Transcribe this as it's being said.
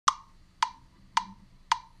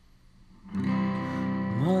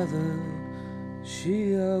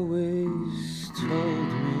She always told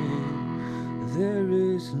me there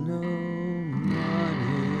is no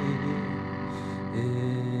money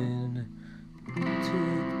in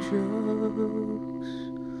boutique jokes.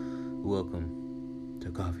 Welcome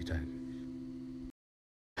to Coffee Tigers.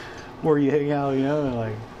 Where you hang out, you know,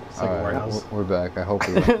 like it's like a warehouse. We're back. I hope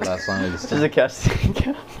it lasts longer this time. There's a couch.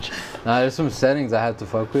 Nah, there's some settings I had to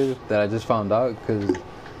fuck with that I just found out because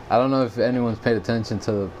I don't know if anyone's paid attention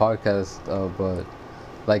to the podcast, but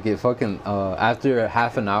like it fucking after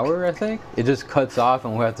half an hour, I think it just cuts off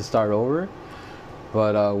and we have to start over.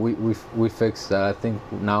 But we fixed that. I think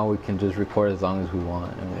now we can just record as long as we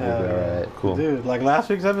want and we'll be alright. Cool. Dude, like last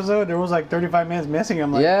week's episode, there was like 35 minutes missing.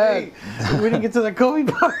 I'm like, Yeah. wait, we didn't get to the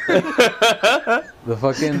Kobe part.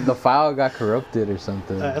 The file got corrupted or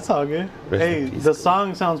something. That's all good. Rest Hey, in peace, the Kobe.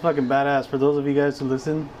 song sounds fucking badass. For those of you guys who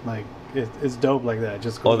listen, like it's dope like that.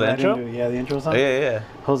 Just Oh, the right intro? into it. Yeah, the intro song. Yeah.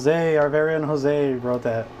 Jose, our very own Jose, wrote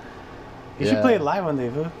that. You should Yeah. play it live one day,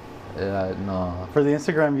 fool. Yeah, no. For the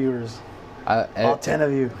Instagram viewers, all 10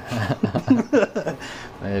 of you.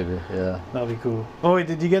 Maybe, yeah. That'll be cool. Oh wait,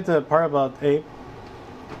 did you get the part about Abe,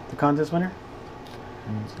 the contest winner?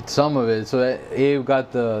 Some of it. So Abe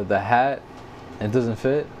got the hat. It doesn't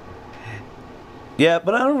fit. Yeah,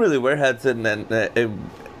 but I don't really wear hats,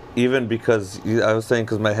 even because I was saying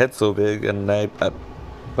because my head's so big, and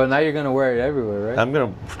But now you're gonna wear it everywhere, right? I'm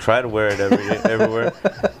gonna try to wear it everywhere.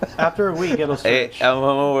 After a week, it'll Hey, switch. I'm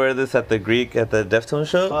gonna wear this at the Deftones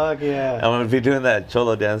show. Fuck yeah. I'm gonna be doing that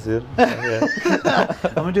cholo dance, dude. Yeah.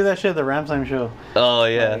 I'm gonna do that shit at the Ramsheim show. Oh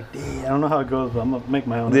yeah. Like, I don't know how it goes, but I'm gonna make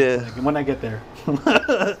my own. Yeah. Like, when I get there.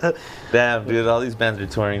 Damn, dude, all these bands are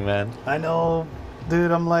touring, man. I know,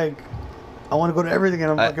 dude. I'm like, I want to go to everything,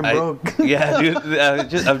 and I'm fucking broke. Yeah, dude.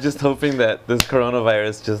 I'm just hoping that this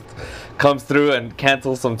coronavirus just comes through and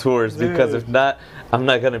cancels some tours, because Dude. if not, I'm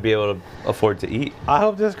not gonna be able to afford to eat. I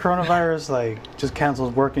hope this coronavirus like just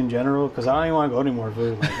cancels work in general, because I don't even want to go anymore,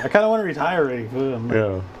 food. Like, I kind of want to retire already, food.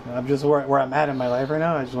 I'm just where I'm at in my life right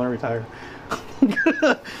now. I just want to retire.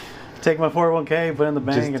 Take my 401k, put it in the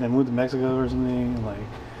bank, and then move to Mexico or something. And, like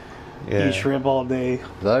eat shrimp all day.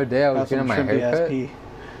 The other day I was Have some getting my shrimpy ass haircut. pee.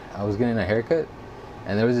 I was getting a haircut,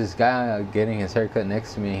 and there was this guy getting his haircut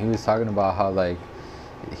next to me. He was talking about how like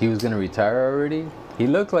he was gonna retire already. He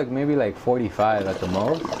looked like maybe like 45 at the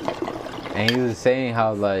most, and he was saying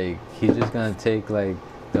how like he's just gonna take like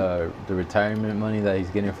the retirement money that he's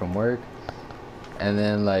getting from work, and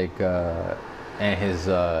then like and his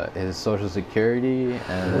social security,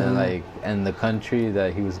 and then like and the country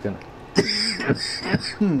that he was gonna.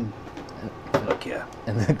 Fuck yeah.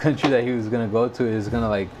 And the country that he was gonna go to is gonna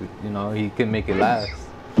like, you know, he can make it last.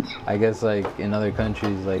 I guess like in other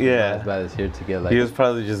countries, like not as bad as here to get like. He was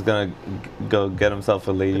probably just gonna go get himself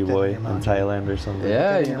a lady boy in amount. Thailand or something.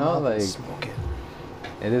 Yeah, Get in you your know, mouth and like smoke it.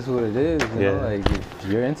 it is what it is. You know, like if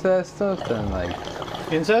you're into that stuff, then like.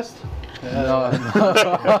 Incest? No.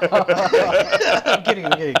 I'm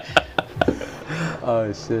kidding.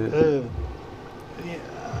 Oh shit. Yeah,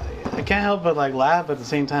 I can't help but like laugh at the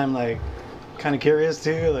same time, like kind of curious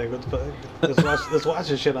too. Like what the fuck? Let's watch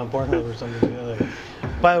this shit on Pornhub or something. Yeah, like,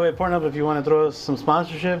 by the way, Pornhub, if you want to throw us some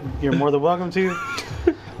sponsorship, you're more than welcome to.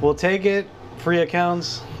 We'll take it. Free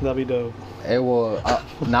accounts. That'll be dope. It will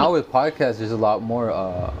now with podcasts. There's a lot more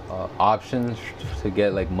options to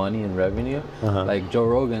get like money and revenue. Like Joe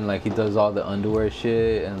Rogan, like he does all the underwear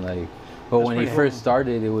shit and like. But That's when he pretty first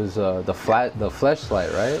started, it was the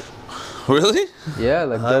fleshlight, right? Really? Yeah,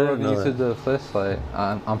 like I Joe didn't Rogan know used to do the fleshlight.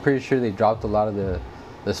 I'm pretty sure they dropped a lot of the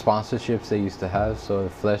sponsorships they used to have. So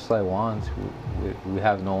if Fleshlight wants, we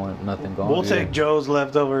have nothing going. We'll take Joe's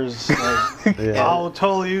leftovers. Like, Yeah. I'll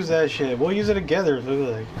totally use that shit. We'll use it together.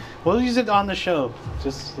 Like, we'll use it on the show.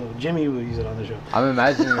 Just Jimmy will use it on the show. I'm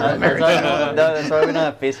imagining right That's now. why That's why we don't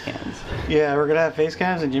have face cams. Yeah, we're gonna have face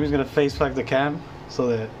cams, and Jimmy's gonna face fuck the cam, so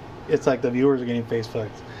that it's like the viewers are getting face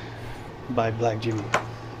fucked by Black Jimmy.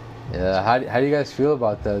 Yeah, how do you guys feel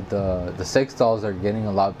about that? The sex dolls are getting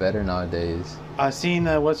a lot better nowadays. I seen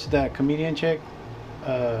what's that comedian chick,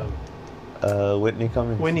 Whitney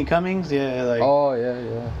Cummings. Whitney Cummings. Yeah, like Oh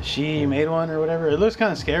yeah. she made one or whatever. It looks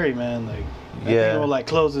kind of scary, man. Like I think it will like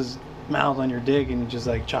close his mouth on your dick and just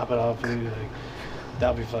like chop it off. Dude. Like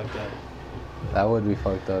that'd be fucked up. That would be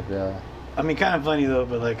fucked up. Yeah. I mean, kind of funny though,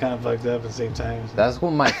 but like kind of fucked up at the same time. So. That's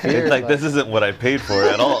what my fear. It's like this isn't what I paid for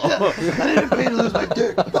at all. I didn't pay to lose my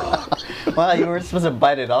dick. Wow, you were supposed to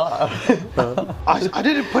bite it off. I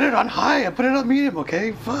didn't put it on high. I put it on medium.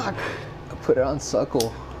 Okay, fuck. I put it on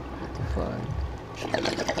suckle. What the fuck?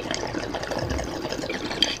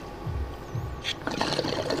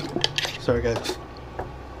 Sorry, guys.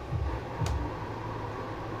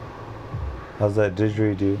 How's that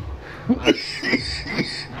didgeridoo?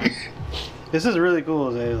 This is really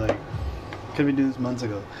cool, Jose. Like, could be doing this months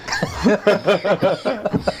ago.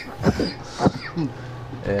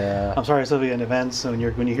 Yeah. I'm sorry, Sylvia, in advance. So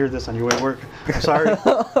when you hear this on your way to work, I'm sorry.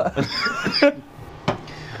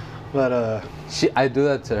 But I do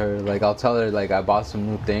that to her. Like, I'll tell her, like, I bought some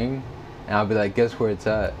new thing, and I'll be like, guess where it's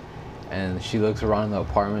at? And she looks around the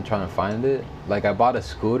apartment trying to find it. Like, I bought a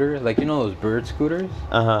scooter. Like, you know those bird scooters?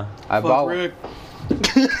 Uh-huh. I bought Rick.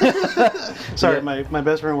 Sorry, my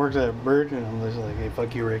best friend works at Bird, and I'm just like, hey,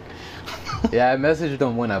 fuck you, Rick. Yeah, I messaged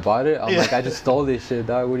him when I bought it. I'm like, I just stole this shit,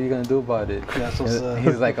 dog. What are you gonna do about it? That's what's up.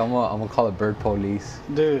 He's like, I'm gonna call it bird police.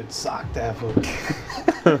 Dude, sock that fool.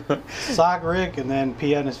 Sock Rick, and then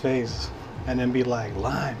pee on his face, and then be like,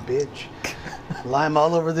 lime, bitch. Lime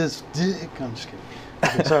all over this dick. I'm just kidding.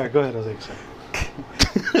 Okay, sorry, go ahead, Jose.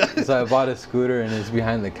 Sorry. So I bought a scooter and it's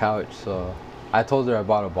behind the couch. So I told her I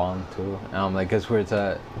bought a bong too, and I'm like, guess where it's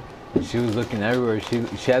at? She was looking everywhere.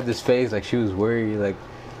 She had this face like she was worried, like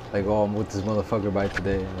oh, I'm with this motherfucker by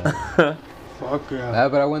today. Like, Fuck yeah. yeah,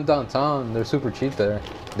 but I went downtown. They're super cheap there.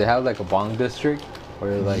 They have like a bong district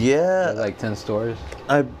where like Yeah. like 10 stores.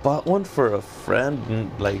 I bought one for a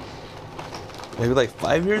friend, like, maybe like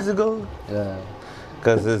 5 years ago. Yeah.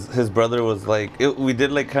 Because his brother was like, we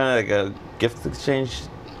did like kind of like a gift exchange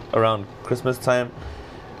around Christmas time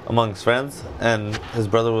amongst friends. And his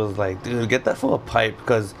brother was like, dude, get that fool a pipe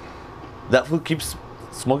because that fool keeps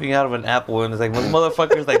smoking out of an apple. And it's like,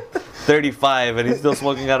 motherfucker's like 35 and he's still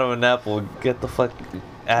smoking out of an apple. Get the fuck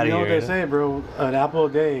out You of know here. what they say, bro? An apple a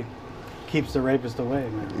day keeps the rapist away,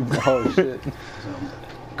 man. Oh shit.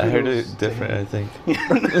 I heard Kudos it to different, him. I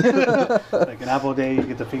think. Like an apple a day, you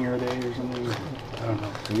get the finger a day or something. I don't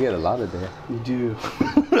know. You get a lot of there. You do.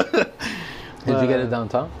 Did you get it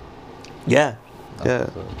downtown? Yeah. Yeah.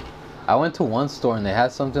 So, I went to one store and they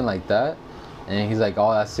had something like that, and he's like,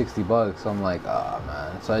 "Oh, that's $60." So I'm like, "Oh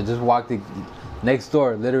man." So I just walked the next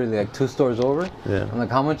door, literally like 2 stores over. Yeah. I'm like,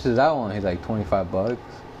 "How much is that one?" He's like, $25.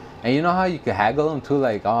 And you know how you could haggle them too?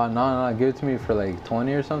 Like, "Oh no, give it to me for like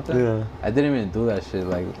 20 or something." Yeah. I didn't even do that shit.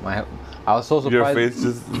 Like I was so Your surprised. face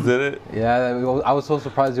just did it? Yeah, I was so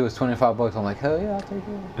surprised it was $25. I'm like, hell yeah, I'll take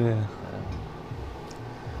it. Yeah.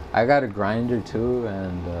 I got a grinder too,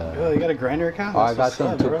 and Oh, you got a grinder account? oh, I That's got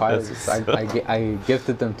what's them up, 2 bro. pipes. I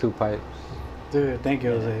gifted them 2 pipes. Dude, thank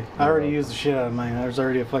you, Jose. I already used the shit out of mine. There's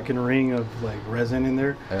already a fucking ring of like resin in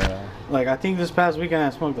there. Yeah. Like I think this past weekend I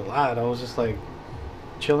smoked a lot. I was just like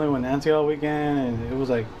chilling with Nancy all weekend, and it was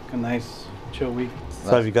like a nice chill week.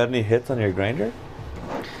 So have you got any hits on your grinder?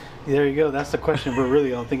 There you go. That's the question we're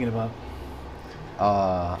really all thinking about.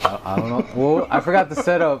 I don't know. Well, I forgot the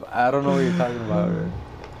setup. I don't know what you're talking about.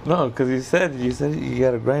 No, because you said you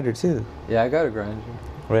got a grinder too. Yeah, I got a grinder.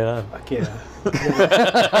 Right on. Fuck yeah.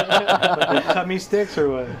 Cut me sticks or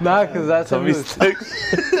what? Nah, cause last time Tommy you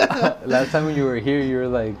sticks. last time when you were here, you were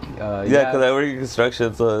like, Yeah, because I work in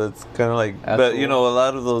construction, so it's kind of like. That's but you cool. know, a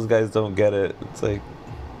lot of those guys don't get it. It's like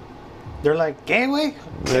They're like, gay way?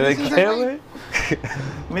 they're like, can't wait.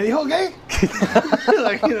 Me dijo gay?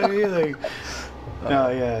 Like, you know what I mean? Like, no,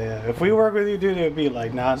 yeah. If we work with you, dude, it'd be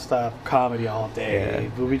like nonstop comedy all day.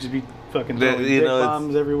 Yeah. We'd just be fucking The- throwing you dick know, it's-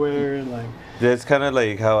 bombs everywhere and like. That's kind of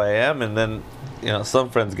like how I am, and then you know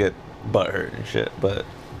some friends get butthurt and shit, but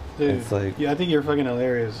Dude, it's like yeah, I think you're fucking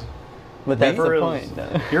hilarious. But that's For the real. point.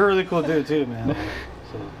 You're a really cool dude too, man.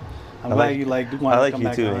 So I'm I glad like- you like want I to like come you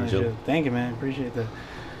back too, on and Angel. shit. Thank you, man. Appreciate that.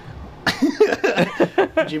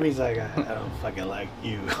 Jimmy's like, I don't fucking like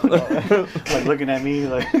you. Like looking at me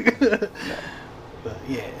like. But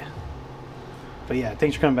yeah. But yeah,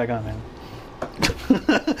 thanks for coming back on, man.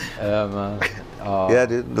 yeah, man. yeah,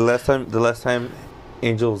 dude. The last time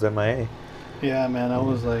Angel was MIA. Yeah, man. I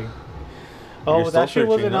was like. You're Oh, that still shit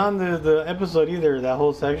wasn't searching, on the episode either. That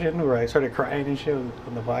whole section where I started crying and shit on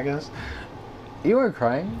the podcast. You were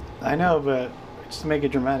crying. I know, but just to make it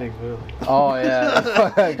dramatic, but like, Oh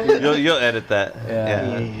yeah. You'll edit that.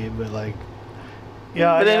 Yeah. yeah, but like,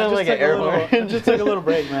 yeah, But then I it was just like took an a little, airport. just took a little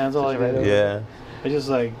break, man. That's all I did. Yeah. I just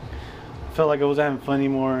like felt like I was having fun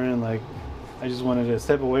anymore, and like I just wanted to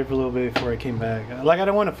step away for a little bit before I came back. Like I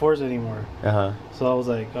don't want to force it anymore, Uh huh. so I was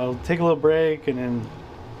like, I'll take a little break, and then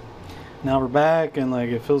now we're back, and like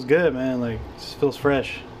it feels good, man. Like it just feels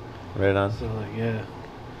fresh. Right on. So like yeah,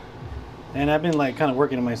 and I've been like kind of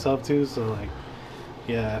working on myself too. So like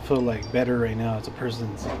yeah, I feel like better right now as a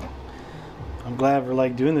person. So I'm glad we're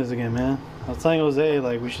like doing this again, man. I was telling Jose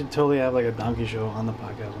like we should totally have like a donkey show on the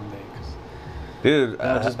podcast one day because Dude,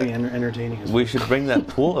 that'll just be entertaining. As we should bring that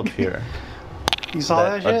pool up here. You saw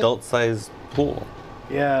that shit? Adult-sized pool.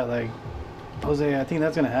 Yeah, like Jose, I think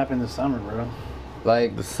that's gonna happen this summer, bro.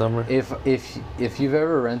 Like, this summer. if you've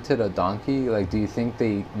ever rented a donkey, like, do you think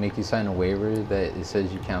they make you sign a waiver that it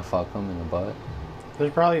says you can't fuck them in the butt?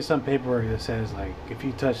 There's probably some paperwork that says like if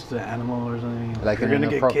you touch the animal or something, Like you're in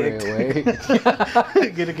gonna an get kicked. inappropriate way?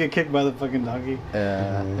 You're gonna get kicked by the fucking donkey.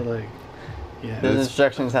 Yeah. But, like, yeah. There's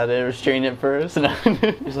instructions how to restrain it first.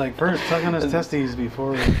 He's like, first tug on his testes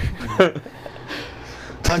before.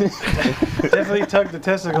 Definitely tug the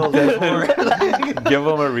testicles before. Give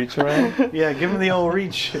them a reach around. Yeah, give him the old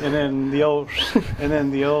reach, and then the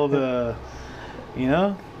old, you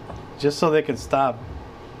know, just so they can stop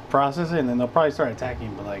processing, and then they'll probably start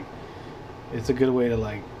attacking. But like, it's a good way to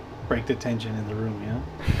like break the tension in the room,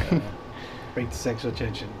 you know, break the sexual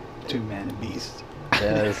tension. Two man and beast.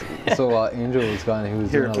 Yeah. So while Angel was gone, he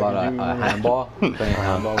was Here, doing a lot of fucking do handball, playing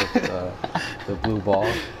handball with the blue ball,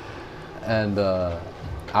 and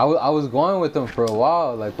I was going with him for a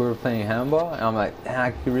while. Like, we were playing handball, and I'm like, man,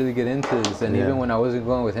 I could really get into this. And even when I wasn't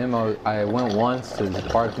going with him, I went once to the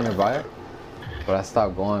park nearby, but I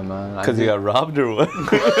stopped going, man. Because you got robbed or what?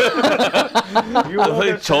 You I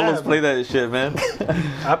play understand. Cholos play that shit, man.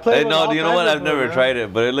 I play. Hey, with no, all you know what? kinds I've of never them, tried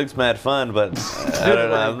it, but it looks mad fun. But I don't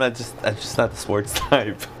know. I'm just not the sports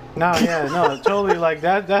type. No, yeah, no, totally. Like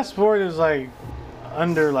that sport is like so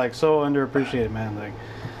underappreciated, man. Like,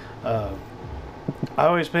 I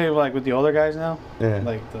always play like with the older guys now. Yeah.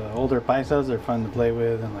 Like the older paisas, they're fun to play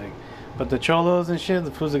with, and like, but the cholos and shit,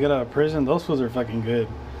 the fools that get out of prison, those fools are fucking good.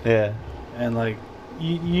 Yeah. And like,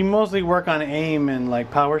 you mostly work on aim and like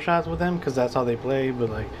power shots with them because that's how they play. But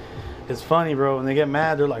like, it's funny, bro. When they get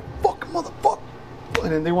mad, they're like, "Fuck, motherfucker,"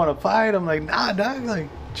 and then they want to fight. I'm like, "Nah, dog. Like,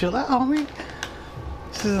 chill out, homie.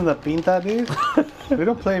 This isn't the pinta, dude. We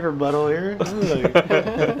don't play for butthole here." Like,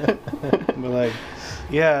 but like,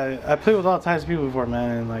 yeah, I played with all types of people before,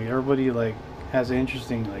 man, and like everybody like has an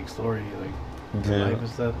interesting like story, like to Yeah. life and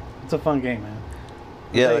stuff. It's a fun game, man.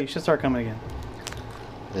 Yeah. Hey, you should start coming again.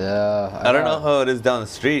 Yeah. I don't know how it is down the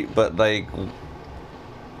street, but like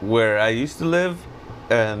where I used to live,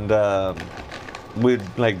 and we'd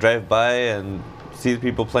like drive by and see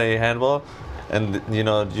people playing handball, and you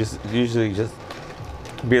know, just usually just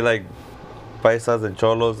be like paisas and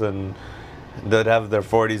cholos, and they'd have their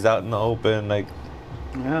 40s out in the open, like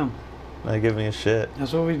Yeah, not giving a shit.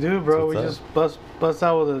 that's what we do, bro. We What's just bust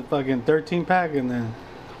out with a fucking 13 pack, and then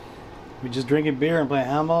we just drinking beer and playing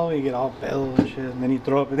handball. You get all pale and shit, and then you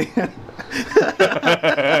throw up at the end.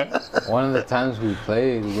 One of the times we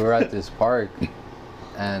played, we were at this park,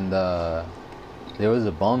 and there was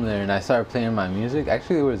a bum there, and I started playing my music.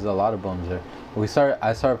 Actually, there was a lot of bums there.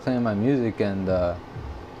 I started playing my music, and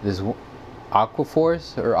this Aqua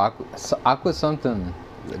Force or Aqua something,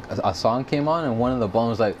 a song came on, and one of the bums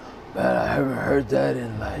was like, "Man, I haven't heard that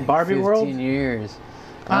in like Barbie 15 World? years."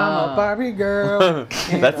 I'm a Barbie girl.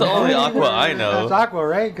 That's the only Aqua I know. That's Aqua,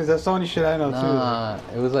 right? Because that's the only shit I know Nah,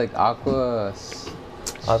 it was like Aqua.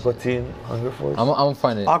 Aqua Teen Hunger Force. I'm gonna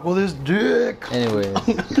find it. too. Aqua this dick. Anyways,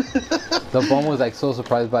 the bum was like so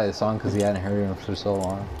surprised by the song because he hadn't heard it for so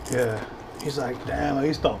long. Yeah. He's like, damn, I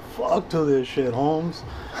used to fuck to this shit, Holmes.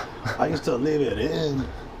 I used to leave it in.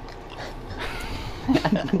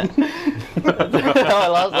 I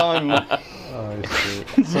lost all my Oh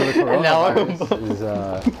shit! So the Now-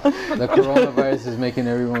 the coronavirus is making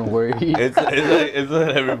everyone worried. It's not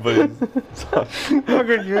everybody's.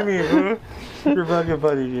 Fucking Jimmy, bro. You're fucking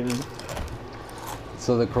funny, Jimmy.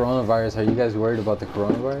 So the coronavirus, are you guys worried about the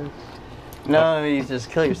coronavirus? No, you just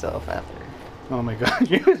kill yourself after. Oh my god,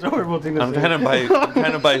 it's a horrible thing to I'm say.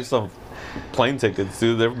 trying to buy some plane tickets,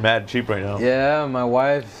 dude. They're mad cheap right now. Yeah, my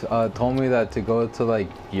wife told me that to go to like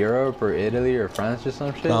Europe or Italy or France or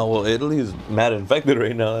some shit. No, well, Italy's mad infected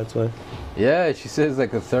right now. That's why. Yeah, she says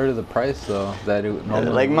like a third of the price though. That it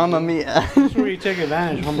normally Like Mamma Mia. That's where you take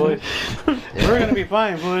advantage, homeboy. We're gonna be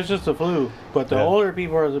fine, fool. It's just a flu. But the Yeah. older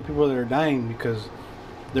people are the people that are dying because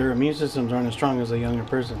their immune systems aren't as strong as a younger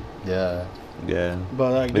person. Yeah. Yeah.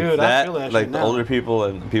 But like, It's dude, I feel that like shit the now. older people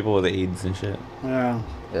and people with AIDS and shit. Yeah,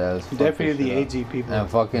 Yeah, it's definitely fucking the shit up. AG people. And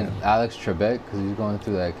fucking Alex Trebek, because he's going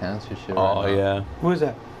through that cancer shit. Oh right now. yeah. Who is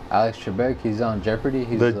that? Alex Trebek, he's on Jeopardy.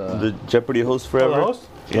 He's The Jeopardy host forever. Oh, the host?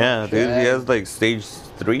 Yeah, dude. Yeah. He has like stage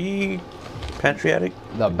 3 pancreatic.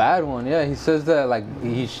 the bad one. Yeah, he says that like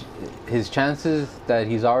his chances that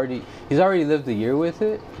he's already lived a year with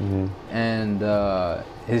it, and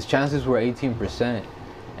his chances were 18%,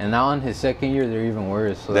 and now in his second year they're even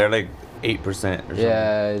worse. So They're like 8% or something.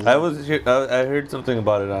 Yeah, it's- I heard something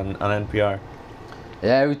about it on NPR. yeah,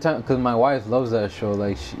 every time, because my wife loves that show.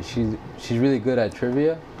 Like she's really good at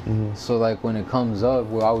trivia. So like when it comes up,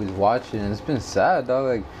 we always watch it, and it's been sad, dog.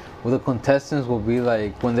 Like well, the contestants will be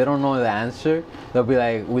like, when they don't know the answer, they'll be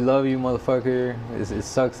like, "We love you, motherfucker. It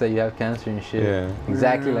sucks that you have cancer and shit." Yeah.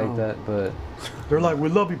 Exactly Yeah. like that, but They're like, we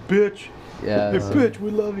love you, bitch. yeah. Hey, so- bitch,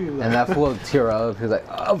 we love you. and that fool will tear up. He's like,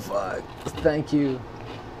 "Oh fuck, thank you."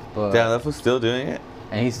 But Damn, that was still doing it.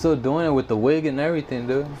 and he's still doing it with the wig and everything,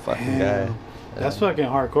 dude. Fucking Damn. guy. That's fucking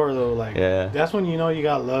hardcore though. Like, Yeah. that's when you know you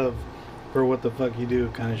got love for what the fuck you do,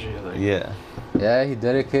 kind of shit. Like, Yeah. Yeah, he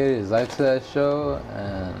dedicated his life to that show,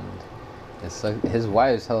 and it's like his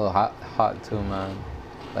wife's hella hot too, man.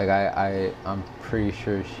 Like I'm pretty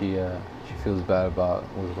sure she feels bad about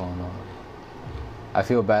what's going on. I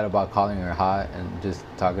feel bad about calling her hot and just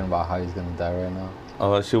talking about how he's gonna die right now.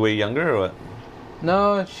 Oh, is she way younger or what?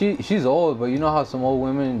 No, she's old, but you know how some old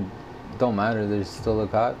women don't matter; they still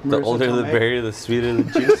look hot. The Marissa older the Tomei? berry, the sweeter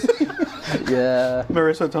the juice. Yeah,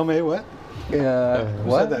 Marissa Tomei, what? yeah. Who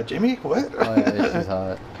What? said that? Jimmy? What? Oh yeah, she's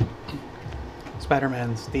hot.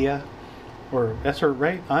 Spider-Man's Thea, or that's her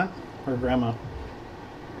right aunt or grandma?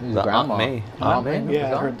 His The grandma. Aunt May. Aunt May? Yeah,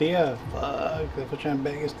 His her aunt? Thea. Fuck, that's what trying to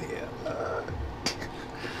bang is Thea.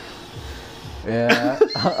 Yeah.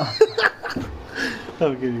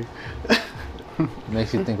 I'll give you.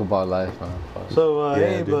 Makes you think about life, man. Fuck. So, Yeah,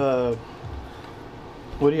 hey, dude.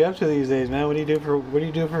 what are you up to these days, man? What do you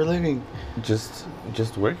do for a living? just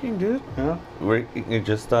working, dude. Yeah, Working,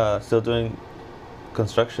 just still doing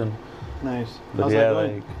construction. nice. But How's yeah, that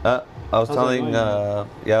going? like I was How's that telling, going?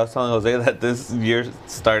 I was telling Jose that this year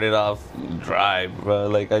started off dry, bro.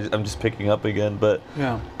 Like I'm just picking up again, but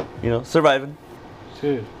Yeah, surviving.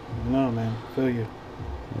 dude. No, man, feel you.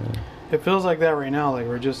 It feels like that right now. Like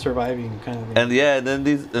we're just surviving, kind of thing. And yeah,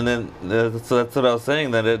 so that's what I was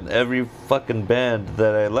saying. That in every fucking band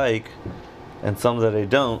that I like, and some that I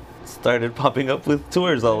don't, started popping up with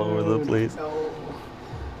tours all over the Dude, place. no.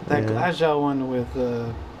 That Yeah. Glasgow one with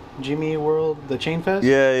Jimmy World, the Chain Fest.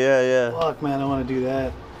 Yeah. Fuck, man, I want to do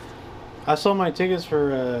that. I sold my tickets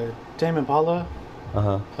for Tame Impala Uh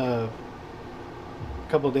huh. a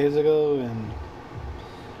couple days ago, and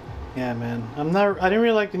yeah, man, I didn't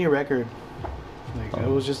really like the new record. Like, it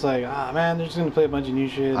was just like, man, they're just gonna play a bunch of new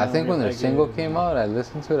shit. I don't think when really their like single it. came out, I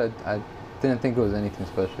listened to it. I didn't think it was anything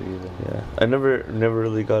special either. Yeah. I never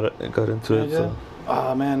really got into it. So.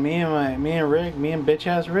 Oh man, me and bitch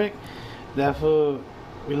ass Rick, that fool,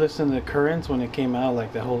 we listened to Currents when it came out,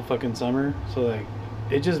 like the whole fucking summer. So like,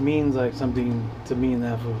 it just means like something to me and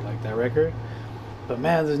that fool, like that record. But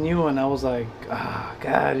man, this new one, I was like, God,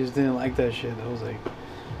 I just didn't like that shit. I was like,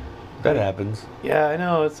 That happens. yeah, I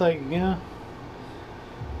know. It's like,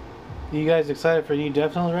 you guys excited for a new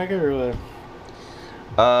Deftones record or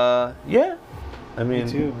what? Yeah. I mean,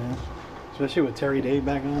 Me too, man. Especially with Terry Day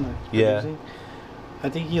back on. Like, Yeah. producing. I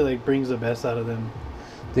think he like brings the best out of them.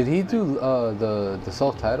 Did he do the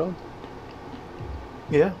self-titled?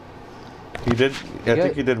 Yeah. he did. I guys-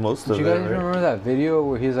 think he did most Did of you it. guys Right? remember that video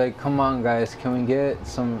where he's like, "Come on, guys, can we get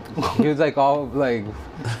some?" He was like all like,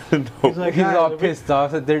 No. He's like, he's "Guys, all we-" pissed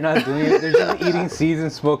off that they're not doing it. They're just eating seeds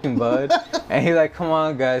and smoking bud. And he's like, "Come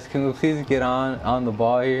on, guys, can we please get on the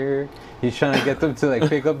ball here?" He's trying to get them to like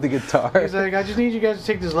pick up the guitar. He's like, I just need you guys to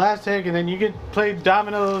take this last take, and then you could play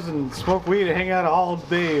dominoes and smoke weed and hang out all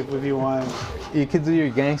day if you want. You could do your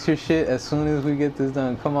gangster shit as soon as we get this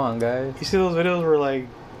done. Come on, guys. You see those videos where like,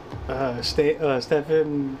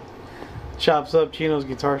 Stefan chops up Chino's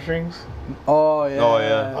guitar strings? Oh yeah. Oh,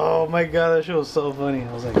 yeah. Oh my god, that shit was so funny.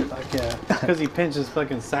 I was like, fuck yeah, because he pinched his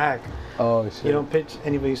fucking sack. Oh shit. You don't pinch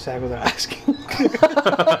anybody's sack without asking.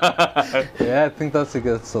 Yeah, I think that's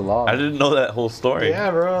against the law. I didn't know that whole story.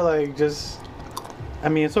 Yeah, bro, like just. I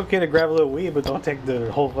mean, it's okay to grab a little weed, but don't take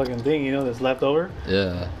the whole fucking thing, that's left over.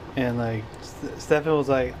 Yeah. And like, Stefan was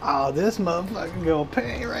like, "Oh, this motherfucker gonna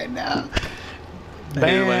pay right now." And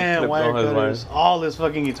he, like, Bam, clipped wire all his cutters, wires. all his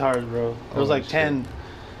fucking guitars, bro. There was Oh, like shit. 10.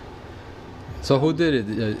 So who did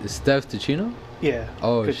it? Steph Ticino? Yeah.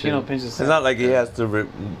 Oh, Because shit. Chino pinched his It's sack. not like he has to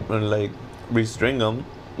restring them.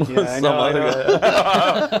 Yeah, I Some know, I other know.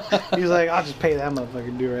 guy. He's like, "I'll just pay that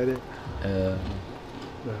motherfucker dude right there."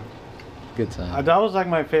 So, Good time. that was like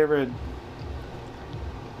my favorite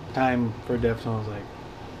time for Deftones. Like,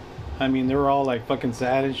 I mean, they were all like fucking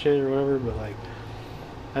sad and shit or whatever, but like,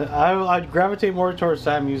 I gravitate more towards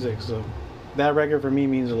sad music. So that record for me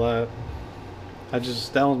means a lot. That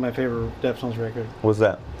was my favorite Deftones record. What's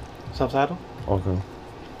that? Self-titled. Okay.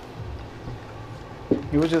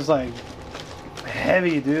 It was just like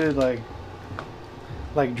heavy, dude.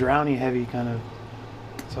 Like drowning heavy kind of.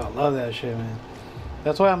 So I love that shit, man.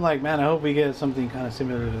 That's why I'm like, man, I hope we get something kind of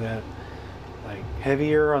similar to that, like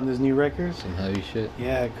heavier on this new record. Some heavy shit.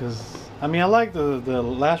 Yeah, cause I mean, I like the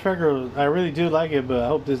last record. I really do like it, but I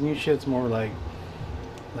hope this new shit's more like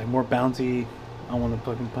like more bouncy. I want to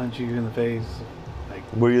fucking punch you in the face. Like,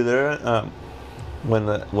 Were you there when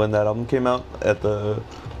that album came out at the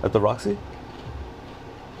Roxy?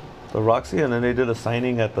 The Roxy, and then they did a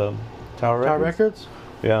signing at the Tower Tower Records. Records?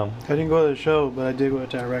 Yeah. I didn't go to the show, but I did go to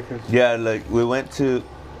Tower Records. Yeah, like we went to,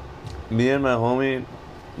 me and my homie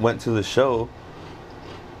went to the show,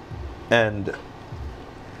 and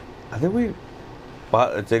I think we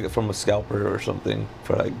bought a ticket from a scalper or something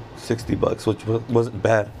for like $60, which wasn't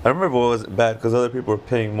bad. I remember it wasn't bad because other people were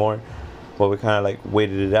paying more, but we kind of like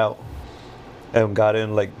waited it out and got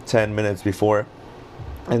in like 10 minutes before,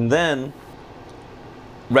 and then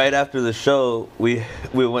right after the show we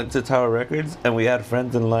went to Tower Records and we had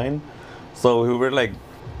friends in line, so we were like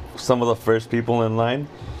some of the first people in line,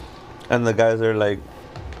 and the guys are like,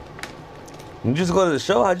 "You just go to the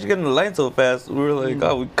show? How'd you get in the line so fast?" We were like,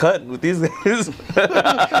 "Oh, we cut with these guys."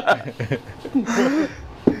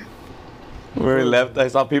 When we left, I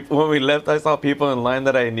saw people in line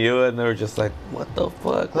that I knew, and they were just like, "What the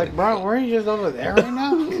fuck?" Like, bro, weren't you just over there right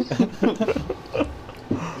now?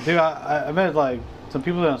 Dude, I met like some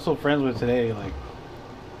people that I'm still friends with today, like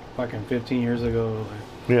fucking 15 years ago.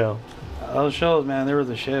 Like, yeah, those shows, man, they were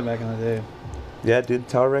the shit back in the day. yeah, dude.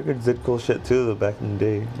 Tower Records did cool shit too, though, back in the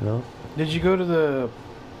day, you know. Did you go to the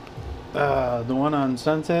one on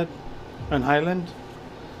Sunset on Highland?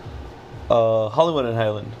 Hollywood and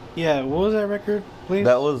Highland. Yeah, what was that record, please?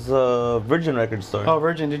 That was Virgin Record store. Oh,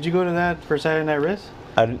 Virgin. Did you go to that for Saturday Night Risk?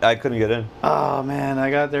 I couldn't get in. Oh man,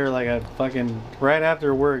 I got there like at fucking right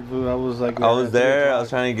after work, dude. I was like, I was there. I 2 was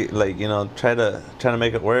trying to get, like, you know, trying to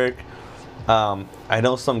make it work. I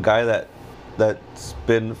know some guy that's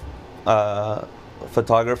been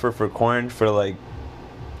photographer for Korn for like,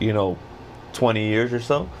 you know, 20 years or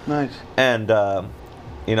so. Nice. And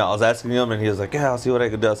you know, I was asking him, and he was like, "Yeah, I'll see what I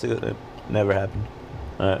could do." It never happened.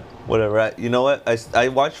 Whatever. You know what? I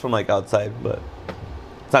watched from like outside, but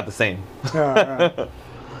it's not the same. Yeah.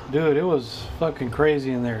 Dude, it was fucking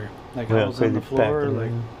crazy in there. Like I was on the floor,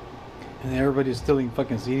 like, and everybody's stealing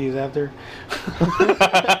fucking CDs after.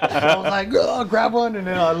 I was like, "Oh, grab one," and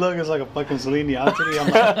then I look, it's like a fucking Celine Dion CD. I'm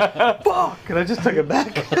like, "Fuck!" And I just took it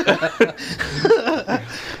back.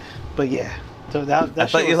 But yeah, so that I thought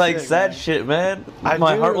shit you was like sick, sad man. shit, man. I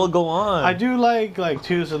My do- heart will go on. I do like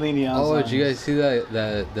 2 Celine Dion Oh, songs. did you guys see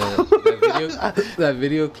that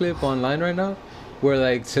video clip online right now, where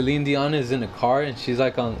like Celine Dion is in a car and she's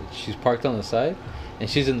parked on the side, and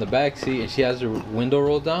she's in the back seat and she has her window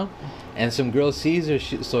rolled down, and some girl sees her,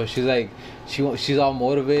 so she's like, she's all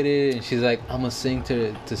motivated and she's like, "I'm gonna sing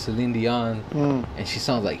to Celine Dion," and she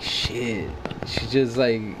sounds like shit. She just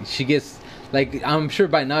like, she gets. Like, I'm sure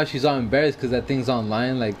by now she's all embarrassed because that thing's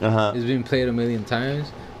online. Like, it's been played a million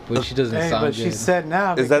times, but she doesn't sound but good. she's sad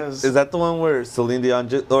now Is that the one where Celine Dion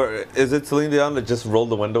or is it Celine Dion that just rolled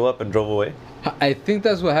the window up and drove away? I think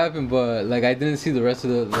that's what happened, but like I didn't see the rest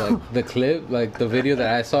of the clip. Like the video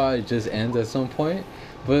that I saw, it just ends at some point.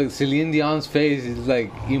 But Celine Dion's face is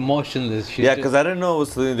like emotionless. Yeah, because I didn't know it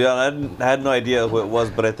was Celine Dion. I had no idea who it was,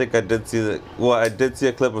 but I think I did see I did see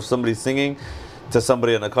a clip of somebody singing to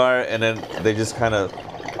somebody in a car, and then they just kind of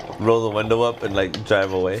roll the window up and like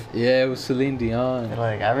drive away. Yeah, it was Celine Dion.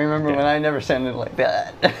 Like, I remember when I never sounded like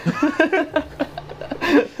that.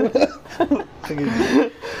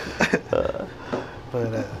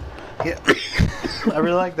 But yeah, I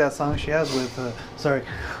really like that song she has with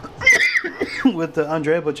with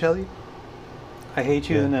Andrea Bocelli. I Hate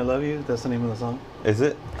You and I Love You. That's the name of the song. Is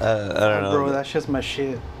it? I don't know. Bro, that shit's my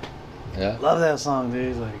shit. Yeah. Love that song,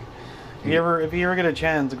 dude. Like, if you ever get a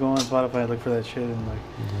chance to go on Spotify, look for that shit, and like,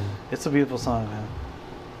 it's a beautiful song, man.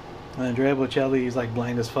 And Andrea Bocelli, he's like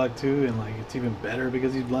blind as fuck too, and like it's even better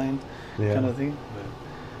because he's blind, kind of thing.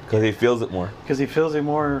 Because he feels it more. Because he feels it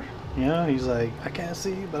more, you know. He's like, I can't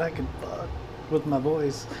see, but I can fuck with my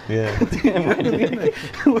voice. Yeah. You know what I mean? Like,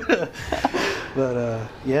 but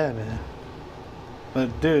yeah, man.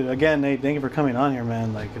 But dude, again, Nate, thank you for coming on here,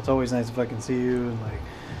 man. Like, it's always nice to fucking see you, and like,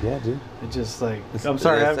 Yeah, dude. it just like, It's- I'm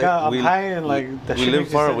sorry, it's I'm like high and like that we shit live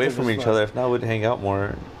makes you far away sensitive from as each fuck. other. If not, we'd hang out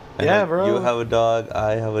more. And Yeah, like, bro. You have a dog.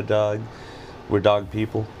 I have a dog. We're dog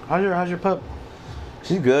people. How's your pup?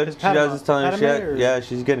 She's good. Is She guys is telling Padme me or- yeah,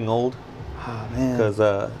 she's getting old. Ah, man.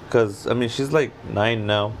 Cause I mean she's like 9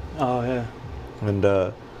 now, Oh yeah. and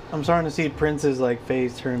I'm starting to see Prince's like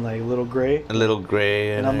face turn like a little gray. a little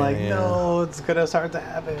gray. And I'm like, yeah. no, it's gonna start to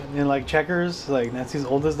happen. And like Checkers, like Nancy's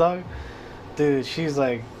oldest dog, dude, she's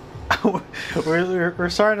like, we're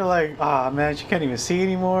starting to like, man, she can't even see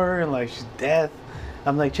anymore, and like she's deaf.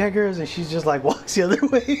 I'm like Checkers, and she's just like walks the other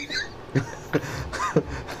way.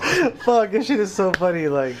 Fuck, this shit is so funny.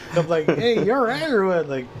 Like, I'm like, hey, you're right or what?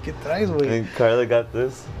 Like, get the eyes away. And Carla got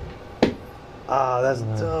this Ah, that's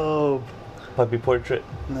dope. puppy portrait.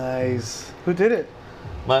 Nice. Who did it?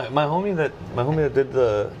 My homie that did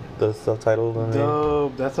the subtitle on it.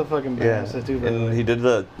 Dope. That's a fucking Yeah, badass tattoo. by the and way. he did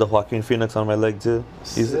the Joaquin Phoenix on my leg too.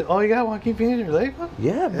 Oh, you got Joaquin Phoenix in your leg? Huh?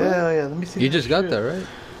 Yeah, bro. Yeah, yeah. Let me see. You that just got shit. that, right?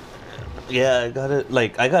 Yeah, I got it.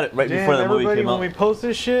 Like I got it right Damn, before the movie everybody, came when out. we post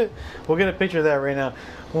this shit, we'll get a picture of that right now.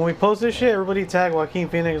 When we post this shit, everybody tag Joaquin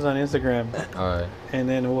Phoenix on Instagram, All right. and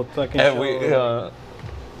then we'll fucking And show.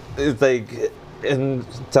 we, it's like, and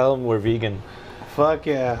tell them we're vegan. Fuck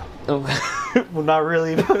yeah. Well, not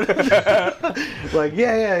really. Like,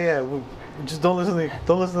 yeah. Just don't listen to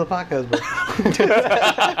the podcast, bro.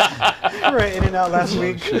 We were at In-N-Out last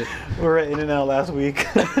week. We were at In-N-Out last week.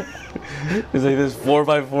 It's like this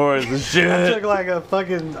 4x4 is the shit. I took like a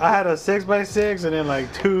fucking. I had a 6x6 and then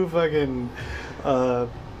like two fucking. Oh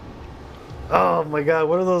my god,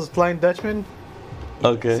 what are those Flying Dutchmen?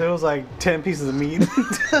 Okay. So it was like 10 pieces of meat.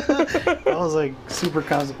 I was like super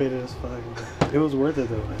constipated as fuck. It was worth it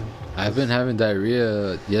though, man. I've been having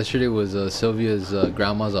diarrhea. Yesterday was Sylvia's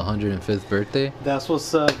grandma's 105th birthday. That's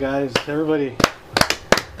what's up, guys. Everybody.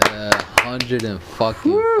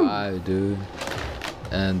 105, dude.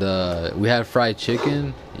 And we had fried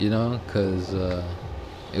chicken, you know, because it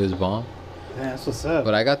was bomb. Yeah, that's what's up.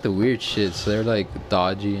 But I got the weird shit, so they're like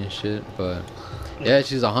dodgy and shit. But yeah,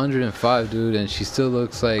 she's 105, dude, and she still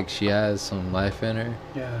looks like she has some life in her.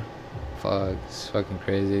 Yeah. Fuck, it's fucking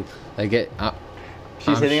crazy. Like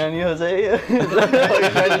She's hitting on you, Jose? Is that what you're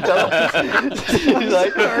trying to tell us? She's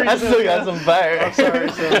like, I still got some fire. I'm sorry,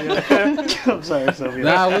 Sylvia. I'm sorry, Sylvia.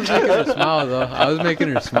 Nah, I was making her smile though. I was making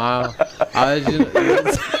her smile. I was just,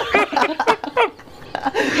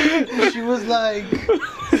 She was like,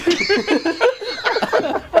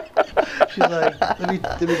 she's like,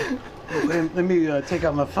 let me take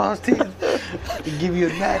out my false teeth and give you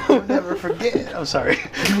a knack you'll never forget. I'm sorry.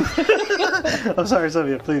 I'm sorry,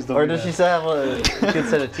 Sylvia. Please don't. Or do does she that. still have a good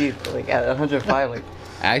set of teeth? Like at 105, like.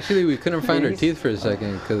 actually, we couldn't find her Please? teeth for a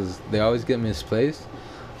second because they always get misplaced.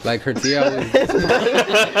 Like her teeth always.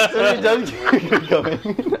 So you're done going.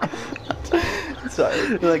 Sorry.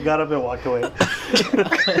 He like got up and walked away.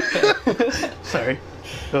 Sorry.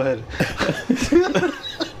 Go ahead.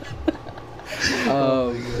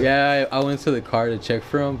 Yeah, I went to the car to check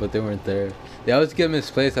for them, but they weren't there. They always get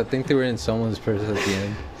misplaced. I think they were in someone's purse at the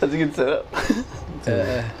end. That's a good setup.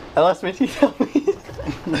 Uh, I lost my teeth. Oh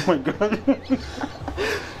my god.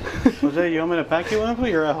 Jose, you want me to pack you one?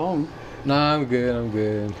 But you're at home. nah, I'm good. I'm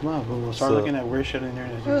good. Come on, we'll start So- looking at weird shit in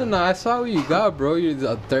there. No, I saw what you got, bro. You're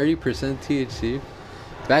a 30% THC.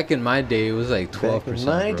 Back in my day, it was like 12%. Back in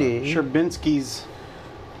my bro. day. Sherbinsky's.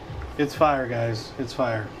 It's fire, guys. It's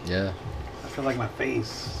fire. Yeah. I feel like my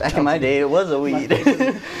face. Back in my day, it was a weed.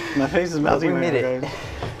 My face is melting We right made now, it. guys.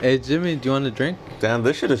 Hey, Jimmy, do you want a drink? Damn,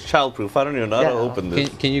 this shit is childproof. I don't even know how to Yeah. open this.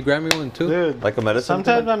 Can you grab me one too? Dude, Like a medicine?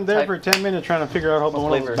 sometimes I'm there for 10 minutes trying to figure out how to open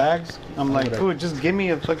one of flavor? those bags. I'm like, dude, just give me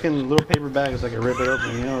a fucking little paper bag so I can rip it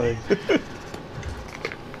open, you know? Like, Yeah.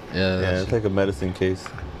 Yeah, That's it's like a medicine case.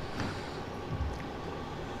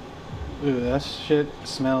 dude, that shit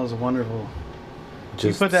smells wonderful.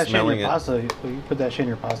 Just You put that shit in smelling your it. pasta. You put that shit in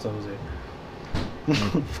your pasta, Jose.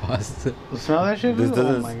 pasta. You smell that shit, This dude? Oh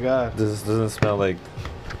doesn't- my god. This doesn't smell like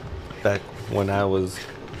back when I was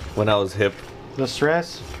hip. The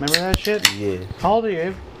stress. Remember that shit? Yeah. How old are you,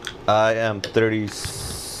 Abe? I am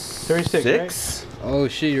 36, Oh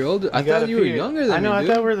shit, you're older. I You gotta thought you were figure- younger than I know. me, I dude.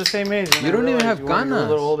 thought we were the same age. and You I don't even realized have you were a ganas.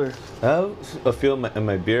 little older. I have a feel in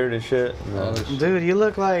my beard and shit. Oh, shit. Dude, you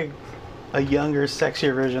look like a younger,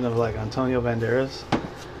 sexier version of like Antonio Banderas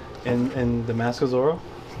in Damascus Zorro.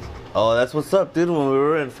 Oh, that's what's up, dude. When we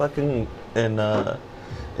were in fucking in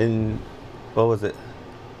what was it,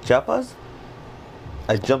 Chiapas?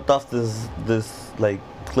 I jumped off this like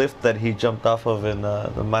cliff that he jumped off of in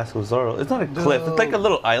the Mask of Zorro. It's not a cliff. It's like a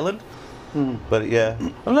little island. Hmm. But yeah,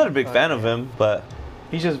 I'm not a big fan of him. But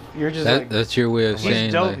You're just like That's your way of he's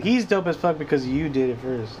saying dope. like, He's dope as fuck because you did it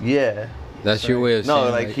first. yeah, that's your way of no,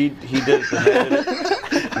 saying like he did.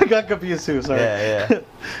 it. I got confused too. Sorry. Yeah.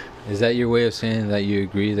 Is that your way of saying that you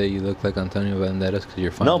agree that you look like Antonio Banderas because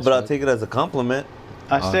you're fine? No, as but I'll fuck? take it as a compliment.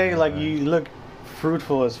 I say like Alright. you look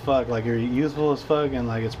fruitful as fuck. Like you're youthful as fuck, and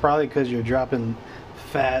like it's probably because you're dropping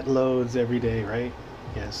fat loads every day, right?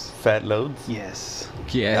 Yes. Fat loads. Yes.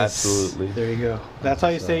 Yes. Absolutely. There you go. That's how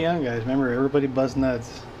you stay young, guys. Remember, everybody bust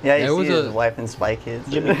nuts. Yeah, There you was see his a- wife and Spy Kids.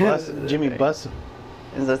 Jimmy bust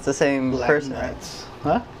That's the same black person, right? nuts.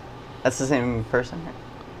 Huh? That's the same person, right?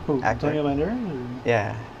 Who? Actor. Antonio Banderas? Or-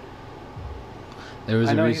 Yeah. There was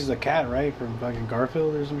I a know he's a cat, right? From fucking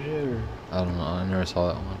Garfield or some shit. Or I don't know. I never saw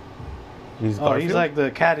that one. He's oh, he's like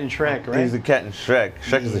the cat in Shrek, right? He's the cat in Shrek.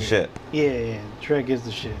 Shrek is the shit. Yeah. Shrek is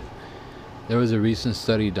the shit. There was a recent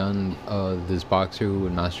study done. This boxer who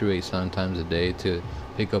would masturbate 7 times a day to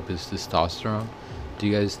pick up his testosterone. Do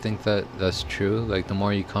you guys think that that's true? Like, the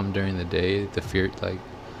more you come during the day, the fear, like,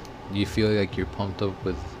 you feel like you're pumped up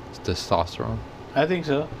with testosterone? I think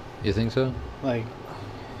so. You think so? Like,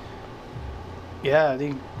 yeah, I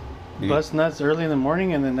think bust nuts early in the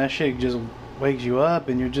morning, and then that shit just wakes you up,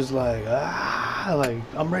 and you're just like, like,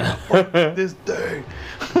 I'm ready to work this day.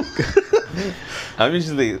 I'm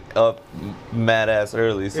usually up mad ass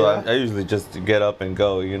early, so Yeah. I usually just get up and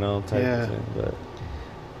go, you know, type Yeah. of thing. But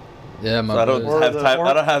Yeah, my so I don't brother- have time.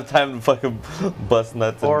 I don't have time to fucking bust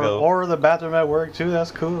nuts and go. Or the bathroom at work too.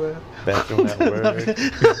 That's cool, man. Bathroom at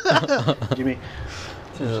work. Jimmy.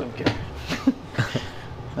 Okay.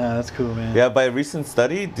 Nah, that's cool, man. Yeah, by a recent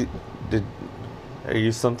study, are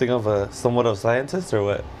you somewhat of a scientist or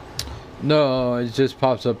what? No, it just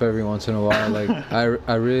pops up every once in a while. Like,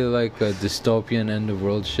 I really like dystopian end of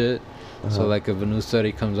world shit. So, like, if a new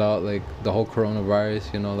study comes out, like the whole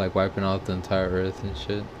coronavirus, you know, like wiping out the entire earth and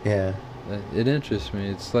shit, Yeah. it interests me.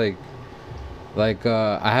 It's like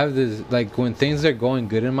I have this, like, when things are going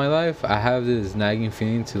good in my life, I have this nagging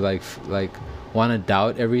feeling to like want to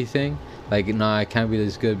doubt everything. Like, nah, I can't be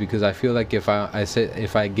this good, because I feel like if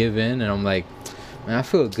I give in and I'm like, man, I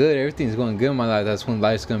feel good, everything's going good in my life, that's when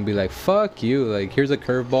life's gonna be like, fuck you, like, here's a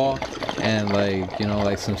curveball, and, like, you know,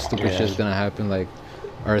 like, some stupid shit's gonna happen, like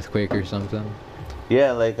earthquake or something.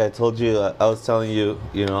 Yeah, like I told you, I was telling you,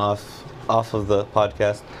 you know, off of the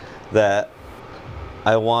podcast, that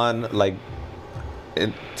I won, like,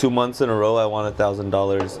 in 2 months in a row, I won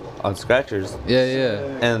 $1,000 on scratchers. Yeah.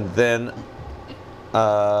 And then,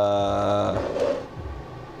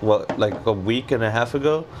 like a week and a half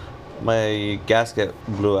ago, my gasket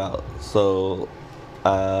blew out. So,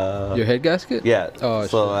 Your head gasket? yeah. Oh,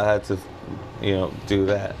 so shit. I had to, you know, do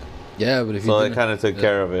that. Yeah, but if So you I kind of took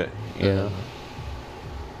care of it. You know.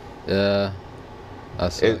 Yeah,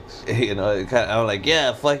 that It, sucks. you know, I'm like,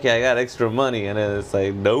 yeah, fuck yeah, I got extra money, and then it's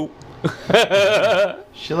like, nope.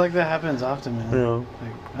 Shit like that happens often, man. Yeah.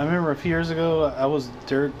 Like, I remember a few years ago, I was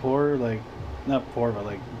dirt poor, like, not poor, but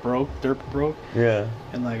like dirt broke. Yeah.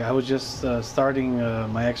 And like, I was just starting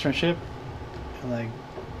my externship, and like,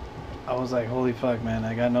 I was like, holy fuck, man,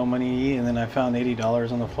 I got no money to eat. And then I found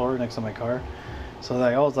 $80 on the floor next to my car. So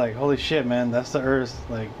like, I was like, holy shit, man, that's the earth,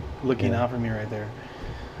 like, looking out for me right there.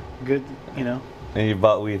 Good, you know. And you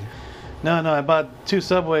bought weed. No, I bought 2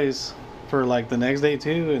 Subways for like the next day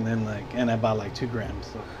too, and then like, and I bought like 2 grams.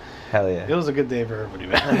 So Hell yeah. it was a good day for everybody,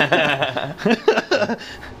 man.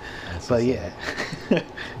 But yeah.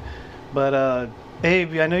 But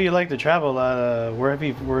hey, I know you like to travel a lot. Where have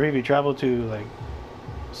you traveled to, like,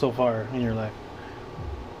 so far in your life?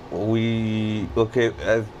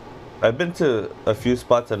 I've been to a few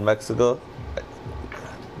spots in Mexico.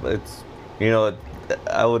 It's, you know,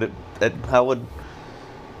 I would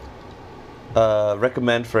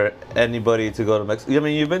recommend for anybody to go to Mexico. I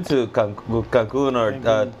mean, you've been to Cancun or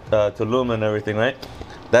Tulum and everything, right?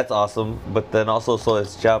 That's awesome. But then also, so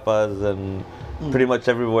is Chiapas, and pretty much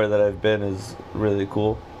everywhere that I've been is really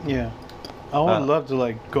cool. Yeah, I would love to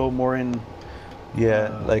like go more in.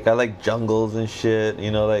 Yeah, like I like jungles and shit.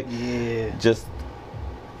 You know, like just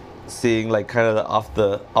seeing like kind of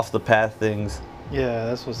the off the path things. Yeah,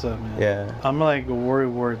 that's what's up, man. Yeah. I'm like a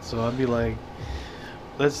worrywart, so I'd be like,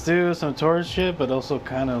 let's do some tourist shit, but also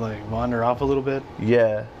kind of like wander off a little bit.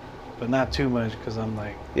 Yeah. But not too much, because I'm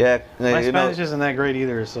like, Yeah. my you know, Spanish isn't that great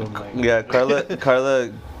either, so I'm like, yeah,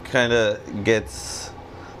 Carla kind of gets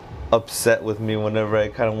upset with me whenever I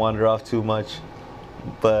kind of wander off too much,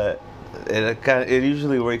 but it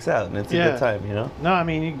usually works out, and it's a good time, you know. No, I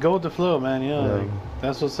mean, you go with the flow, man. You know, like,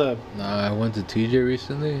 that's what's up. Nah, I went to TJ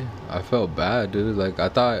recently. I felt bad, dude. Like, I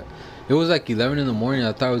thought it was like 11 in the morning.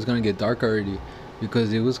 I thought it was gonna get dark already,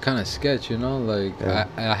 because it was kind of sketch, you know. Like,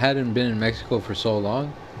 I hadn't been in Mexico for so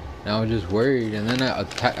long, and I was just worried. And then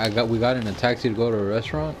we got in a taxi to go to a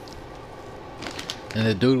restaurant, and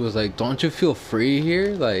the dude was like, "Don't you feel free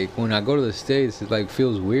here? Like, when I go to the States, it like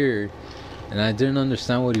feels weird." And I didn't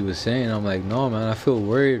understand what he was saying. I'm like, no, man, I feel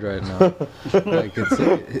worried right now. Like,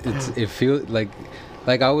 it feels like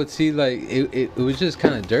I would see, like, it was just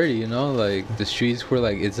kind of dirty, you know. Like, the streets were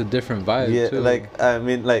like, it's a different vibe. Yeah, too. like, I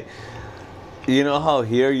mean, like, you know how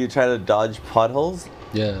here you try to dodge potholes?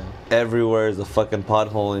 Yeah. Everywhere is a fucking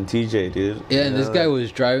pothole in TJ, dude. Yeah, and this guy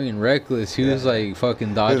was driving reckless. He was like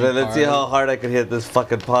fucking dodging. Like, let's see how hard I can hit this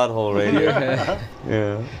fucking pothole right here.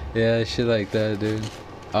 Yeah. Yeah, shit like that, dude.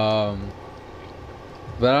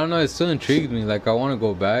 But I don't know. It still intrigued me. Like I want to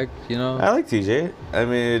go back. You know. I like TJ. I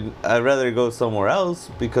mean, I'd rather go somewhere else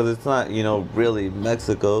because it's not, really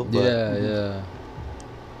Mexico. But Yeah.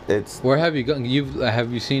 It's. Where have you gone?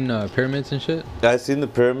 Have you seen pyramids and shit? I've seen the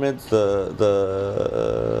pyramids, the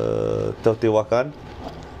Teotihuacan,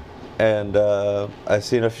 and I've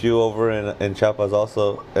seen a few over in Chiapas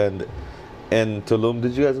also, and in Tulum.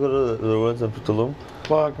 Did you guys go to the ruins of Tulum?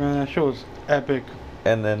 Fuck, man, that shit was epic.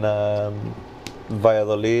 And then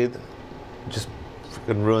Valladolid, just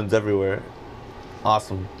freaking ruins everywhere.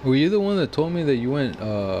 Awesome. Were you the one that told me that you went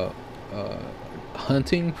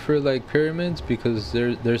hunting for like pyramids because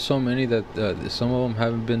there's so many that some of them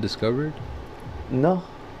haven't been discovered? No.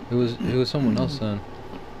 It was someone else then.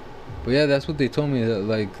 But yeah, that's what they told me, that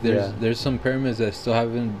like there's some pyramids that still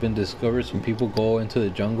haven't been discovered, so people go into the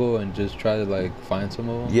jungle and just try to like find some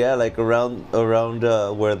of them. Yeah, like around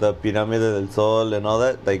where the Pirámide del Sol and all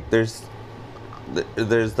that, like there's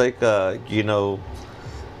like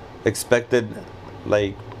expected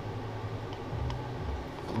like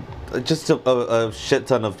just a shit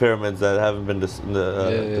ton of pyramids that haven't been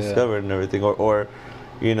discovered and everything, or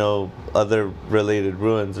other related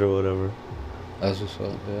ruins or whatever. That's what's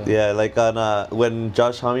up. Yeah, like on when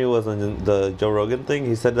Josh Homme was on the Joe Rogan thing,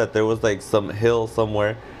 he said that there was like some hill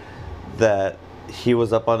somewhere that he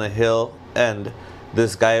was up on a hill and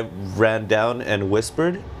this guy ran down and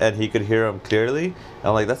whispered and he could hear him clearly.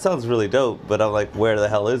 I'm like, that sounds really dope, but I'm like, where the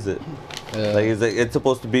hell is it? Yeah. Like, it's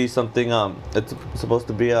supposed to be something. It's supposed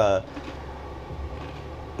to be so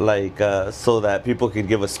that people could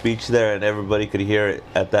give a speech there and everybody could hear it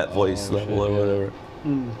at that voice level or whatever.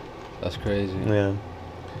 Mm. That's crazy. Yeah.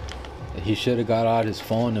 He should have got out his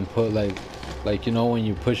phone and put like when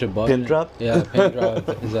you push a button. Pin drop? Yeah, pin drop.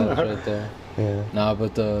 Is that right there? Yeah. Nah,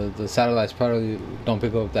 but the satellites probably don't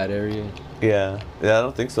pick up that area. Yeah. I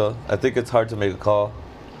don't think so. I think it's hard to make a call.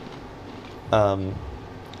 And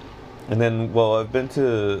then, well, I've been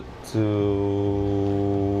to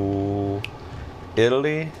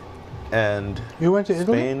Italy and You went to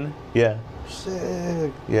Italy? Spain. Yeah.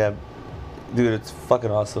 Sick. Yeah. Dude, it's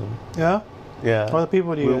fucking awesome. Yeah? Yeah. What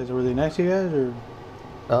people do you guys? Were they nice to you guys or?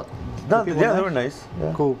 No, people yeah, nice? they were nice.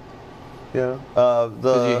 Yeah. Cool. Yeah.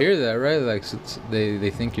 Cause you hear that, right? Like they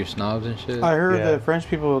think you're snobs and shit. I heard Yeah. that French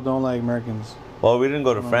people don't like Americans. Well, we didn't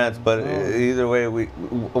go to France, but Oh. either way,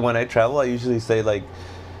 when I travel, I usually say like,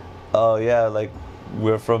 "Oh yeah, like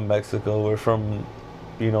we're from Mexico. We're from,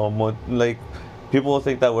 like people will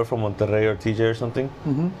think that we're from Monterrey or TJ or something."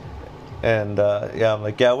 Mm-hmm. And yeah, I'm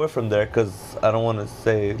like, yeah, we're from there because I don't want to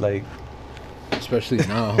say like, Especially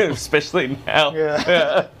now. especially now.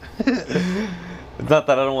 Yeah. It's not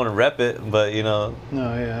that I don't want to rep it, but No,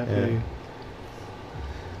 yeah, I feel you.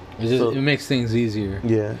 It makes things easier.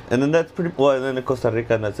 Yeah, and then that's pretty. Well, and then in Costa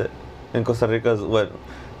Rica, and that's it. In Costa Rica is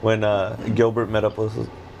when Gilbert met up with us.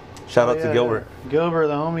 Shout out to Gilbert. Yeah. Gilbert,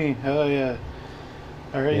 the homie. Hell yeah.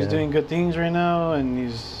 I heard he's Yeah. doing good things right now, and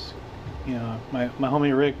he's, my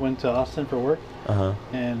homie Rick went to Austin for work,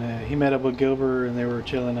 and he met up with Gilbert, and they were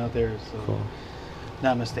chilling out there. So, Cool.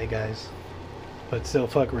 namaste, guys. But still,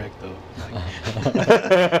 fuck Rick though.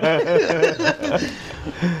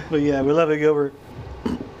 But yeah, we love it, Gilbert.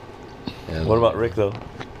 Yeah, What about Rick though?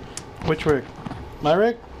 Which Rick? My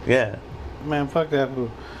Rick? Yeah. Man, fuck that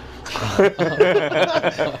fool.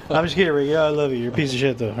 I'm just kidding, Rick. Yeah, I love you. You're a piece of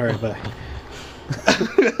shit though. All right, bye.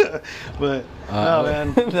 But no,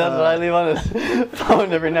 man. That's what I leave on his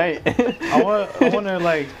phone every night. I want to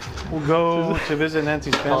like go to visit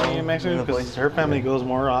Nancy's family in Mexico because her family goes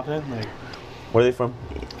more often. Like, Where are they from?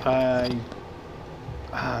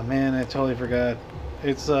 man, I totally forgot.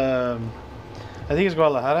 It's I think it's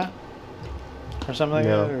Guadalajara or something like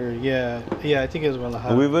Yeah. that. Or yeah, I think it's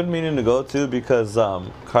Guadalajara. We've been meaning to go too because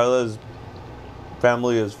Carla's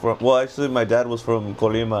family is from. Well, actually, my dad was from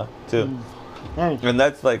Colima too, Mm. and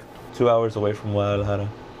that's like 2 hours away from Guadalajara.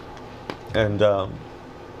 And it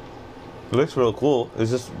looks real cool. It's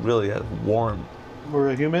just really warm.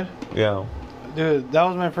 We're humid. Yeah. Dude, that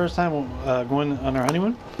was my first time going on our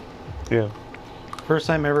honeymoon. Yeah. First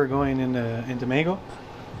time ever going into Mexico,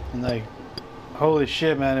 and like, holy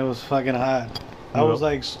shit, man, it was fucking hot. I was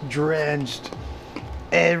like drenched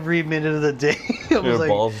every minute of the day. I was Your like,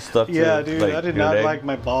 balls stuck to yeah, dude, like, I did your not leg. like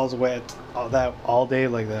my balls wet all day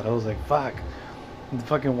like that. I was like, fuck. And the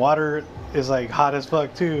fucking water is like hot as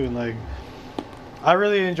fuck too, and like, I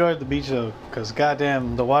really enjoyed the beach though, cause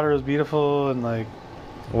goddamn, the water was beautiful and like.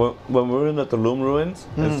 When we were in the Tulum ruins,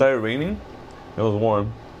 it started raining. It was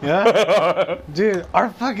warm. Yeah, dude, our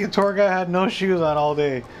fucking tour guide had no shoes on all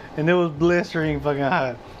day, and it was blistering fucking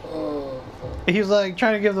hot. He was like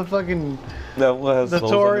trying to give the fucking That was the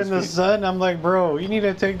tour in the sun. I'm like, bro, you need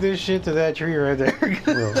to take this shit to that tree right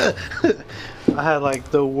there. I had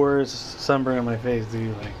like the worst sunburn on my face,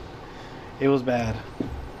 dude. Like, it was bad.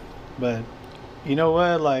 But you know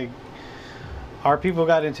what? Like, our people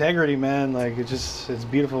got integrity, man. Like, it's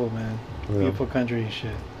beautiful, man. Yeah. Beautiful country and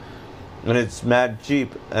shit. And it's mad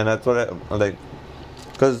cheap, and that's what I like.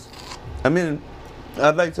 Cause, I mean,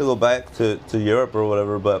 I'd like to go back to Europe or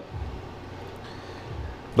whatever, but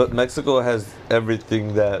Mexico has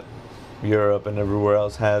everything that Europe and everywhere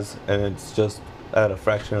else has, and it's just at a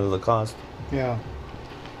fraction of the cost. Yeah.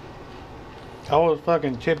 I was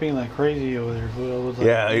fucking chipping like crazy over there. Food. I was like,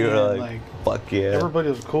 Yeah, you were man, like, fuck yeah. everybody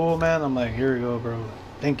was cool, man. I'm like, here we go, bro.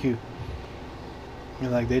 Thank you.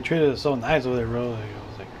 And like, they treated us so nice over there, bro. Like, I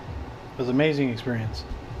was like, it was an amazing experience.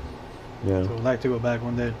 Yeah. So I'd like to go back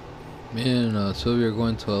one day. Me and Sylvia are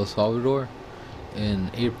going to El Salvador in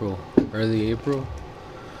April, early April.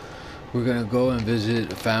 We're gonna go and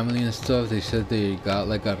visit family and stuff. They said they got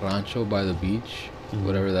like a rancho by the beach,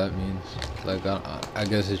 whatever that means. Like I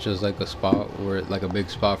guess it's just like a spot where like a big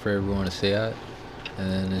spot for everyone to stay at,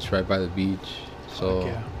 and then it's right by the beach. So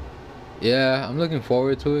Fuck yeah, I'm looking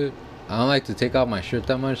forward to it. I don't like to take off my shirt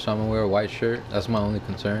that much, so I'm gonna wear a white shirt. That's my only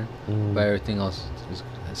concern. But everything else, it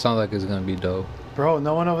sounds like it's gonna be dope. Bro,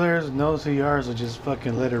 no one over there knows who you are, so just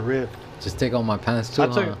fucking let it rip. Just take off my pants too, I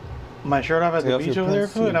took my shirt off at Take the off beach your over there,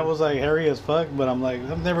 pants, fool, and too. I was like hairy as fuck, but I'm like,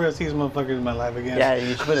 I'm never gonna see these motherfuckers in my life again. Yeah, you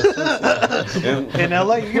should put a swimsuit. In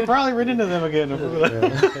LA, you can probably run into them again.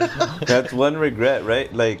 That's one regret,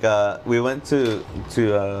 right? Like we went to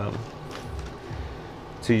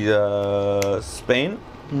Spain.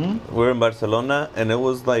 Mm-hmm. We're in Barcelona, and it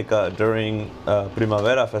was like during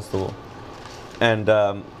Primavera festival, and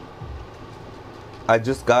I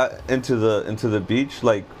just got into the beach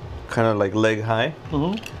like kind of like leg high,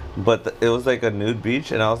 but it was like a nude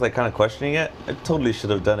beach, and I was like kind of questioning it. I totally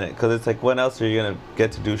should have done it, because it's like, when else are you gonna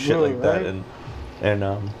get to do shit Really, like that right?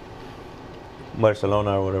 in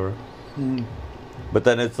Barcelona or whatever? Mm. But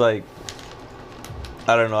then it's like,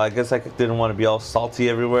 I don't know. I guess I didn't want to be all salty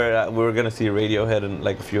everywhere. We were gonna see Radiohead in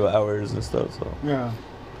like a few hours and stuff. So Yeah.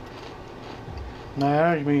 No,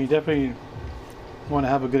 I mean, you definitely want to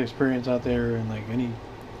have a good experience out there, and like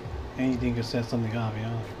anything can set something up, you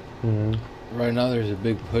know. Right now, there's a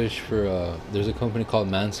big push for there's a company called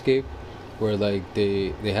Manscaped, where like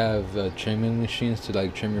they have trimming machines to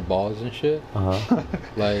like trim your balls and shit.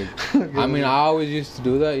 Like, I mean, I always used to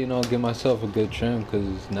do that, you know, give myself a good trim, because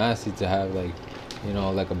it's nasty to have like, you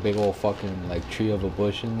know, like a big old fucking like tree of a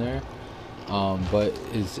bush in there. But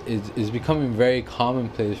it's becoming very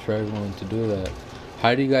commonplace for everyone to do that.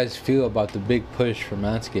 How do you guys feel about the big push for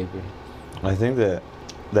manscaping? I think that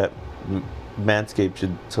Manscaped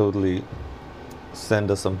should totally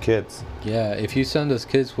send us some kits, Yeah, if you send us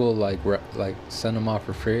kids, we'll like send them off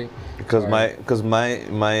for free. because Or- my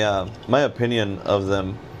opinion of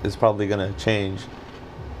them is probably gonna change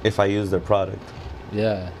if I use their product.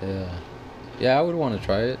 Yeah, I would want to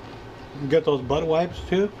try it. You get those butt wipes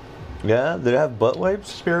too. Yeah, they have butt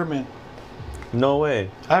wipes? Spearmint. No way.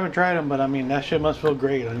 I haven't tried them, but I mean, that shit must feel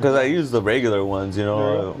great. Because I use the regular ones, you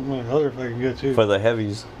know, Those are fucking good too. for the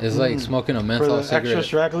heavies. It's like smoking a For menthol the cigarette. extra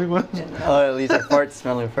straggly ones. Oh, at least our farts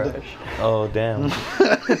smelling fresh. Oh damn.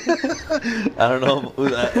 I don't know.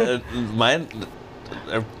 Mine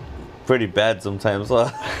are pretty bad sometimes.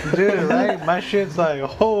 Dude, right? My shit's like,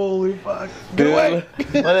 holy fuck. Get Dude. away.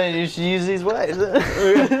 Well, then you should use these wipes.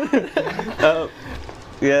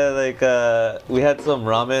 Yeah, like we had some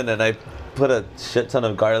ramen, and I put a shit ton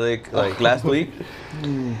of garlic like last week.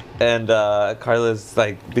 And Carla's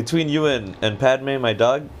like, between you and Padme, my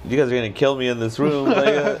dog, you guys are gonna kill me in this room. Like,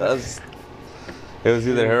 it was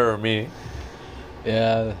either her or me.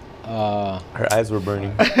 Yeah. Her eyes were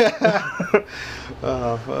burning.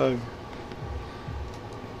 Oh, fuck.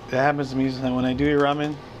 It happens to me sometimes when I do eat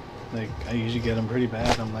ramen. Like, I usually get them pretty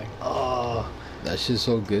bad. I'm like, oh, That shit's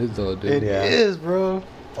so good though, dude. it is, bro.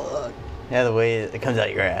 Fuck. Yeah, the way it comes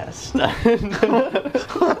out your ass.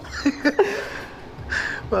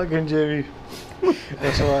 Fucking Jimmy.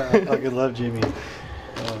 That's why I fucking love Jimmy.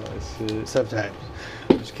 Shit. Sometimes.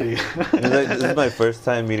 I'm just kidding. This is my first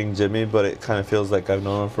time meeting Jimmy, but it kind of feels like I've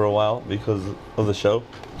known him for a while because of the show.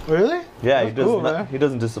 Really? Yeah, That's cool, man. he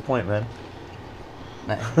doesn't disappoint, man.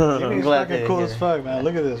 Nice. Jimmy's glad fucking to cool hear as it. fuck, man.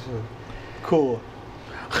 Look at this. Cool.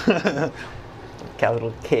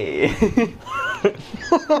 Capital K.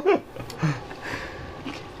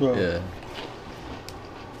 Bro. Yeah.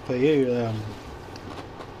 But yeah,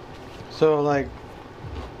 so like,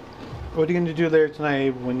 what are you gonna do there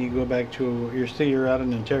tonight when you go back to your city? You're out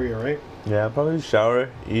in Ontario, right? Yeah, probably shower,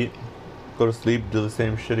 eat, go to sleep, do the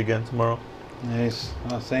same shit again tomorrow. Nice.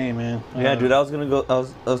 Oh, same, man. Yeah, dude, I was gonna go.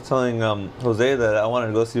 I was telling Jose that I wanted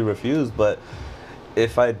to go see Refused, but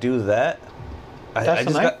if I do that, I That's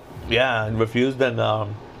just tonight? got Refused and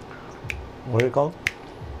what are it called?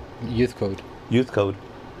 Youth Code. Youth Code,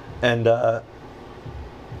 and I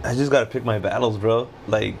just gotta pick my battles, bro.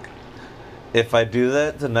 Like, if I do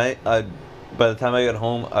that tonight, by the time I get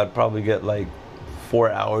home, I'd probably get like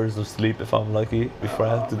 4 hours of sleep if I'm lucky before I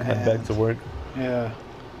have to head back to work. Yeah.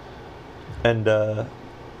 And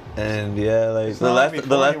yeah, like It's the not like last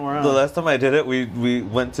before anymore, huh? the last time I did it, we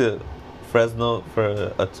went to Fresno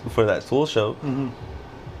for that Tool show. Hmm.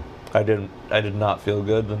 I did not feel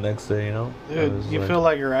good the next day, you know. I Dude, was you feel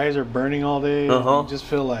like your eyes are burning all day. Uh-huh. You just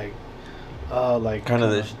feel like kind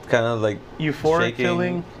of like euphoric shaking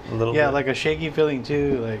feeling. a little Yeah, bit. like a shaky feeling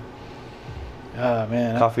too. Like, oh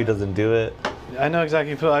man. Coffee doesn't do it. I know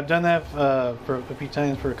exactly. I've done that for a few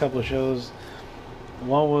times for a couple of shows.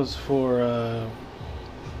 One was for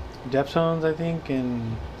Deftones, I think,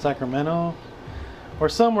 in Sacramento, or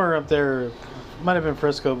somewhere up there. Might have been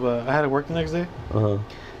Frisco, but I had to work the next day. Uh-huh.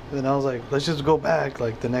 And then I was like, let's just go back.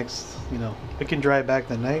 Like the next, we can drive back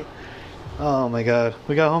the night. Oh my god,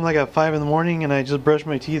 we got home like at 5 in the morning, and I just brushed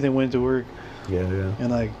my teeth and went to work. Yeah. And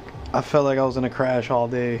like, I felt like I was gonna crash all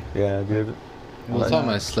day. Yeah, dude. One time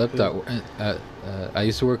I slept at I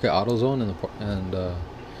used to work at AutoZone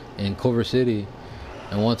in Culver City,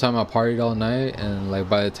 and one time I partied all night, and like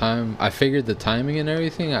by the time I figured the timing and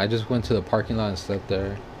everything, I just went to the parking lot and slept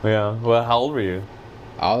there. Yeah. Well, how old were you?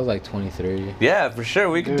 I was like 23. Yeah, for sure.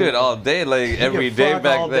 We could do Dude. it all day, like every can day fuck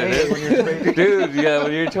back all then. day when you're 23. Dude, yeah,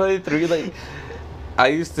 when you're 23, like I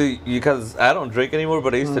used to, because I don't drink anymore,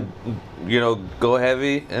 but I used to, go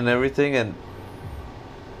heavy and everything,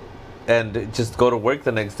 and just go to work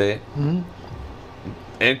the next day Hmm.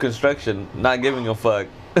 in construction, not giving a fuck.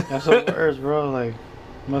 That's the worst, bro. Like,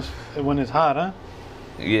 when it's hot, huh?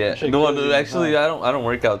 Yeah. Shit No, kills you actually, inside. I don't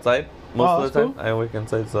work outside most Oh, of the that's time. I work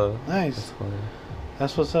inside, so. Nice. That's fine.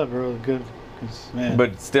 That's what's up, bro. Good. Man.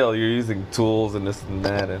 But still, you're using tools and this and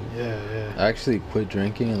that, and yeah. I actually quit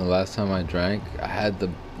drinking, and the last time I drank, I had the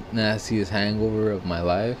nastiest hangover of my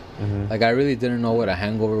life. Mhm. Like I really didn't know what a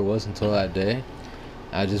hangover was until that day.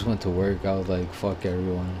 I just went to work. I was like, "Fuck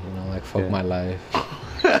everyone," like fuck Yeah. my life.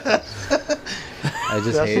 I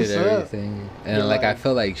just That's hated what's up. everything, and Your like I life.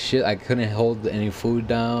 felt like shit. I couldn't hold any food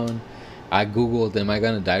down. I googled, "Am I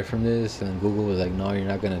gonna die from this?" And Google was like, "No, you're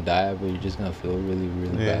not gonna die, but you're just gonna feel really,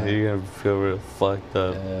 really yeah, bad." you're gonna feel real fucked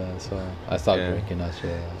up. Yeah, so I stopped Yeah. drinking that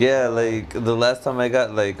shit. Yeah, like the last time I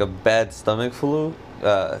got like a bad stomach flu,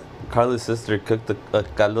 Carla's sister cooked a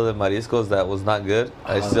caldo de mariscos that was not good.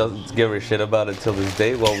 I still give her shit about it till this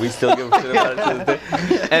day. Well, we still give her shit about it till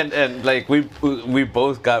this day. And like we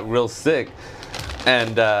both got real sick,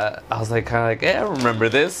 and I was like kind of like, hey, I remember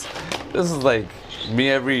this. This is like me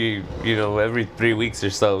every 3 weeks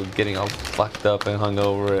or so getting all fucked up and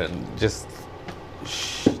hungover and just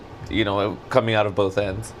coming out of both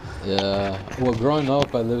ends. Yeah. Well, growing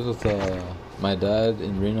up, I lived with my dad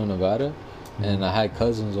in Reno, Nevada, and I had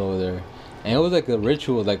cousins over there. And it was like a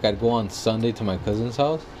ritual. Like I'd go on Sunday to my cousin's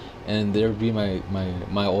house, and there'd be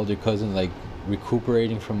my older cousin like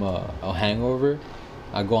recuperating from a hangover.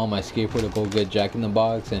 I'd go on my skateboard to go get Jack in the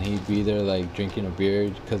Box, and he'd be there like drinking a beer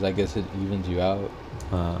because I guess it evens you out.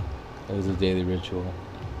 It was a daily ritual.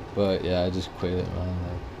 But yeah, I just quit it, man.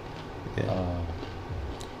 Like, Yeah.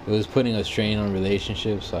 it was putting a strain on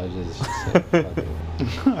relationships, so I just said,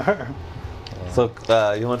 fuck it. So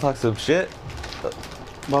you want to talk some shit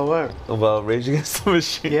But what? about Rage Against the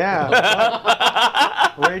Machine?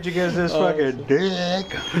 Yeah. Rage Against this fucking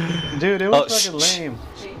dick. Dude, it was Oh, fucking shh. lame.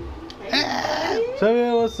 So,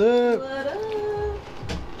 what's up? What up?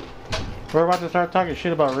 We're about to start talking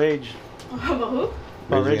shit about Rage. About who?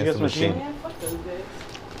 About Rage Against the Machine. Man, fuck those guys.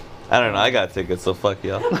 I don't know. I got tickets, so fuck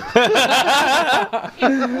y'all.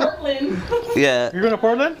 Portland. Yeah. You're going to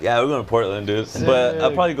Portland? Yeah, we're going to Portland, dude. But I'll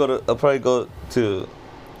Sick. probably go to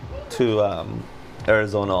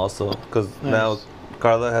Arizona also, because now Nice.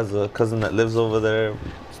 Carla has a cousin that lives over there.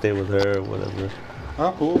 Stay with her, whatever.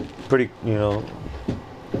 Oh, cool. Pretty,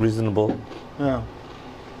 reasonable. Yeah.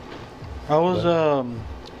 I was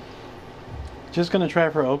just gonna try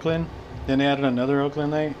for Oakland. Then they added another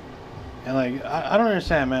Oakland night, and like I don't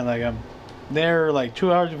understand, man. Like I'm there like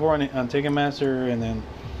 2 hours before on Ticketmaster, and then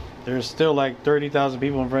there's still like 30,000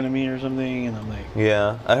 people in front of me or something, and I'm like,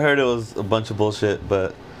 Yeah, I heard it was a bunch of bullshit,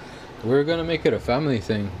 but We're gonna make it a family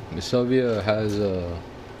thing. Sylvia has I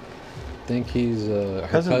think he's her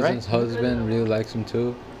Cousin, right? cousin's husband really likes him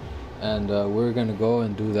too, and we're gonna go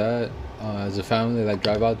and do that as a family. Like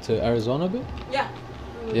drive out to Arizona a bit. Yeah.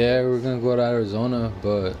 Yeah, we were gonna go to Arizona,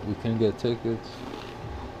 but we couldn't get tickets.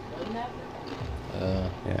 Wasn't that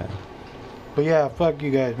Yeah. But yeah, fuck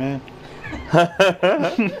you guys, man.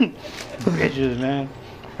 Bitches, man.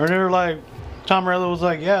 Or they were like, Tom Morello was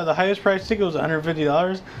like, yeah, the highest price ticket was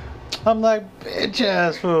 $150. I'm like, bitch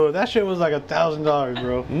ass fool. That shit was like $1,000,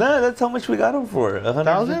 bro. No, that's how much we got them for.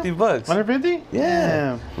 $150. 150?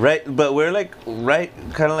 Yeah. Right, but we're like right,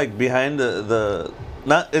 kind of like behind the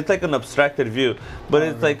not. It's like an abstracted view, but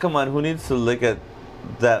it's like, come on, who needs to look at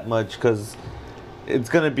that much? Because it's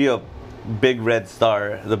gonna be a big red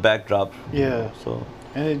star, the backdrop. Yeah. So.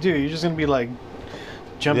 And dude, you're just gonna be like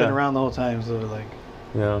jumping Yeah. around the whole time. So like,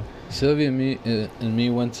 Yeah. Sylvia and me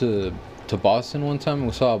went to Boston one time.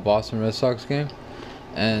 We saw a Boston Red Sox game,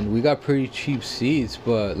 and we got pretty cheap seats.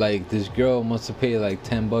 But like this girl must have paid like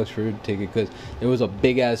 $10 for her ticket because there was a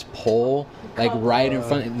big ass pole like right in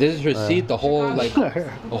front. This is her seat. The whole like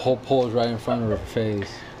the whole pole is right in front of her face.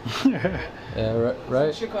 Yeah,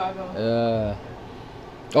 right. Chicago.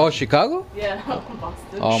 Oh, Chicago? Yeah,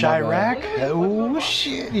 Boston. Oh, my Chirac? bad. Oh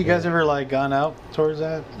shit! You guys ever like gone out towards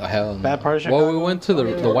that? Oh, hell no. Bad part of Well, we Chicago? went to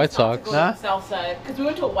the White Sox. Go Huh? to the South side because we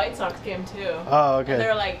went to a White Sox game too. Oh, And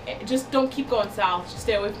they're okay. like, just don't keep going south. Just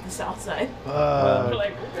stay away from the south side. We're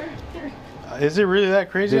like, okay. Is it really that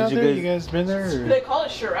crazy Did out you there? guys- You guys been there? Or? They call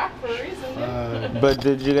it Chirac for a reason. Dude. But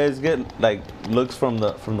did you guys get like looks from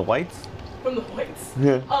the whites? From the whites.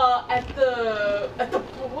 Yeah. At the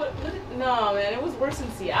no man, it was worse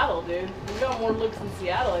in Seattle, dude. We got more looks in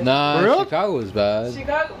Seattle. I think. Nah, For real? Chicago was bad.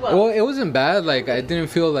 Chicago. Well, it wasn't bad. Like I didn't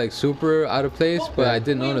feel like super out of place, but I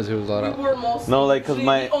did we- notice there was a lot we of. were mostly No, like, 'cause the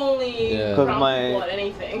my- only Yeah. 'Cause brown my- people at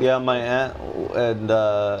anything. Yeah, my aunt and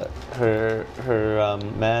her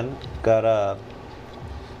man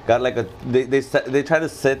got like a they try to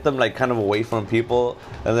sit them like kind of away from people,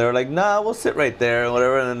 and they were like, nah, we'll sit right there or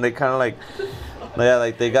whatever, and then they kind of like. Yeah,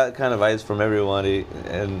 like they got kind of eyes from everybody,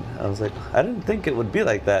 and I was like, I didn't think it would be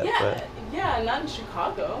like that. Yeah, But yeah, not in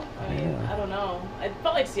Chicago. I mean, Yeah. I don't know. I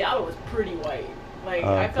felt like Seattle was pretty white. Like Oh,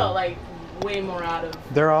 I okay. felt like way more out of.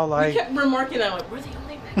 They're all We like, kept remarking that like we're the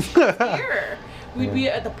only Mexicans here. We'd be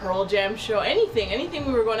at the Pearl Jam show, anything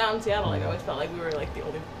we were going out in Seattle. Like I always felt like we were like the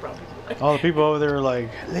only brown people there. all the people over there were like,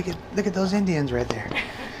 look at those Indians right there.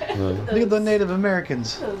 Look at the Native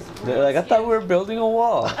Americans. they're like, I thought we were building a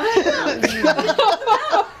wall. I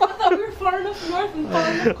thought we were far enough north and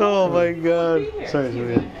far enough. Oh my to god. be here. Sorry, Excuse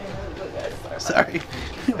Julian. me. Sorry.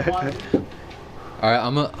 All right,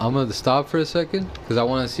 I'm gonna stop for a second because I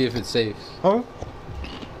want to see if it's safe. Oh,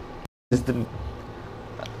 Just didn't.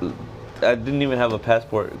 I didn't even have a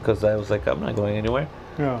passport because I was like, I'm not going anywhere.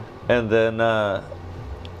 yeah. And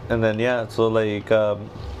then yeah, so like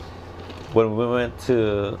when we went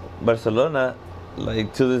to Barcelona,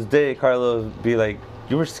 like to this day, Carlos would be like,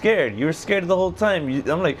 you were scared the whole time.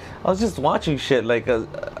 I'm like, I was just watching shit. Like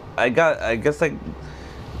I guess I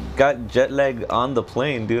got jet lag on the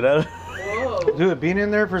plane, dude. Whoa. Dude, being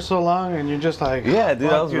in there for so long and you're just like, Yeah, dude,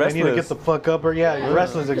 fuck, I was I need to get restless. the fuck up. Or yeah, you're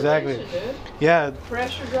restless, exactly. Dude. Yeah,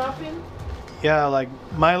 Pressure dropping. yeah, like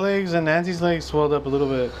my legs and Nancy's legs swelled up a little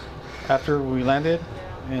bit after we landed.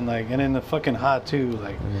 And in the fucking hot too,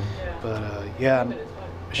 like, Yeah. but yeah,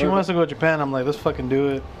 she wants to go to Japan. I'm like, let's fucking do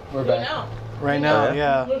it We're Go now. right now.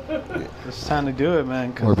 Yeah. Yeah, it's time to do it,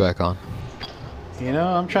 man. 'cause, We're back on. you know,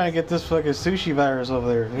 I'm trying to get this fucking sushi virus over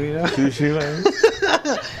there. You know, Sushi, man.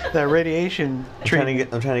 that radiation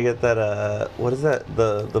treatment. I'm trying to get that. What is that?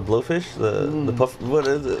 The blowfish, the puff. What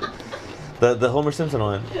is it? The Homer Simpson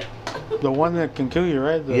one. The one that can kill you,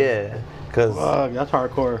 right? Yeah, cause Fuck, that's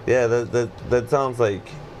hardcore. yeah, that sounds like.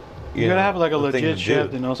 You gotta know, have like a the thing legit to chef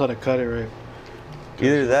do. that knows how to cut it right.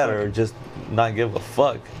 Either that or just not give a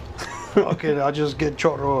fuck. Okay, I'll just get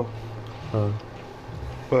chorro. Uh,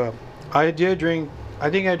 But I did drink. I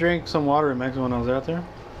think I drank some water in Mexico when I was out there.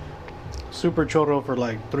 Super chorro for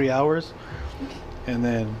like 3 hours, and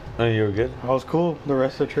then oh, you were good. I was cool the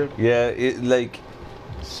rest of the trip. Yeah, it like.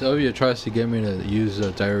 Sylvia tries to get me to use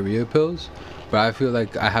diarrhea pills, but I feel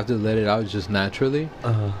like I have to let it out just naturally.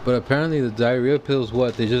 But apparently the diarrhea pills,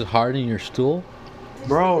 what? They just harden your stool?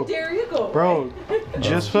 Bro, There you go. bro,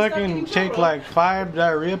 just Stop fucking getting take chorro. like 5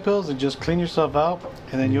 diarrhea pills and just clean yourself out,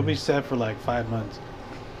 and then you'll be set for like 5 months.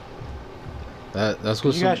 That's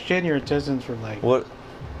what You got shit in your intestines for like. What?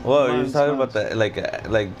 What are you Months, talking months. about? That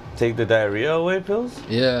like take the diarrhea away pills?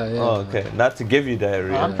 Yeah, yeah. Oh, okay. Not to give you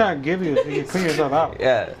diarrhea. I'm trying to give you so you can clean yourself out.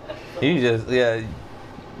 Yeah, you just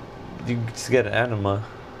you just get an enema.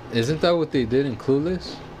 Isn't that what they did in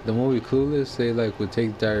Clueless? The movie Clueless, they like would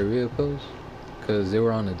take diarrhea pills because they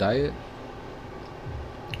were on a diet.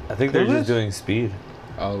 I think they're Clueless? just doing speed.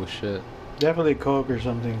 Oh shit. Definitely Coke or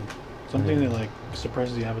something Something that like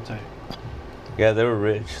suppresses the appetite. Yeah, they were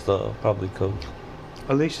rich, so probably Coke.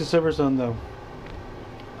 Alicia Silverstone though.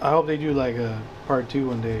 I hope they do like a part 2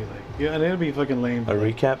 one day. Like yeah, and it'll be fucking lame. A But,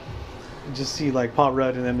 like, recap? just see like Paul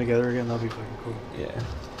Rudd and them together again. That'll be fucking cool. Yeah.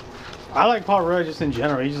 I like Paul Rudd just in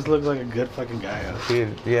general. He just looks like a good fucking guy.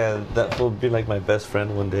 Dude, yeah, that will be like my best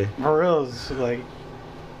friend one day. For real, it's like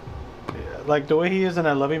the way he is in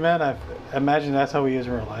I Love You Man. I imagine that's how he is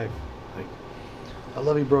in real life. Like, I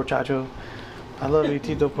love you, bro, Chacho. I love you,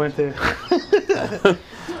 Tito Puente.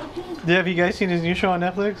 Yeah, have you guys seen his new show on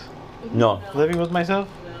Netflix? No. Living with Myself.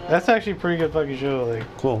 That's actually a pretty good fucking show. Like,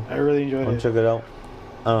 Cool. I really enjoyed I'll it. check it out.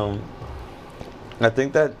 I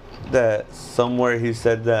think that somewhere he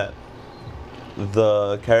said that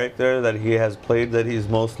the character that he has played that he's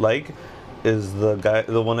most like is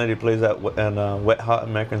the one that he plays in Wet Hot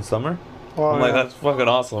American Summer. Oh, I'm like, yeah. that's fucking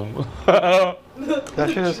awesome. That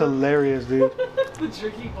shit is hilarious, dude. The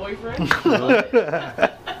tricky boyfriend.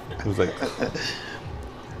 He was like,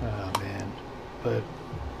 Oh man, but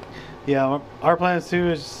yeah, our plans too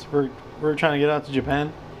is we're trying to get out to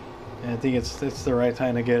Japan, and I think it's the right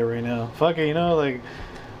time to get it right now. Fuck it, like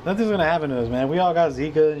nothing's gonna happen to us, man. We all got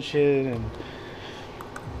Zika and shit, and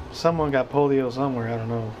someone got polio somewhere. I don't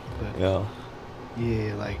know, but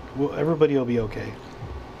yeah. like everybody will be okay.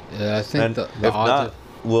 Yeah, I think And the if odds not, of,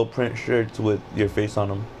 we'll print shirts with your face on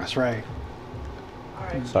them. That's right.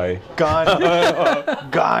 Alright. Sorry. Gone,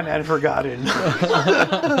 gone and forgotten.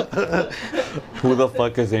 Who the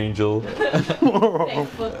fuck is Angel? Thank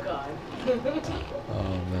fuck God.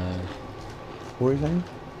 oh man, What were you saying?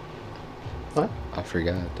 What? I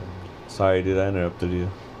forgot. Sorry, dude, I interrupted you.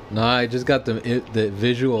 No, I just got the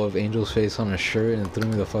visual of Angel's face on a shirt and it threw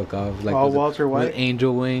me the fuck off. Like Oh, with Walter White? with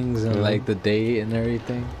angel wings and Mhm. like the date and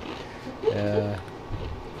everything. Yeah.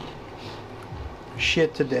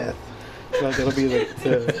 Shit to death. Like that'll be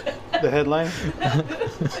the headline.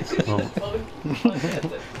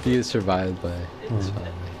 He survived, but it's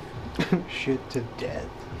fine. Shit to death.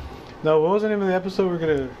 No, what was the name of the episode we're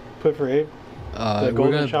gonna put for Abe? The We're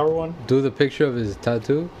golden gonna shower one. do the picture of his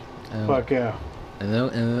tattoo. And, Fuck yeah. and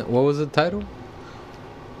then what was the title?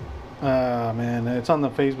 Man, it's on the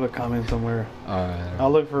Facebook comment somewhere. Alright.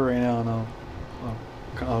 I'll look for it right now and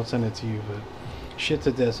I'll send it to you. But shit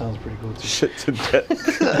to death sounds pretty cool too. Shit to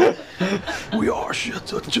death. We are shit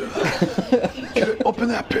to death. Get open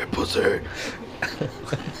that pit, pussy.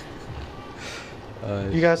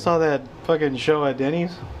 You guys saw that fucking show at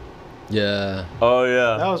Denny's? Yeah. Oh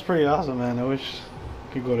That yeah. was pretty awesome, man. I wish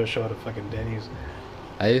I could go to a show at a fucking Denny's.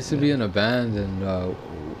 I used to be in a band and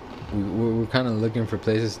we were kind of looking for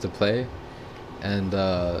places to play, and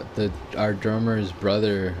our drummer's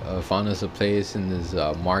brother found us a place in this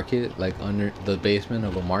market, like under the basement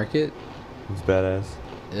of a market. It's badass.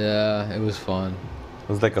 Yeah, it was fun. It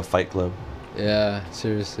was like a fight club. Yeah,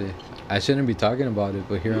 seriously. I shouldn't be talking about it,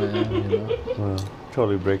 but here I am, you know. Well,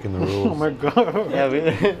 totally breaking the rules. Oh my god.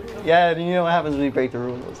 Yeah, yeah. You know what happens when you break the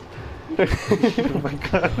rules. Oh my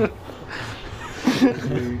god.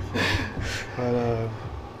 But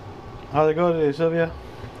how'd it go today, Sylvia?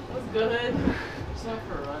 It was good. Just went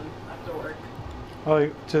for a run after work. Oh,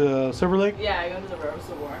 to Silver Lake? Yeah, I go to the River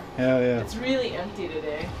War. Yeah, yeah. It's really empty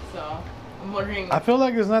today, so I'm wondering. I feel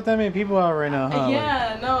like there's not that many people out right now, huh?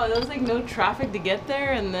 Yeah, no, there was like no traffic to get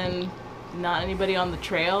there, and then not anybody on the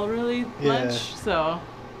trail really Yeah. much. So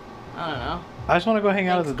I don't know. I just want to go hang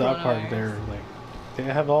out at the Thanks, dog park coronavirus. there. Like, they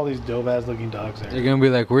have all these dope ass looking dogs there. They're gonna be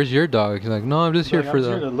like, "Where's your dog?" You're like, "No, I'm just here Like, for I'm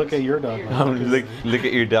here to the." look at your dog. Look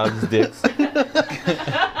at your dog's dicks.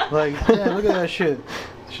 Like, yeah, look at that shit.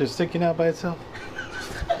 Shit sticking out by itself.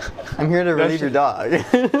 I'm here to relieve your dog.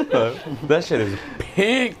 That shit is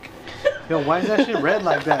pink. Yo, why is that shit red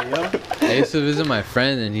like that, yo? I used to visit my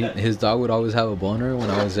friend, and his dog would always have a boner when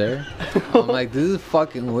I was there. I'm like, "This is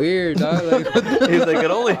fucking weird, dog." Like, what the- He's like,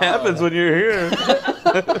 it only happens when you're here.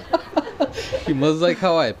 he must like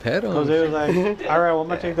how I pet him. Jose was like, all right, well, I'm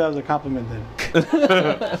going to take that as a compliment then.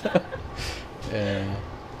 Yeah.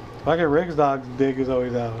 Fucking Rick's dog's dick is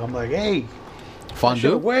always out. I'm like, hey, shit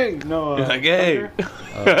Fondue. away. No, You're like, hey.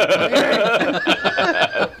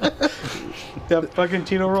 That fucking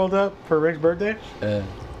Tino rolled up for Rick's birthday. Yeah.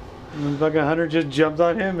 And fucking Hunter just jumped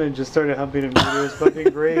on him and just started humping him. It was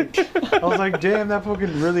fucking great. I was like, damn, that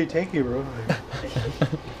fucking really take you, bro. Like,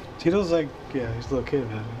 Tito's like, yeah, he's a little kid,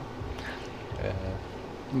 man. Yeah.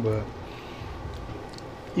 But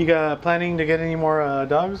you got planning to get any more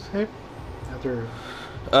dogs, hey? After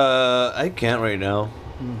I can't right now.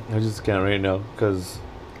 Mm. I just can't right now because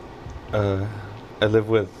I live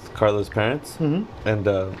with Carla's parents, and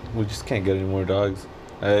we just can't get any more dogs.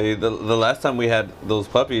 The last time we had those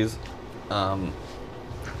puppies,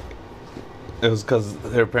 it was because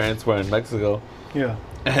her parents were in Mexico, Yeah.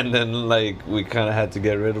 and then like we kind of had to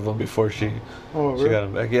get rid of them before she Oh, she really? got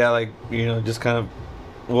them back. Yeah, like just kind of.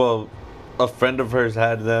 Well, a friend of hers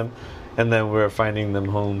had them, and then we were finding them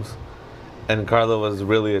homes, and Carla was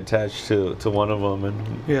really attached to one of them,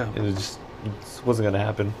 and Yeah. it just wasn't gonna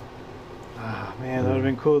happen. Ah, man, that would have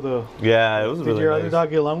been cool though. Yeah, it was Did really your nice. other dog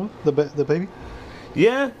get along with the baby?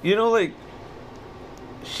 Yeah, like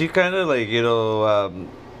she kind of like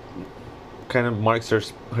kind of marks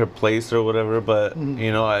her place or whatever, but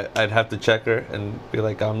Mhm. I'd have to check her and be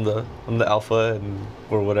like I'm the alpha and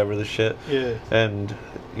or whatever the shit, Yeah. and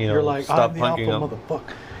You're like, stop I'm the alpha punking them.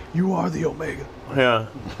 motherfucker. You are the omega. Yeah,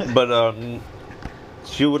 but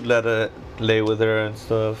she would let it lay with her and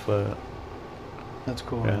stuff. That's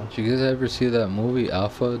cool. Yeah. Man. Did you guys ever see that movie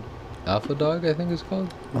Alpha Dog? I think it's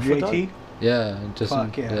called. JT? Yeah, just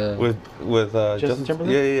Fuck yeah. With Justin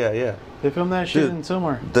Timberlake? Yeah. They filmed that shit Dude. in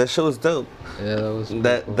Silmar. That show was dope. Yeah, that was pretty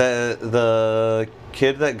That cool. the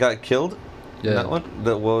kid that got killed. Yeah. That one.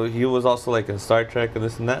 Well, he was also like in Star Trek and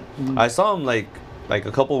this and that. Mhm. I saw him like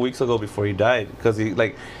a couple of weeks ago before he died because he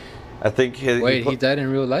like, I think Wait, he died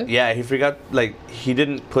in real life? Yeah, he forgot like he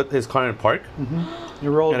didn't put his car in park It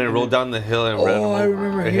rolled. and it rolled down the hill and Oh, ran him I over.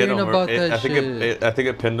 remember It hit hearing him, about it, that I think shit. I think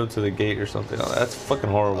it pinned him to the gate or something. That's fucking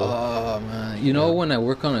horrible. Oh man, you know when I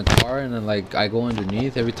work on a car and then like I go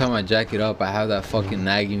underneath, every time I jack it up, I have that fucking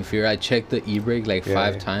nagging fear. I check the e-brake like Yeah,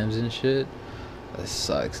 5 yeah. times and shit. That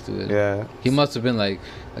sucks, dude. Yeah. He must have been like,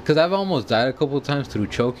 cause I've almost died a couple times through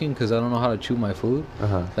choking, cause I don't know how to chew my food.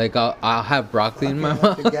 Uh-huh. Like I'll have broccoli in my To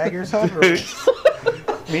mouth. gag yourself? Or...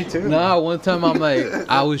 Me too. Nah, one time I'm like,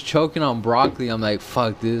 I was choking on broccoli. I'm like,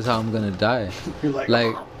 fuck, this is how I'm gonna die. You're like,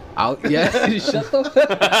 Like, yeah, shut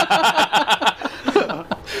the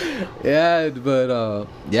yeah, but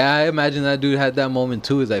yeah, I imagine that dude had that moment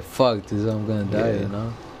too. He's like, fuck, this is how I'm gonna die, Yeah. you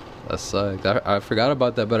know? That sucked. I forgot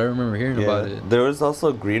about that, but I remember hearing about it. There was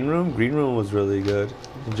also Green Room. Green Room was really good.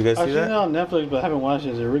 Did you guys I've see seen it that? on Netflix, but I haven't watched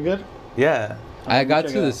it. Is it really good? Yeah. I got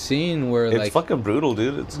check to it the out. scene where It's like fucking brutal,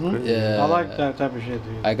 dude. It's Mhm. crazy. Yeah. I like that type of shit,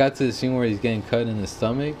 dude. I got to the scene where he's getting cut in the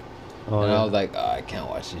stomach, Oh, and yeah. I was like, oh, I can't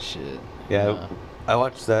watch this shit. Yeah, Nah, I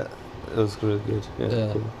watched that. It was really good. Yeah.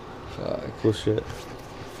 Yeah. Cool. fuck. Cool shit.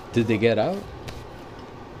 Did they get out?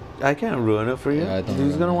 I can't ruin it for you. Yeah, I don't Who's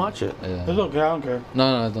ruin gonna it. watch it? Yeah. It's okay, I don't care.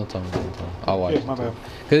 No, don't tell me. Don't tell me. I'll watch Yeah, it. my bad.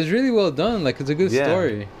 Cause it's really well done. Like it's a good Yeah.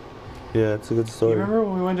 story. Yeah, it's a good You story. remember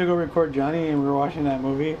when we went to go record Johnny and we were watching that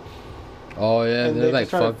movie? Oh yeah, And they're they like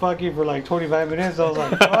just started fuck. fucking for like 25 minutes. I was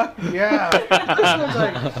like, fuck yeah. I was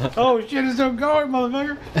like, oh shit, it's still going,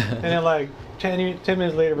 motherfucker. And then like 10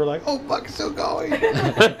 minutes later, we're like, oh fuck, it's still going.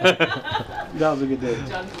 That was a good day.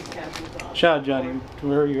 Johnny was camping on. Shout out Johnny,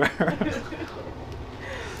 wherever you are.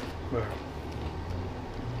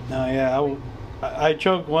 No, yeah, I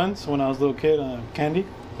choked once when I was a little kid on candy.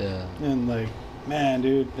 Yeah. And like, man,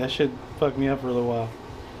 dude, that shit fucked me up for a little while.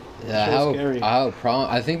 Yeah, So scary. I have a problem.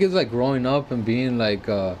 I think it's like growing up and being like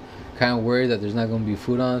kind of worried that there's not gonna be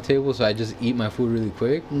food on the table, so I just eat my food really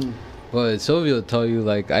quick. Mm. But Sylvia will tell you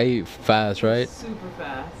like I eat fast, right? Super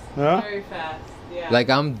fast. Huh? Very fast. Yeah. Like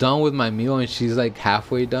I'm done with my meal and she's like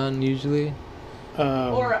halfway done usually.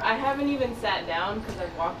 Or I haven't even sat down because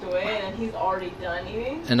I've walked away and he's already done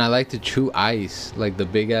eating. And I like to chew ice, like the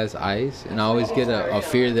big ass ice, and I always get a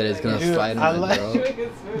fear that it's gonna Dude, slide in I my like- throat. Chewing his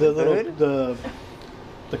food. the little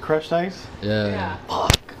the crushed ice. Yeah.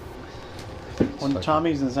 When Fucking-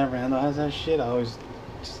 Tommy's in San Fernando has that shit, I always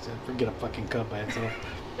just forget a fucking cup by itself.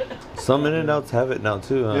 Some In-N-Outs have it now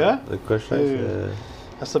too, huh? Yeah? The crushed ice. Dude.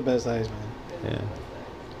 That's the best ice, man. Yeah.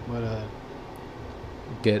 But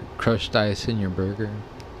Get crushed ice in your burger,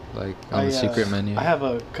 like on the secret menu. I have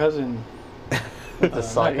a cousin. My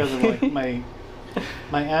side. cousin, like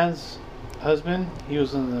my aunt's husband. He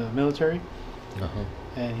was in the military, Uh-huh.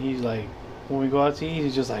 and he's like, when we go out to eat,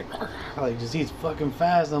 he's just like just eats fucking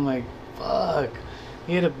fast. I'm like, fuck.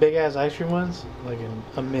 He had a big ass ice cream once, like in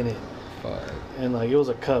a minute. Fuck. And like it was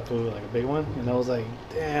a cup, it was like a big one, and I was like,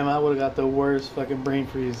 damn, I would have got the worst fucking brain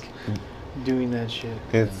freeze doing that shit.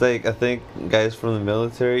 It's like I think guys from the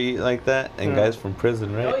military eat like that, and Yeah. guys from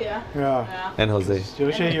prison, right? Oh yeah. Yeah. Yeah. And Jose.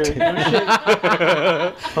 Yo shit, your shit.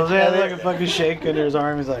 Jose has like a fucking shake under his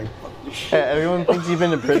arm. He's like, Everyone thinks you've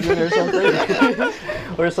been to prison or something,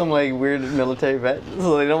 or some like weird military vet.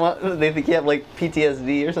 So they think you have like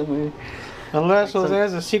PTSD or something. unless Jose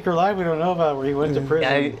has a secret life we don't know about where he went to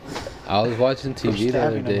prison. I was watching TV the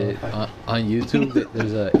other stabbing day them, on YouTube.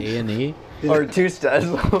 There's a A&E, Or two studs.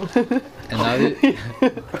 and now they,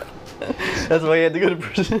 That's why you had to go to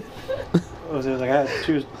prison. Jose was like, I had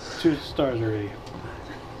two stars already.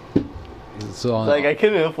 so on, Like I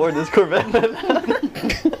couldn't afford this Corvette.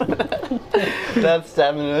 That's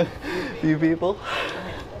stabbing a few people.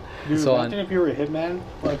 Dude, So imagine if you were a hitman.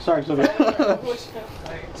 Like, sorry, so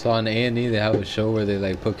So on A&E, they have a show where they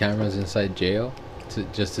like put cameras inside jail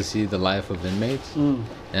just to see the life of inmates, and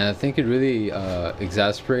I think it really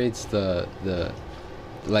exasperates the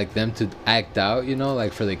like them to act out, you know,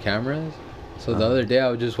 like for the cameras. So the other day I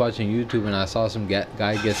was just watching YouTube and I saw some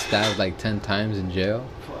guy get stabbed like 10 times in jail.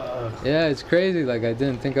 Yeah, it's crazy. Like I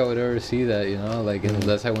didn't think I would ever see that, you know, like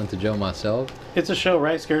unless I went to jail myself. It's a show,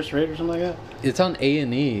 right? Scarce Rate or something like that? It's on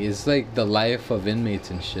A&E. It's like the life of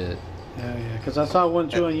inmates and shit. Yeah, yeah. Because I saw one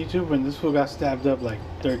too on YouTube and this fool got stabbed up like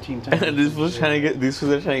 13 times. And these fools are trying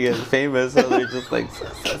to get famous, so they're just like.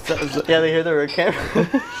 Yeah, they hear the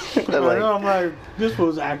camera. They're like, I'm like, this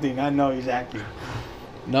fool's acting. I know he's acting.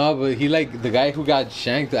 No, but he like the guy who got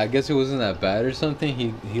shanked. I guess it wasn't that bad or something.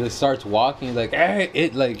 He starts walking. He's like, hey,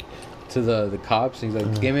 it like to the cops. He's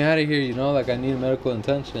like, get me out of here. You know, like I need medical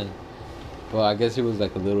attention. Well, I guess it was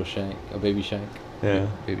like a little shank, a baby shank. Yeah.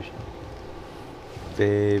 Baby shank.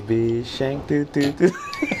 Baby shank doo doo doo.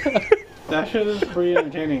 That shit is pretty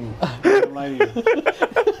entertaining. I'm not gonna lie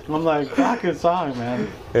to you. I'm like, fucking song, man.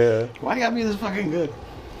 Yeah. Why you gotta be this fucking good?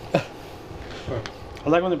 I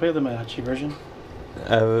like when they play the Malachi version.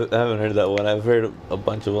 I haven't heard that one. I've heard a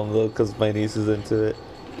bunch of them though, because my niece is into it.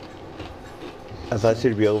 I thought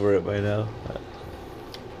she'd be over it by now.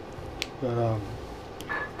 But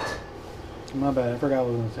my bad. I forgot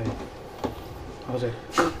what I was gonna say. I was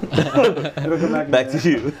like, it'll come Back to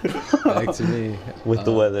you Back to me. with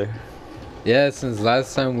the weather. Yeah, since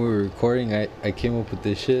last time we were recording, I came up with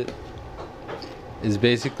this shit. It's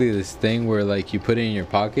basically this thing where like you put it in your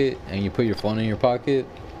pocket and you put your phone in your pocket,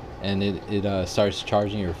 and it starts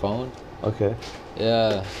charging your phone. Okay.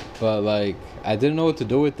 Yeah, but like I didn't know what to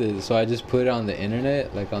do with it, so I just put it on the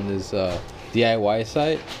internet, like on this DIY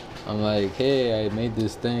site. I'm like, hey, I made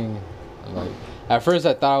this thing. I'm like, at first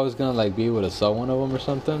I thought I was gonna like be able to sell one of them or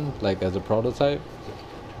something, like as a prototype,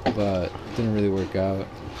 but it didn't really work out.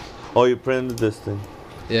 Oh, you printed this thing.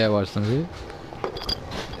 Yeah, watch some video.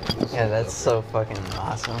 yeah, that's so fucking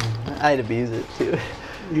awesome. I'd abuse it too.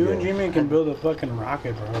 You and Jimmy can build a fucking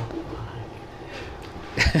rocket, bro.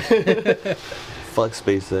 Fuck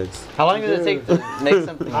SpaceX. How long does it take to make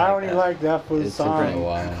something? I like already that? like that for the It's been a song.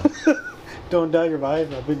 while. Don't doubt your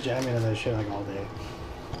vibe. I've been jamming on that shit like all day.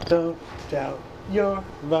 Don't doubt your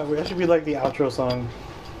vibe. That should be like the outro song.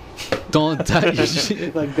 Don't touch your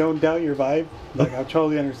shit. Like, don't doubt your vibe. Like, I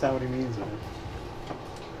totally understand what he means. Man.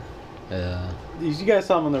 Yeah. You guys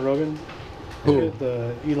saw him on the Rogan? Who? Shit,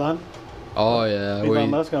 the Elon? Oh yeah. Where Elon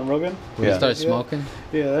you, Musk on Rogan? where you Yeah. start Yeah. smoking?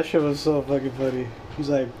 Yeah, that shit was so fucking funny. He's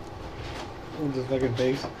like, with his fucking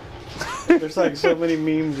face. There's like so many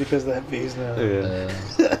memes because of that face now.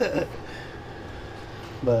 Yeah.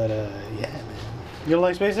 But, yeah, man. You don't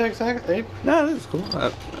like SpaceX, Abe? Nah, that's cool.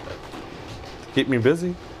 Keep me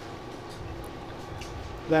busy.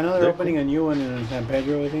 I know they're They're opening a new one in San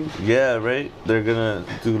Pedro, I think. Yeah, right. They're gonna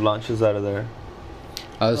do launches out of there.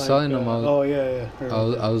 I was Like, telling them. oh, yeah, yeah.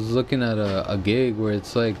 I was looking at a gig where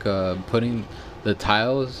it's like putting the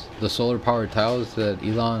tiles, the solar powered tiles that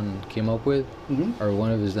Elon came up with, Mm-hmm. or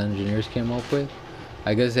one of his engineers came up with.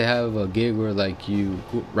 I guess they have a gig where like you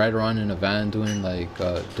ride around in a van doing like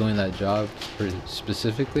doing that job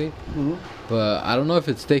specifically. Mm-hmm. But I don't know if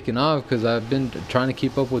it's taken off because I've been trying to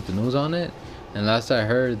keep up with the news on it, and last I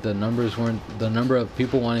heard the number of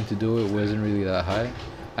people wanting to do it wasn't really that high.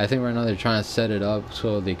 I think right now they're trying to set it up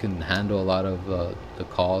so they can handle a lot of the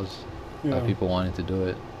calls Yeah. of people wanting to do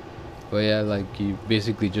it. But yeah, like you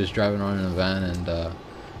basically just driving around in a van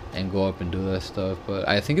and go up and do that stuff. But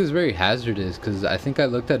I think it's very hazardous because I think I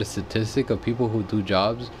looked at a statistic of people who do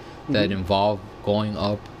jobs that Mhm. involve going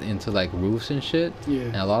up into like roofs and shit, Yeah.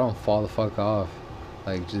 and a lot of them fall the fuck off.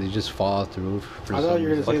 Like they just fall off the roof. For I some thought you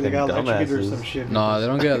were gonna say they got fucking electrocuted or dumbasses. some shit. No, they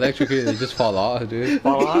don't get electrocuted. They just fall off, dude.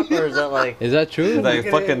 Fall off, or is that like? Is that true? It's like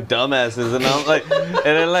at fucking it. dumbasses, and I'm like, and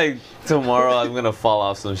then like tomorrow I'm gonna fall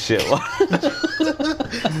off some shit.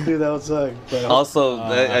 Dude, that would suck. But Also,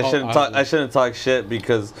 I I hope- shouldn't I talk. hope- I shouldn't talk shit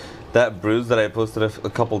because that bruise that I posted a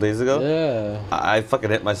couple days ago, Yeah. I fucking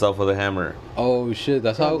hit myself with a hammer. Oh shit.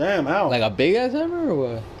 That's God how. damn, ow. Like a big ass hammer or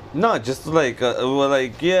what? No, just like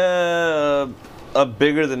a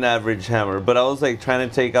bigger than average hammer. But I was like trying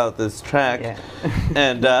to take out this track, Yeah.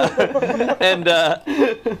 and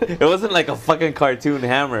it wasn't like a fucking cartoon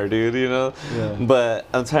hammer, dude. You know. Yeah. But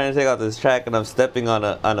I'm trying to take out this track, and I'm stepping on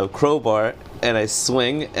a crowbar, and I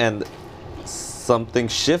swing, and something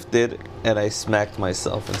shifted, and I smacked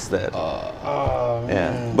myself instead. Oh, Yeah,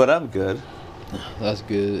 man. but I'm good. That's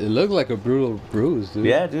good. It looked like a brutal bruise, dude.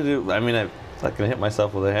 Yeah, dude. I mean, I fucking hit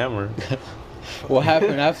myself with a hammer. What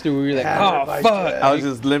happened after? We were like, Hammer oh by fuck, Death. I was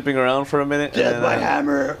just limping around for a minute. Death and by then,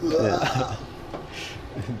 hammer.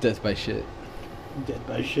 death by shit. Death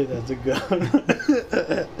by shit. That's a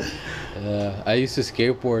gun. I used to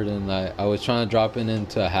skateboard and I was trying to drop it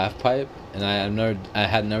into a half pipe, and I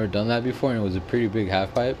had never done that before, and it was a pretty big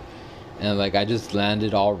half pipe, and like I just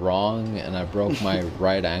landed all wrong and I broke my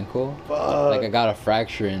right ankle. Like I got a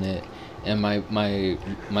fracture in it, and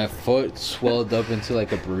my foot swelled up into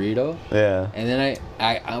like a burrito. yeah. And then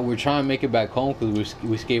I we're trying to make it back home because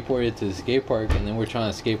we skateboarded to the skate park, and then we're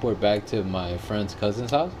trying to skateboard back to my friend's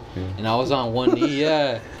cousin's house. And I was on one knee,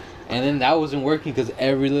 yeah. And then that wasn't working because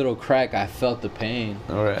every little crack I felt the pain.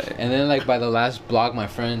 All right. And then like by the last block, my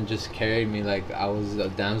friend just carried me like I was a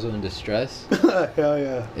damsel in distress. Hell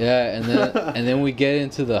yeah. Yeah, and then we get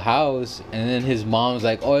into the house, and then his mom's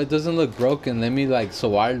like, "Oh, it doesn't look broken. Let me like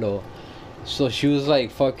sobarlo." So she was like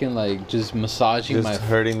fucking like just massaging Just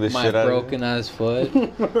hurting the my shit out of broken ass foot.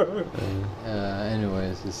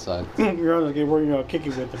 Anyways, it sucked. You're on the skateboard, you're all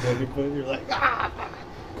kicking with the broken foot. You're like, ah.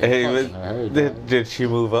 Hey, Fucking but hurt, did she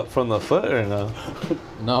move up from the foot or no?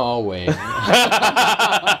 No way.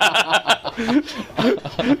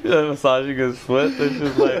 Massaging his foot. It's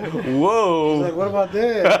just like, whoa. He's like, what about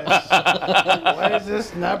this? Why is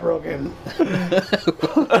this not broken?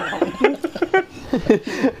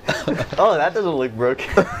 Oh, that doesn't look broken.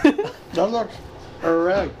 That looks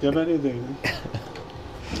erect, if anything.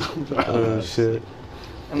 Oh shit.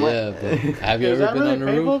 Yeah, but have you Is ever that been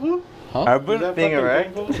really on the painful, roof? dude? Huh? I've Is been. that Being fucking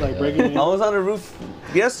erect? painful? Like breaking I was on the roof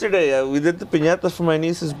yesterday. We did the piñata for my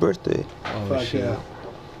niece's birthday. Oh Fuck shit. yeah.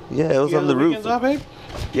 Yeah, it was You on got the roof. weekends off, babe?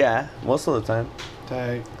 Yeah, most of the time.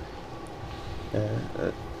 Tight.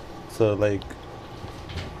 Yeah. So like,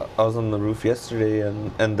 I was on the roof yesterday,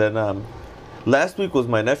 and then last week was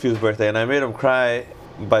my nephew's birthday, and I made him cry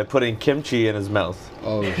by putting kimchi in his mouth.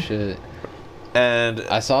 Oh shit. And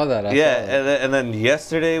I saw that. I saw that. and then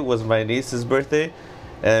yesterday was my niece's birthday,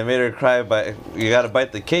 and I made her cry by you gotta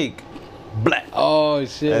bite the cake. Blah. Oh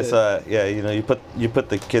shit. That's yeah, you know, you put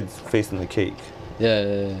the kid's face in the cake.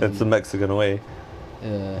 Yeah. That's the Mexican way.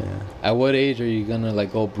 Yeah. At what age are you gonna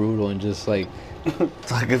like go brutal and just like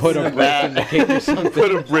Fucking put a brick in the cake or something?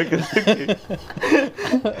 Put a brick in the cake.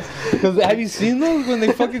 Because have you seen those when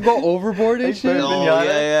they fucking go overboard and shit? Oh,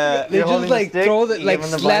 yeah. They You're just holding like the stick, throw the you like give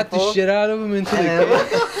 'em the slap the blindfold, shit out of them into the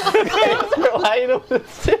and cake. they're lying over the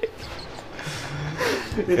stick.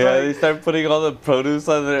 Yeah, they start putting all the produce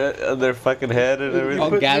on their fucking head and A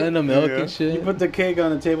everything. gallon of milk Yeah. and shit. You put the cake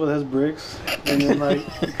on a table that has bricks, and then like,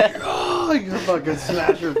 oh, you fucking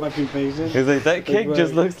smash your fucking face in. He's like, that cake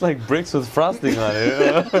just right. looks like bricks with frosting on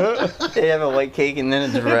it. They have a white cake and then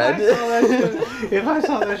it's If I red. saw that shit, if I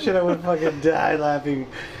saw that shit, I would fucking die laughing.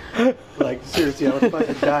 Like seriously, I would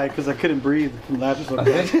fucking die because I couldn't breathe from laughing so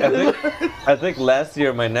bad. I think last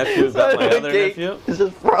year my nephew got my other Cake nephew, It's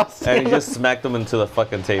just frosting. and he just smacked him into the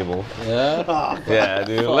fucking table. Yeah. Oh, Yeah,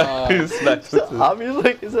 dude. Like, he smacked him to the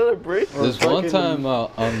Obviously, is that a brick? This one time on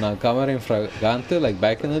Cámara Infragante, like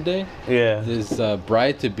back in the day, Yeah. this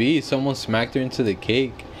bride to be, someone smacked her into the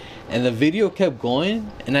cake, and the video kept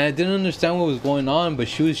going, and I didn't understand what was going on, but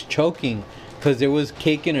she was choking because there was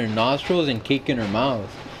cake in her nostrils and cake in her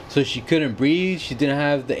mouth, so she couldn't breathe. She didn't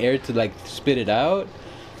have the air to like spit it out.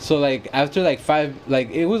 So like after like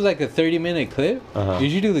it was like a 30-minute clip. Uh-huh.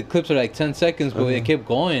 Usually the clips are like 10 seconds, but it kept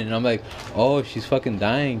going, and I'm like, oh, she's fucking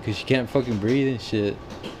dying because she can't fucking breathe and shit.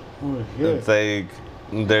 oh, It's like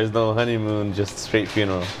there's no honeymoon, just straight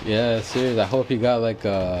funeral. Yeah, serious. I hope you got like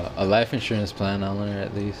a life insurance plan on there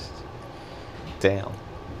at least. Damn.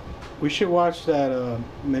 We should watch that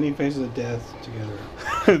Many Faces of Death together.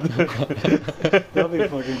 That'll be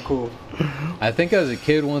fucking cool. I think as a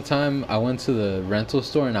kid, one time I went to the rental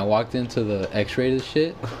store and I walked into the X-rated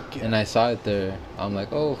shit, and I saw it there. I'm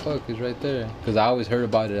like, oh fuck, it's right there, because I always heard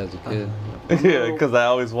about it as a kid. Yeah, because I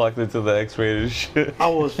always walked into the X-rated shit. I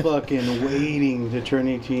was fucking waiting to turn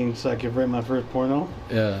 18 so I could write my first porno.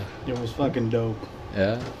 Yeah, It was fucking dope.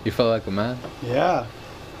 yeah. You felt like a man. Yeah.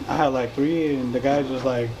 I had like 3, and the guy just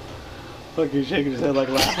like fucking shaking his head like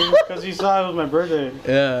laughing because he saw it was my birthday.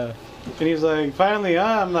 Yeah, And he's like, finally,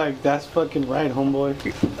 I'm like, that's fucking right, homeboy.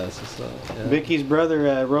 that's what's up. Yeah. Vicky's brother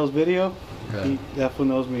at Rose Video, Yeah. he definitely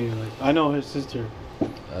knows me. Like, I know his sister.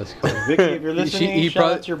 That's cool. Vicky, if you're listening, he shout out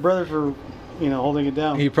probably- to your brother for, holding it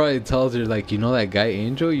down. He probably tells her like, you know that guy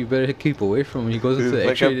Angel, you better keep away from him. He goes into the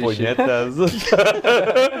Like a X-rated shit.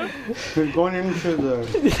 puñetas. You're going into the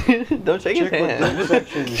Don't shake his chick with hand. dick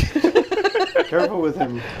section. Careful with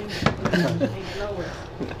him.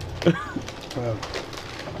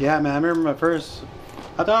 Yeah, man, I remember my first.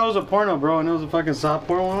 I thought it was a porno, bro, and it was a fucking soft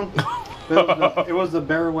porn one. It was the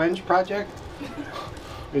Bear Wench Project.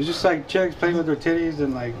 It's just like chicks playing with their titties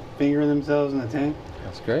and like fingering themselves in the tank.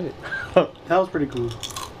 That's great. That was pretty cool.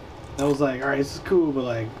 That was like, all right, this is cool, but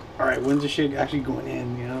like, all right, when's the shit actually going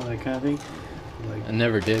in? You know, that kind of thing. Like, I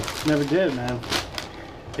never did. never did, man.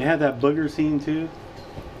 They had that booger scene too,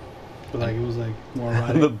 but like it was like more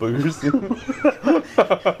erotic. The boogers.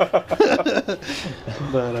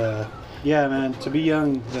 But yeah, man, to be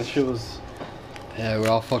young, that shit was. Yeah, we're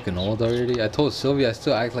all fucking old already. I told Sylvia I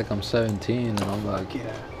still act like I'm 17, and I'm like, Fuck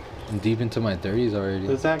yeah. I'm deep into my 30s already.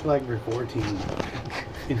 Let's act like we're 14.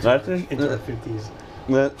 That's Into our 50s.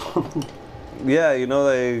 But, yeah, you know,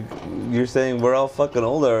 like you're saying, we're all fucking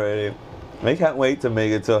old already. I can't wait to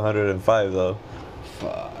make it to 105 though.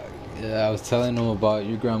 Fuck. Yeah, I was telling them about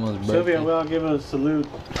your grandma's birthday. Sylvia, we'll give a salute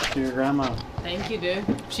to your grandma. Thank you, dude.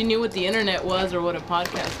 If she knew what the internet was or what a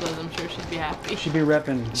podcast was, I'm sure she'd be happy. She'd be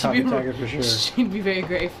repping Talkie Tiger for sure. She'd be very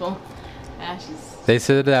grateful. Yeah, she's. They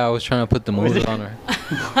said that I was trying to put the moves on her.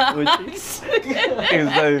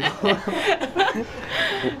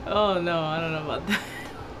 Oh no, I don't know about that.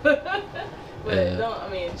 But Yeah. don't. I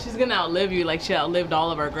mean, she's gonna outlive you like she outlived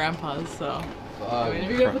all of our grandpas. So. I mean, if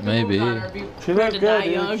you're gonna put the Maybe. moves on her, be She prepared looks to good, die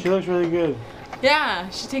dude. young. She looks really good. Yeah,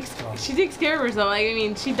 she takes care of herself. Like, I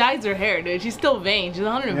mean, she dyes her hair, dude. She's still vain. She's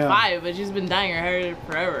 105, but she's been dyeing her hair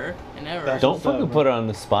forever and ever. That's- Don't what's up, fucking bro? put her on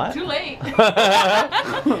the spot. Too late.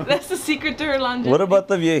 That's the secret to her longevity. What about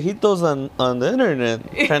the viejitos on the internet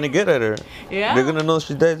trying to get at her? Yeah. They're gonna know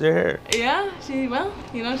she dyes her hair. Yeah, she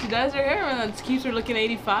dyes her hair and that keeps her looking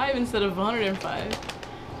 85 instead of 105.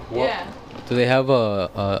 Yeah. Do they have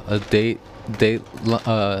a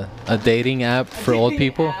dating app for old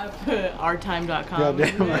people? Ourtime.com.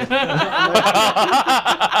 Goddamn.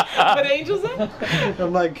 What Angel said?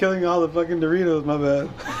 I'm like killing all the fucking Doritos, my bad.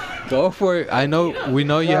 Go for it. We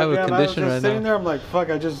know you have a Goddamn, condition I was just right sitting now. there, I'm like, fuck,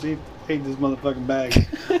 I just ate this motherfucking bag.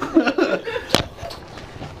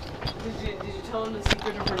 Did you tell him the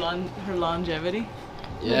secret of her longevity?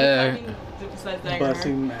 Yeah. Besides dyeing her hair?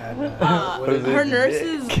 Busting mad.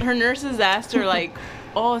 Her nurses asked her like,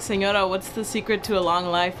 "Oh, señora, what's the secret to a long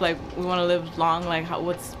life? Like, we want to live long. Like,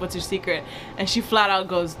 what's your secret?" And she flat out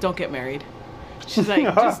goes, "Don't get married." She's like,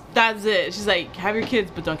 that's it. She's like, have your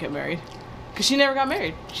kids, but don't get married, because she never got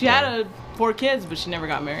married. She had 4 kids, but she never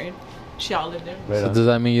got married. She outlived it. Right So on. does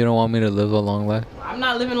that mean you don't want me to live a long life? I'm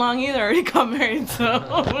not living long either. I already got married, so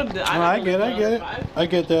I get it. I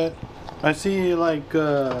get that. I see, like,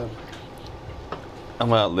 I'm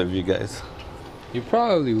gonna outlive you guys. You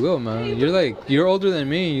probably will, man. You're older than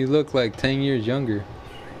me. You look like 10 years younger.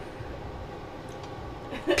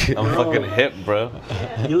 I'm fucking hip, bro.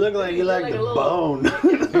 you look like you like like the a little- bone. You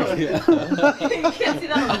can't see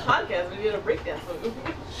that on the podcast, but you had a breakdance move.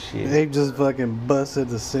 Shit. They just fucking busted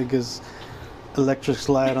the sickest electric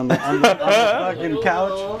slide on the fucking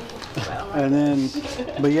couch. And then,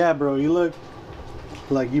 but yeah, bro, you look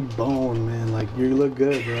like you bone, man. Like, you look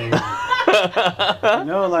good, bro. You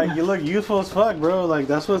know, like, you look youthful as fuck, bro. Like,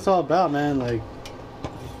 that's what it's all about, man. Like,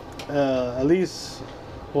 at least,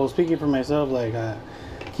 well, speaking for myself, like, I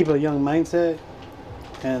keep a young mindset,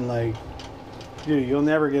 and like, dude, you'll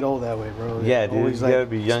never get old that way, bro. Yeah, dude, you gotta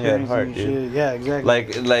be young at heart, experiencing dude. shit. Yeah,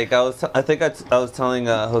 exactly. Like I was telling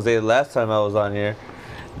Jose last time I was on here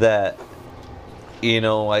that, you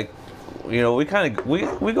know, like, you know, we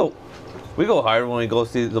go hard when we go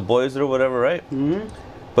see the boys or whatever, right? Mm-hmm.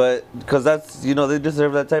 But because that's, you know, they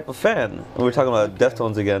deserve that type of fan. We're talking about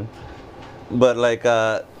Deftones again, but like,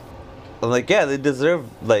 I'm like, yeah, they deserve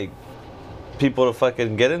like people to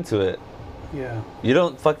fucking get into it. Yeah. You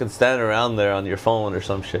don't fucking stand around there on your phone or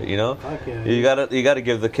some shit, you know? Fuck yeah. You gotta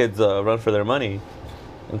give the kids a run for their money.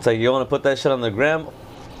 It's like, you want to put that shit on the gram?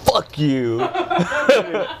 Fuck you.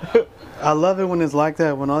 I love it when it's like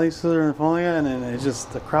that. When all these kids are in the phone like that, and then it's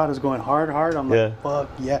just the crowd is going hard. I'm like, Yeah. fuck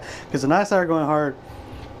yeah. Because when I start going hard,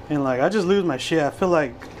 and like I just lose my shit. I feel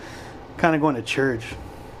like kind of going to church.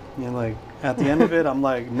 You know, like at the end of it, I'm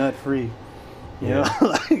like nut free. You know,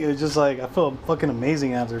 like it's just like I feel fucking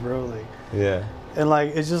amazing after, bro. Like, Yeah. and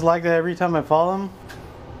like it's just like that every time I follow them.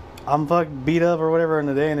 I'm fucking beat up or whatever in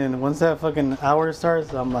the day, and then once that fucking hour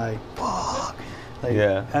starts, I'm like, fuck. Like,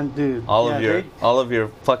 Yeah. And dude, All yeah, of your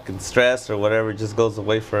fucking stress or whatever just goes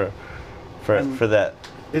away for that.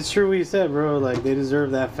 it's true what you said, bro. Like they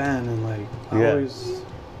deserve that fan, and like I Yeah. always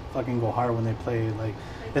fucking go hard when they play. Like,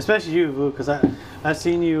 especially you, Vu, because I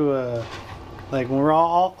seen you. Like when we're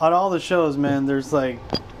all at all the shows, man. There's a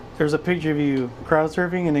picture of you crowd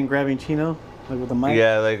surfing and then grabbing Chino, like with the mic.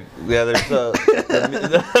 There's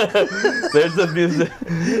there's the music.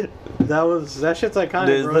 That shit's iconic,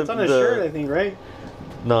 There's bro. the- It's on a the- shirt, I think, right?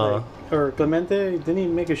 No. or Clemente, didn't he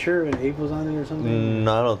make a shirt and Abe was on it or something?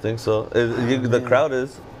 No, I don't think so. The crowd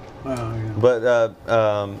is, Oh, yeah. but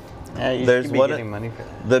Yeah, you There's should be one- getting money for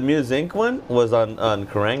that. the Muse Inc. one was on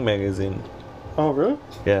Kerrang magazine. Oh, really? I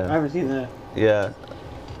Yeah, haven't seen that. yeah,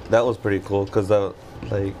 that was pretty cool because That was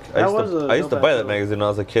a I used to dope buy ass that show. magazine when I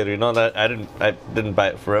was a kid. You know that I didn't buy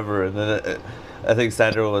it forever, and then I think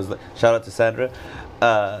Sandra was shout out to Sandra.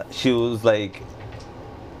 She was like,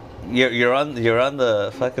 you're on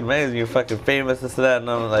the fucking magazine. You're fucking famous, this and that. And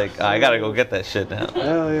I'm like, I gotta go get that shit now.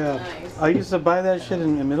 Hell yeah. Nice. I used to buy that shit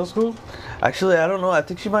in middle school. Actually, I don't know. I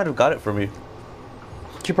think she might have got it for me.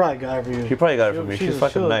 She probably got it for you. She probably got it for me. She's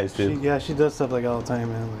fucking nice, dude. Yeah, she does stuff like all the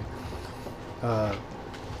time, man. Like,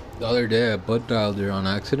 The other day I butt dialed her on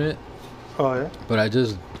accident, oh yeah. but I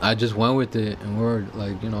just went with it, and we were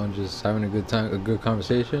like, just having a good time, a good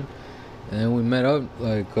conversation. And then we met up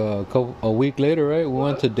like a week later, right? We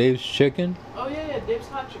went to Dave's Chicken. Oh yeah, Dave's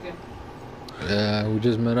Hot Chicken. Yeah, we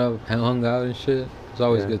just met up, hung out and shit. It's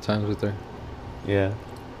always Yeah. good times with her. Yeah.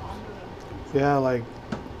 Yeah, like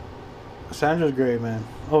Sandra's great, man.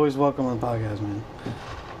 Always welcome on the podcast, man.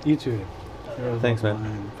 You too. You're always Thanks, welcome,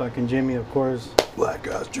 man. Fucking Jimmy, of course. Black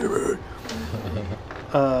ass Jimmy.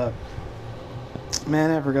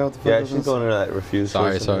 Man, I forgot what the fuck Yeah, this she's was. going to that refuse.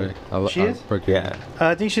 Sorry. She is? Yeah.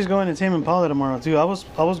 I think she's going to Tame Impala tomorrow too. I was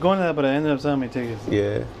going to that, but I ended up selling my tickets.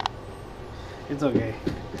 Yeah. It's okay.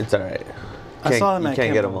 It's alright. I saw them You at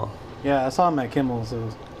can't get them Kimmel. all. Yeah, I saw them at Kimmel, so it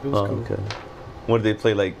was Oh, cool. okay. What did they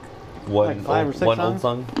play? Like one Like 5 or old, 6 one old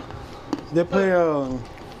songs? song? They play. Well,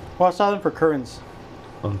 I saw them for Currents.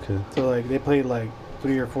 Okay. So like they played like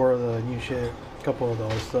 3 or 4 of the new shit, a couple of the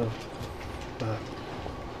old stuff. But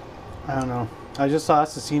I don't know. I just saw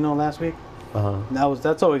Assassino last week. Uh huh.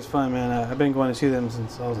 That's always fun, man. I've been going to see them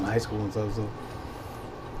since I was in high school and stuff. So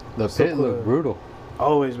The So pit cool. looked brutal.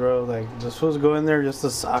 always, bro. Like just supposed to go in there just to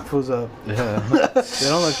sock fools up. Yeah. They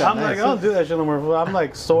don't look that I'm like, I don't do that shit no more. Fool. I'm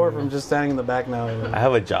like sore from just standing in the back now. I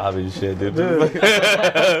have a job and shit, dude. Dude,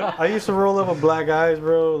 I used to roll up with black eyes,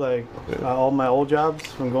 bro. Like all my old jobs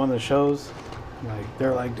from going to shows. Like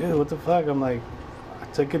they're like, dude, what the fuck? I'm like, I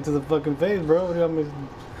took it to the fucking face, bro. What do you want me to-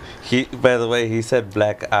 By the way, he said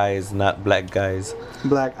black eyes, not black guys.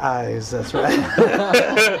 Black eyes, that's right.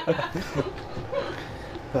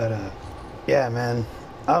 But yeah, man,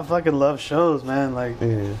 I fucking love shows, man. Like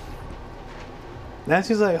Yeah.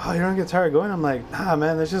 Nancy's like, oh, you don't get tired of going? I'm like, nah,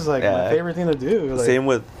 man, that's just like my Yeah. favorite thing to do. Like, Same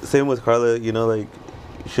with Carla. You know, like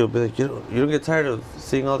she'll be like, you don't get tired of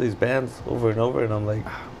seeing all these bands over and over, and I'm like,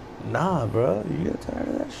 nah, bro, you get tired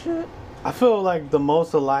of that shit? I feel like the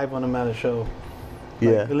most alive when I'm at a show. Like,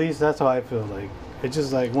 Yeah. At least that's how I feel. Like it's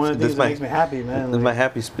just like one of the This things that my- makes me happy, man. It's Like, my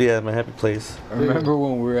happy place. I remember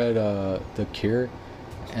when we were at The Cure,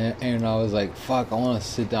 and I was like, fuck, I want to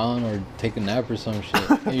sit down or take a nap or some shit.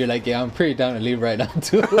 And you're like, yeah, I'm pretty down to leave right now,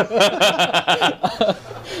 too.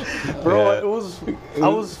 Bro, Yeah. I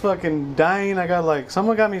was fucking dying. I got like,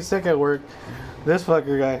 someone got me sick at work. This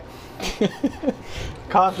fucker guy.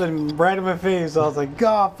 Coughing right in my face. I was like,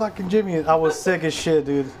 God, fucking Jimmy. I was sick as shit,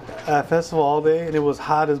 dude. At festival all day, and it was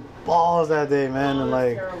hot as balls that day, man. And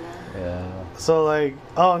like, Yeah. so like,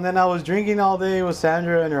 oh, and then I was drinking all day with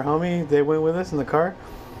Sandra and her homie. They went with us in the car.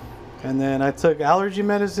 And then I took allergy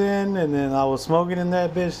medicine, and then I was smoking in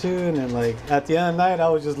that bitch too. And then like at the end of the night, I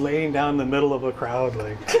was just laying down in the middle of a crowd.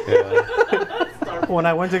 Like Yeah. when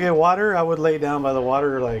I went to get water, I would lay down by the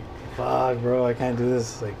water. Like, fuck, bro, I can't do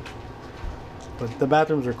this. Like, but the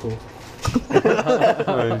bathrooms are cool.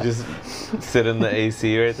 Just sit in the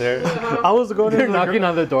AC right there. I was going You're into the knocking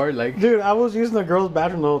on the door, like, Dude, I was using the girls'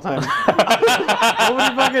 bathroom the whole time.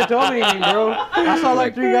 Nobody fucking told me anything, bro. I saw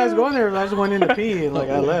like 3 guys going there, and I just went in to pee, and like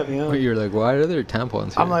I left, you know. you're like, why are there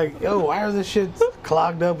tampons here? I'm like, yo, why are this shit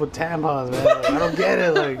clogged up with tampons, man? Like, I don't get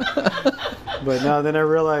it, like. But no, then I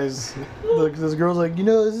realized, look, this girl's like, you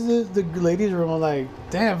know, this is the ladies' room. I'm like,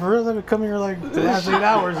 damn, for real, I've been coming here like the last 8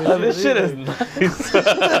 hours. And This shit is Like,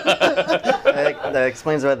 nice. That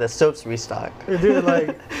explains why the soap's restocked. dude,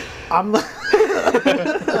 like, I'm like,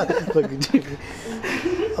 look at you.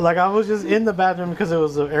 Like I was just in the bathroom because it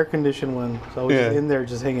was an air conditioned one, so I was just Yeah. in there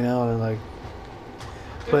just hanging out and like.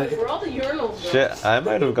 But Where all the urinals go? Shit, I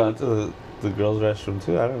might have gone to the girls' restroom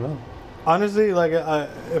too. I don't know. honestly, like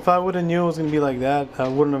if I would have knew it was gonna be like that, I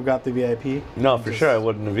wouldn't have got the VIP. No, for sure I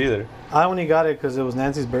wouldn't have either. I only got it because it was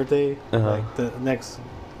Nancy's birthday, Uh-huh. like the next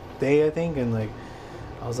day, I think, and like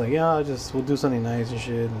I was like, yeah, we'll do something nice and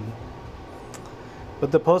shit.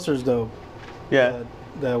 But the poster's dope. Yeah,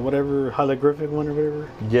 That whatever holographic one or whatever,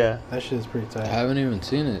 yeah. that shit is pretty I tight. haven't even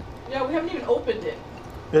seen it. Yeah, we haven't even opened it.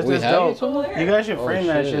 It's We just have dope. it somewhere? You guys should Oh, frame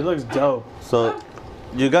that shit. shit. It looks dope. So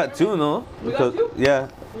you got 2, no? We got 2? Yeah,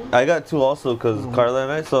 I got 2 also because Carla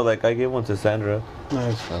and I. So like I gave one to Sandra.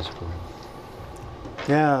 Nice. That's cool.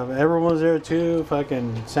 Yeah, everyone was there too.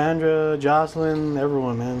 Fucking Sandra, Jocelyn,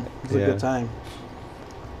 everyone, man. It's a Yeah. good time.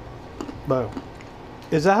 But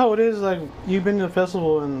is that how it is? Like you've been to a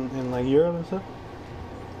festival in like Europe and stuff?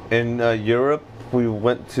 In Europe, we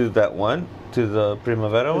went to that one, to the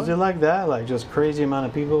Primavera Is it one. like that? Like just crazy amount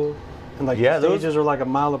of people, and like Yeah, the there was- stages are like a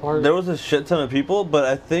mile apart. There was a shit ton of people, but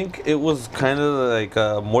I think it was kind of like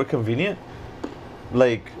more convenient.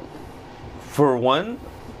 Like, for one,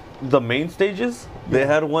 the main stages, they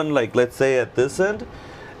had one like, let's say at this end,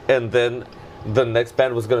 and then the next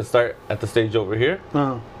band was gonna start at the stage over here,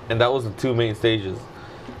 Uh, and that was the 2 main stages.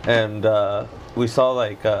 And we saw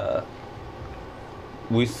like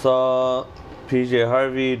we saw PJ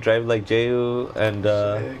Harvey, Drive Like Jehu,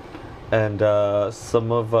 sick. and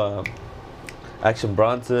some of Action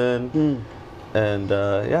Bronson. Mm. And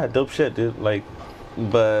yeah, dope shit, dude. Like,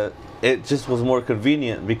 but it just was more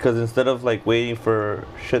convenient because instead of like waiting for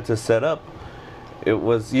shit to set up, it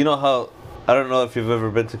was, you know how, I don't know if you've ever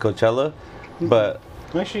been to Coachella, but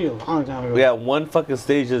Actually, a long time ago. yeah, one fucking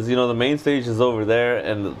stage is, you know, the main stage is over there,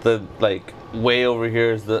 and the like way over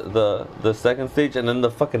here is the second stage, and then the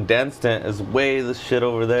fucking dance tent is way the shit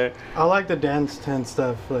over there. I like the dance tent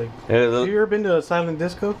stuff. Like, Yeah, have you ever been to a silent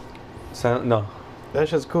disco? no, That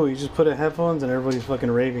shit's cool. You just put in headphones and everybody's fucking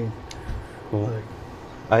raving. cool. Like,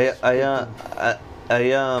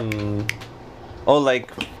 Oh,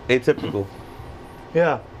 like Atypical.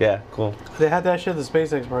 yeah, Yeah, cool. they had that shit at the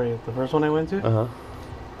SpaceX party, the first one I went to. Uh huh.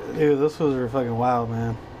 Dude, those fools are fucking wild,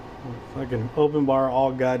 man. Fucking open bar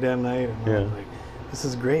all goddamn night. And I was Yeah. like, this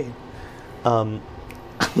is great.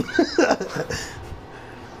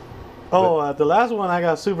 Oh, the last one I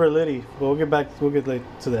got super litty, but we'll get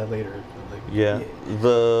to that later. Like, Yeah,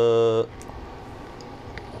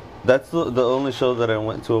 that's the only show that I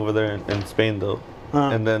went to over there in Spain though,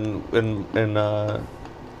 and then in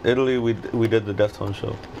Italy we did the Deftones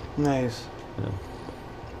show. Nice. Yeah.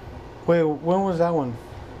 Wait, when was that one?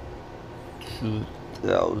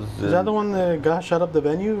 That was Is that the one that got shut up the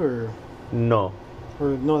venue, or No,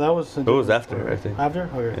 no? That was. it was after, I think. After?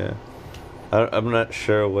 Okay. Yeah, I'm not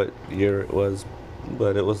sure what year it was,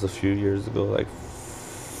 but it was a few years ago, like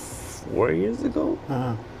 4 years ago.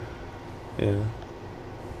 Uh-huh. Yeah,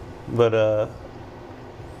 but Are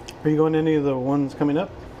you going to any of the ones coming up?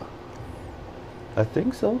 I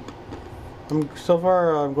think so. I'm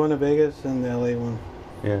going to Vegas and the LA one.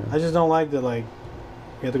 Yeah, I just don't like that, like,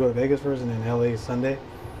 you have to go to Vegas first and then LA Sunday.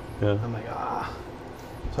 yeah. I'm like,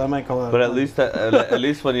 so I might call out. But at least at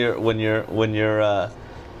least when you're when you're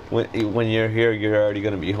here, you're already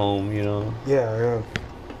gonna be home, you know. Yeah.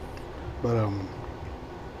 But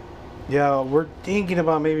yeah, we're thinking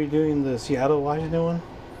about maybe doing the Seattle, Washington one,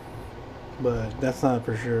 but that's not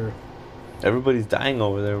for sure. Everybody's dying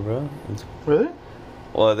over there, bro. Really?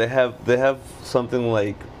 Well, they have something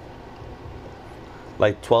like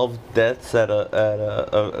 12 deaths for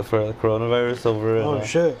the coronavirus over. Oh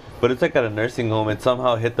shit. But it's like at a nursing home. It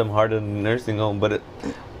somehow hit them harder than a nursing home. But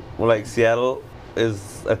like Seattle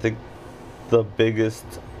is, I think, the biggest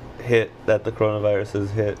hit that the coronavirus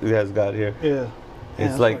has got here. Yeah. It's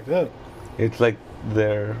that's like fucked up. it's like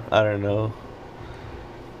their, I don't know.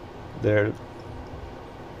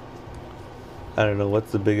 I don't know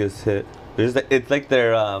what's the biggest hit. It's like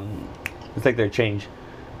their change.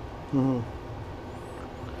 Mhm.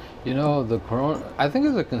 You know, the corona, I think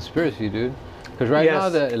it's a conspiracy, dude. Because right Yes. now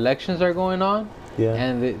the elections are going on, Yeah.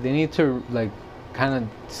 and they need to, like, kind of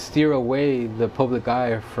steer away the public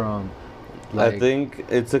eye from, like... I think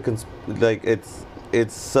it's They're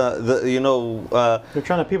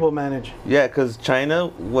trying to people manage. yeah, because China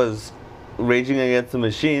was raging against the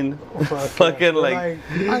machine. Fuck, Fucking they're like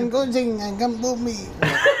I'm going to come move me.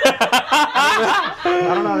 I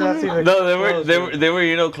don't know if that's even. no, close, they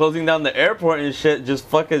were closing down the airport and shit, just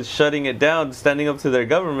fucking shutting it down, standing up to their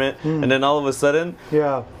government, and then all of a sudden,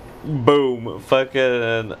 Yeah. boom,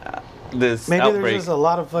 fucking this Maybe outbreak. there's just a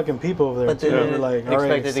lot of fucking people over there But too. they They're didn't like, all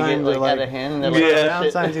right, expect it to get signs are like out of hand. They're like, Yeah. oh, down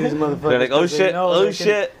shit. signs to these motherfuckers. They're like, oh 'cause they shit, know oh they can-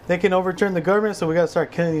 shit. They can overturn the government, so we gotta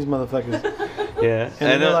start killing these motherfuckers. Yeah, And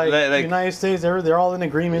then they're like, like United States, they're all in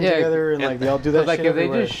agreement Yeah, together, and and- like they all do that Because, like, shit if they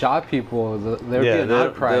everywhere. just shot people, there'd Yeah, be an they'll-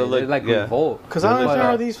 outcry. they'll They'd, look- like, yeah. revolt. Because I don't But, understand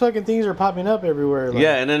how these fucking things are popping up everywhere. Like,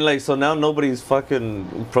 yeah, and then like so now nobody's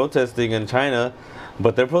fucking protesting in China,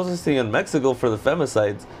 but they're protesting in Mexico for the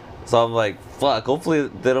femicides. So I'm like, fuck. Hopefully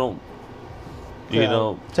they don't, you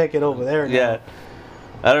know, take it over there. Now. yeah.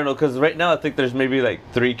 I don't know, because right now I think there's maybe like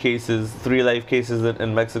 3 live cases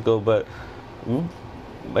in Mexico, but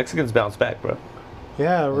Mexicans bounce back, bro.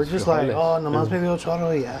 Yeah, we're Los just like, frijoles. oh, nomás me dio chorro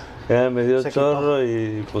y ya. Ya me dio Se quitó. chorro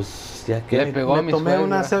y pues ya Le que pegó a Me mi tomé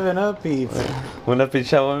una suegra. 7-Up y... una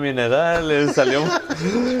pinche agua mineral le salió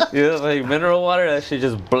like mineral water, that shit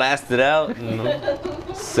just blasted out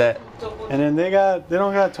and set. And then they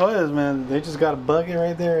don't got toilets, man. They just got a bucket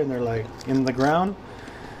right there, and they're like in the ground,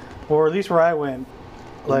 or at least where I went.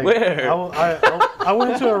 Like Where? I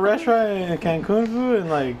went to a restaurant in Cancun, food, and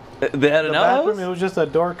like They had the an bathroom, outhouse? it was just a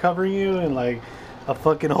door covering you, and like a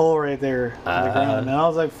fucking hole right there in the ground. And I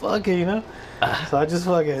was like, fuck it, you know. So I just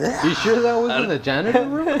fucking. You sure that wasn't the janitor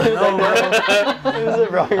room? No, bro. It was a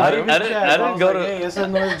wrong I room. didn't- I didn't was go like, to- Hey, it's a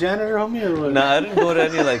North janitor, homie, or what? No, I didn't go to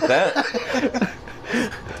any like that.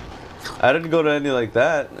 I didn't go to any like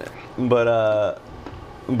that, but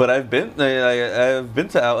I've been I've been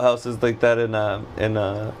to outhouses like that in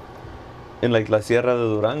like La Sierra de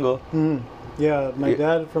Durango. Mhm. Yeah, my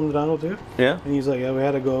dad from Durango too. Yeah. And he's like, yeah, we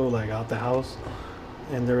had to go like out the house,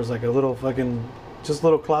 and there was like a little fucking, just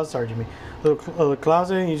little closet, sorry, Jimmy, little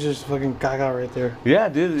closet, and you just fucking caca right there. Yeah,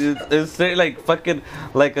 dude, it's straight like fucking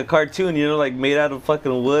like a cartoon, you know, like made out of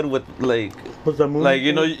fucking wood with like With the moon. like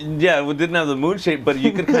you know, thing. yeah, it didn't have the moon shape, but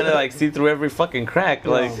you could kind of like see through every fucking crack,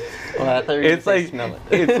 like. Well, I thought you were It's gonna say like smell it.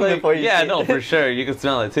 it's like Before you yeah, see no, it. for sure you can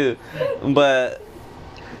smell it too, but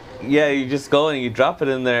yeah, you just go and you drop it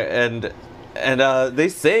in there, and they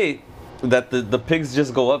say that the pigs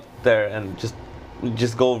just go up there and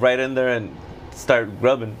just go right in there and start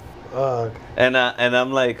grubbing, and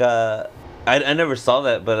I'm like I never saw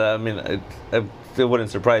that, but I mean it wouldn't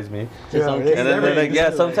surprise me. Just Yeah, on they- kids. And then they're like, Everything. yeah,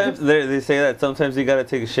 sometimes they say that sometimes you gotta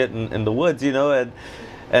take a shit in the woods, you know,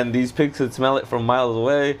 and these pigs could smell it from miles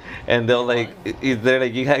away, and they'll like, they're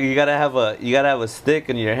like, you gotta have a stick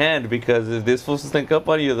in your hand, because if they're supposed to stink up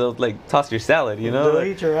on you, they'll like toss your salad, you know.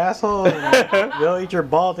 They'll eat your asshole. And they'll eat your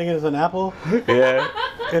ball thinking it's an apple. Yeah.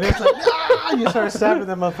 And it's like, ah, you start stabbing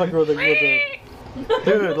that motherfucker with the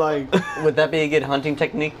dude, like, Would that be a good hunting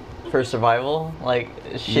technique for survival? Like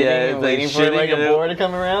shitting Yeah, and like waiting for shitting like a and it- boar to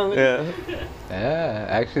come around? Yeah. Yeah,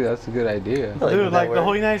 actually, that's a good idea. Like, dude, would like that the work?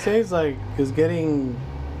 whole United States, like, is getting,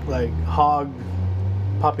 like, hog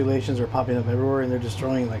populations are popping up everywhere, and they're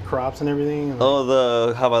destroying like crops and everything. And, like, Oh,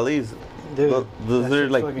 the jabalís. dude, those that are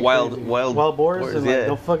shit's like fucking wild crazy. wild boars, and like, yeah.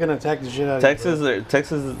 they'll fucking attack the shit out of you.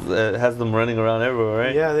 Texas has them running around everywhere,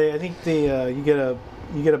 right? Yeah, I think you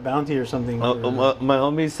get a bounty or something. for- My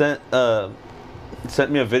homie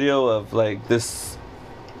sent me a video of like this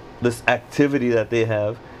activity that they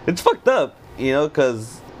have. It's fucked up, you know,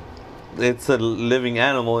 because it's a living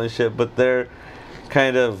animal and shit, but they're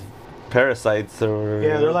kind of parasites or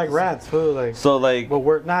yeah, they're like rats, fool. Like, So like but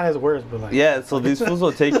we're not as worse, but like, yeah, so these fools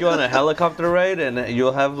will take you on a helicopter ride, and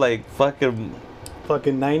you'll have like fucking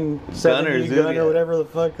fucking 970 Gunners, dude, gun yeah. or whatever the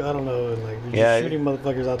fuck. I don't know. And, like, they're just Yeah. shooting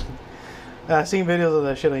motherfuckers out. I've seen videos of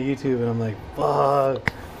that shit on YouTube, and I'm like,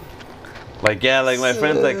 fuck. like yeah, like my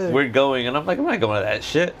friends like Sick. we're going, and I'm like I'm not going to that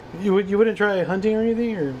shit. You wouldn't try hunting or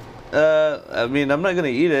anything, or I mean, I'm not gonna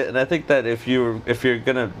eat it, and I think that if you're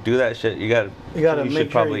gonna do that shit, you you gotta should make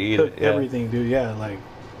sure probably you eat cook it. Yeah. everything, dude. Yeah, like,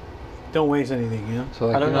 don't waste anything, you know. So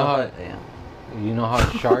like I don't you know how if I- yeah. you know how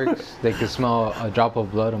sharks they can smell a drop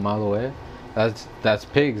of blood a mile away. That's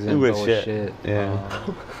pigs and With with shit. shit. Yeah.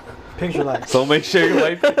 Picture like, So make sure you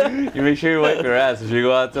wipe your ass if you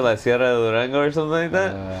go out to La Sierra de Durango or something like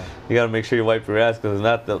that. You gotta make sure you wipe your ass, because if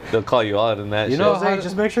not, they'll call you out in that. You shit. know Jose, how-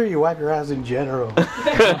 just make sure you wipe your ass in general. you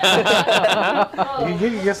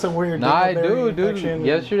can get some weird. Nah, I do, dingleberry dude. infection.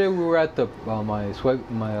 Yesterday we were at the my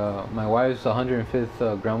wife's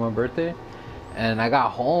 105th grandma birthday, and I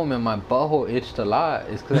got home and my butthole itched a lot.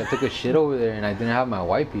 It's because I took a shit over there and I didn't have my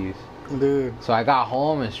wipies. dude. So I got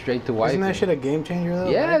home and straight to wiping. Isn't that shit a game changer though?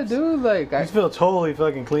 Yeah, Wipes? dude. Like I I just feel totally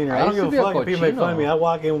fucking cleaner. I I don't used give to a be a fuck if people make fun of me. cochino. I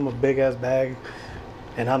walk in with my big ass bag,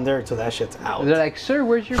 and I'm there till that shit's out. they're like, sir,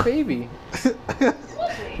 where's your baby?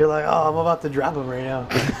 You're like, oh, I'm about to drop him right now.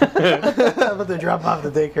 I'm about to drop off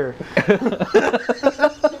the daycare.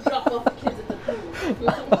 Drop off the kids at the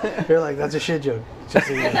pool. You're like, that's a shit joke. Just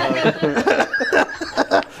so you know.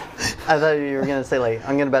 I thought you were gonna say like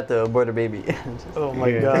I'm gonna bet to abort a baby. Oh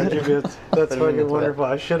my god, Jimmy, that's Put him in the fucking toilet. wonderful.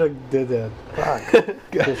 I should have did that. Fuck.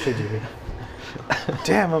 Good shit, Jimmy.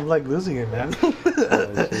 Damn, I'm like losing it, man.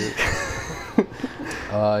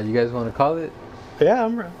 You guys want to call it? Yeah,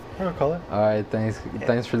 I'm gonna call it. All right,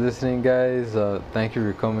 thanks for listening, guys. Thank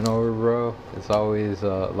you for coming over, bro. It's always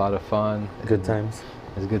a lot of fun. Good times.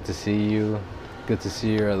 It's good to see you. Good to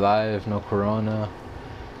see you're alive. No corona.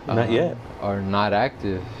 Not yet. Or not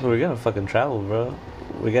active. We're gonna fucking travel, bro.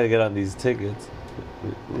 We gotta get on these tickets. We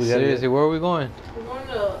gotta Seriously, where are we going? We're going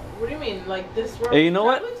to. What do you mean? Like this? Hey, you know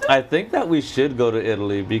what? I think that we should go to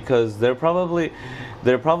Italy, because they're probably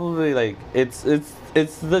they're probably like it's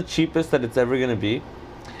the cheapest that it's ever gonna be,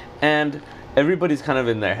 and everybody's kind of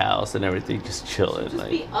in their house and everything, just chilling. Just like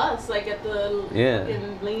be us, like at the Yeah.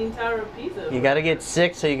 fucking Leaning Tower of Pisa. You gotta get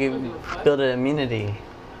sick so you can build an immunity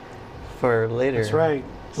for later. That's right.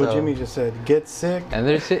 What So- Jimmy just said. Get sick. And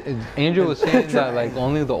Angel was saying that like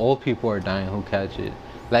only the old people are dying who catch it.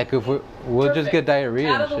 Like if we'll just get diarrhea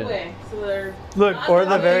out and of the shit. way. So they're Look, not or just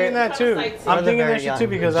the out very there that too. trying to sightsee. I'm Or the thinking very that shit too young.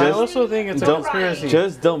 because I Just- also think it's a don't- conspiracy.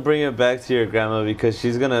 just don't bring it back to your grandma because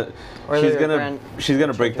she's gonna Or she's their gonna she's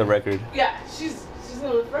gonna break the record. Yeah, she's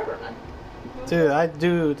gonna live forever, man. Dude, I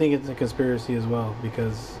do think it's a conspiracy as well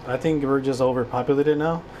because I think we're just overpopulated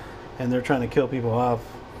now, and they're trying to kill people off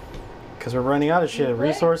because we're running out of shit, Right.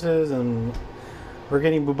 resources, and we're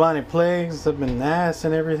getting bubonic plagues up in the ass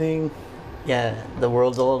and everything. Yeah, the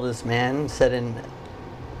world's oldest man set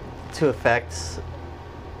into effect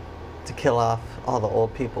to kill off all the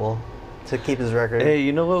old people to keep his record. Hey,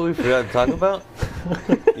 you know what we forgot to talk about?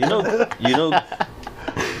 you know,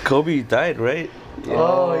 Kobe died, right?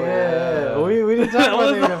 Oh yeah, we didn't talk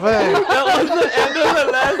about the effect. That was the end of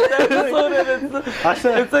the last episode, and I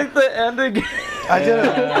said it's like the end again. I did.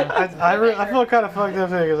 I felt kind of fucked up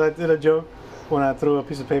because I did a joke when I threw a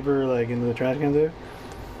piece of paper like into the trash can there,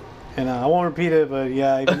 and I won't repeat it. But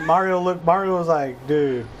yeah, Mario was like,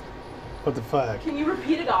 dude, what the fuck? Can you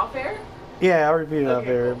repeat it off air? Yeah, I repeated it out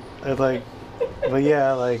Okay, there. It's like, but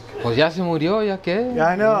yeah, like Pues ya se murió, ya qué? yeah,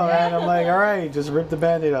 I know, man. I'm like, all right, just rip the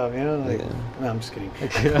band-aid off, you know? Like, Yeah. no, I'm just kidding.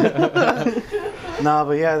 Nah,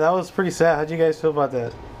 but yeah, that was pretty sad. How'd you guys feel about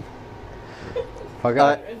that? Fuck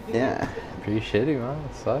out. Yeah. Pretty shitty, man.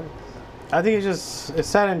 It sucks. I think it's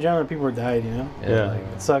sad in general. People died, you know. Yeah. Like,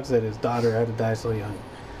 it sucks that his daughter had to die so young.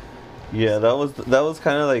 Yeah, that was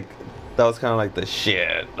kind of like the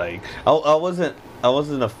shit. Like I wasn't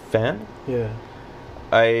a fan. Yeah.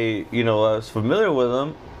 I was familiar with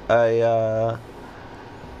him. I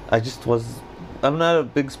just I'm not a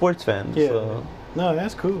big sports fan. Yeah. So. No,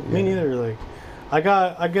 that's cool. Me Yeah. neither. Like, I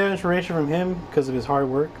got inspiration from him because of his hard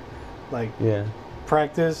work, like Yeah.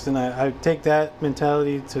 practice, and I take that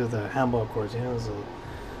mentality to the handball courts. You know, so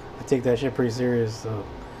I take that shit pretty serious. So,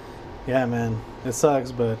 yeah, man, it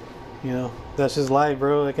sucks, but you know, that's just life,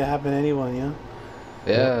 bro. It can happen to anyone, you know.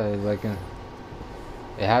 Yeah, like it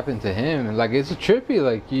happened to him, and like it's trippy.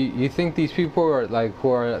 Like you think these people are like who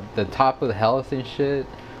are at the top of the health and shit,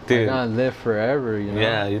 they're Dude. gonna live forever, you know?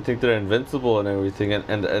 Yeah, you think they're invincible and everything,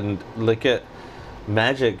 and look at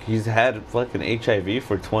Magic. He's had fucking HIV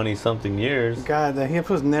for 20-something years. God, that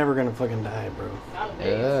was never gonna fucking die, bro.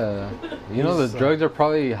 Yeah, you know the He's, drugs are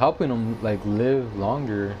probably helping him like live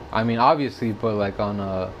longer. I mean, obviously, but like on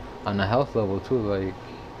a health level too. Like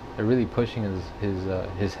they're really pushing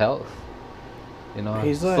his health. You know.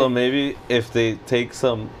 He's like, So maybe if they take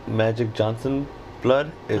some Magic Johnson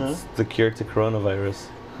blood, it's the cure to coronavirus.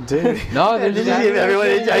 dude. no, they're Did just you give everyone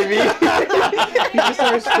HIV? He just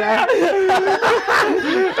started stabbing.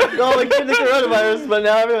 No, like the coronavirus, but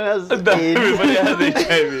now everyone has AIDS. Everybody has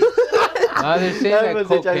HIV. no, they're saying that Everyone's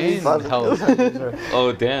HIV cocaine positive. helps.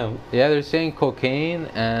 Oh damn. Yeah, they're saying cocaine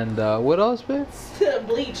and what else, babe?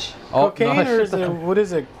 Bleach. Oh, Cocaine no, or shut is the it, what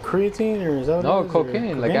is it? Creatine or is that? No, what it is, or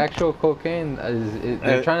cocaine, like actual cocaine.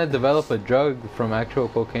 They're Uh, trying to develop a drug from actual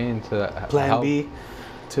cocaine to Plan help. B,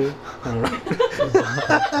 too. I don't know.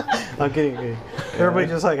 I'm kidding. Everybody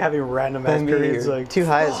just like having random ass periods, like too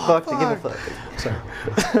high as fuck to give a fuck. Sorry.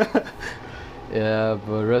 Yeah,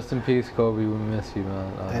 but rest in peace, Kobe. We miss you,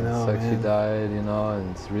 man. I know, Sucks man. you died, you know,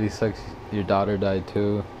 and it really sucks your daughter died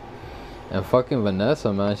too. And fucking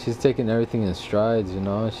Vanessa, man, she's taking everything in strides, you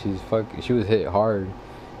know. She was hit hard,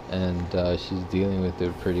 and she's dealing with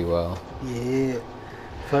it pretty well. Yeah.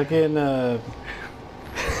 Fucking man,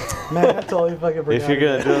 I totally fucking forgot. If you're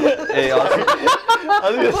gonna do it, hey, also, I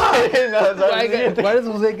was gonna say, no, Why does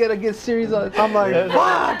Jose gotta get serious on? I'm like,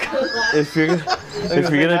 fuck. if you're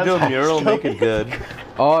gonna do a mural, make it good.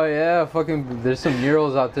 Oh yeah, fucking. There's some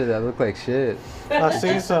murals out there that look like shit. I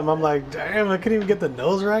see some. I'm like, damn, I couldn't even get the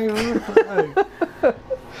nose right. Like,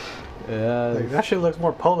 Yeah. like, that shit looks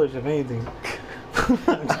more Polish, if anything.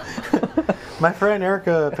 My friend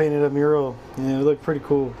Erica painted a mural, and it looked pretty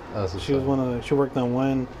cool. That's what's She was up. she worked on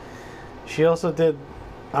one. She also did.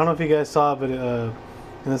 I don't know if you guys saw, but in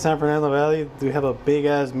the San Fernando Valley, they have a big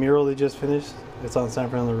ass mural they just finished. It's on San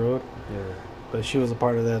Fernando Road. Yeah. But she was a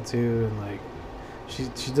part of that too, and like, she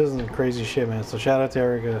does some crazy shit, man. So shout out to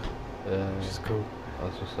Erica. Yeah. She's cool.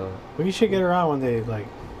 That's what's up. We should get her on one day. Like,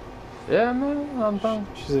 Yeah, man. I'm down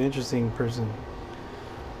she's an interesting person.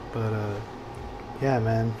 But yeah,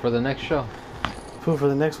 man. for the next show. Food for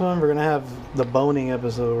the next one, we're gonna have the boning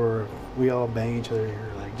episode where we all bang each other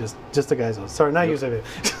here, like just the guys. Sorry, not you, Xavier.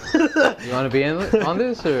 You want to be on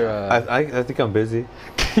this or? I think I'm busy.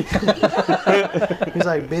 He's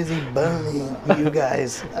like busy boning you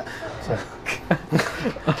guys.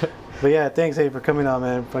 But yeah, thanks, hey, for coming on,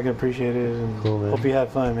 man. Fucking appreciate it, and Cool, man. hope you had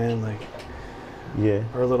fun, man. Like Yeah.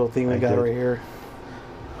 our little thing we I got did. right here.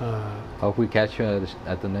 Hope we catch you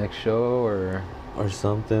at the next show or. Or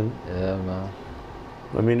something. Yeah, man.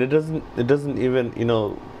 I mean, it doesn't even, you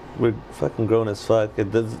know, we're fucking grown as fuck.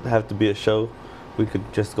 It doesn't have to be a show. We could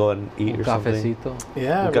just go and eat Un or something. cafecito.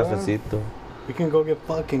 Yeah, Un bro. cafecito. We can go get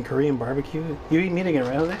fucking Korean barbecue. You eat meat again,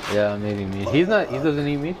 right, Jose? Yeah, maybe meat. He doesn't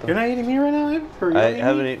eat meat though. You're not eating meat right now, Abe? Or you I eat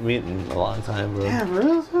haven't meat? eaten meat in a long time, bro. Damn, for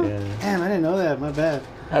real? Yeah. Damn, I didn't know that. My bad.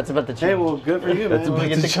 That's about to change. Hey, well, good for you, That's man. about we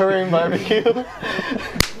get the Korean barbecue.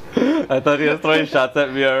 I thought he was throwing shots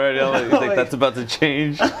at me already. He's like, Wait. that's about to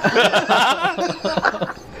change.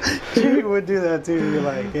 Jimmy would do that too. You're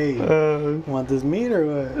like, hey, want this meat or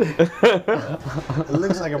what? It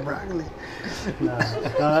looks like a broccoli. No,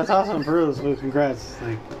 that's awesome for real. So congrats.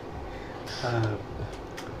 Like,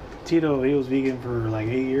 Tito, he was vegan for like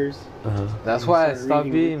 8 years. That's He why I started stopped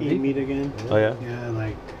eating being meat vegan. again. Oh, yeah? Yeah,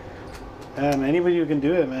 like, anybody who can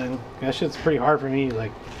do it, man. That shit's pretty hard for me.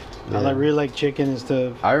 Like, I Yeah. really like chicken and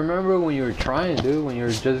stuff. I remember when you were trying, dude. When you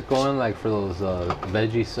were just going like for those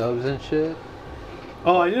veggie subs and shit.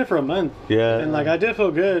 Oh, I did it for a month. Yeah. And like, I did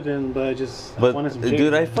feel good, but I just I But wanted some chicken.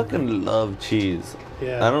 dude, I fucking love cheese.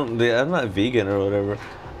 Yeah. I'm not vegan or whatever,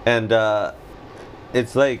 and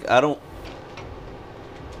it's like I don't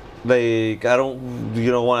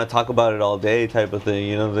want to talk about it all day type of thing.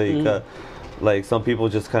 You know, like some people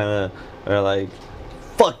just kind of are like,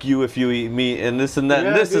 fuck you if you eat meat and this and that. Yeah,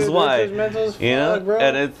 And this dude, is why. that's just mental as You know, fuck, bro.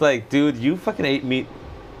 and it's like, dude, you fucking ate meat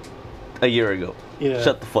a year ago. Yeah.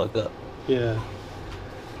 Shut the fuck up. Yeah.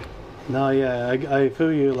 No, yeah, I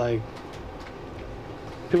feel you. Like,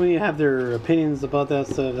 people when you have their opinions about that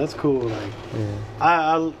stuff, that's cool. Like,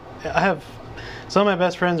 I have some of my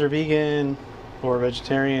best friends are vegan or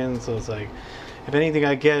vegetarian, so it's like, if anything,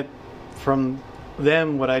 I get from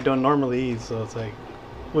them what I don't normally eat. So it's like,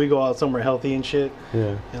 we go out somewhere healthy and shit,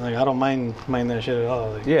 Yeah. and like I don't mind that shit at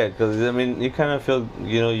all. Like, Yeah, because I mean, you kind of feel,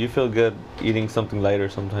 you feel good eating something lighter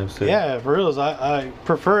sometimes too. yeah, for reals, I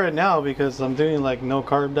prefer it now because I'm doing like no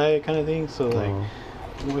carb diet kind of thing. So like,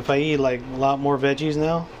 if I eat like a lot more veggies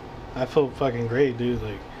now, I feel fucking great, dude.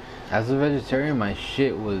 Like, As a vegetarian, my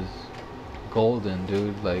shit was golden,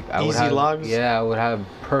 dude. Like I would Easy have, logs? yeah, I would have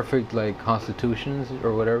perfect like constitutions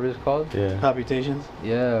or whatever it's called. Yeah. palpitations.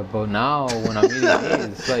 Yeah, but now when I'm eating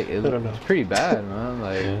meat, it's like I don't know. it's pretty bad, man.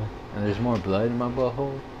 Like, Yeah. and there's more blood in my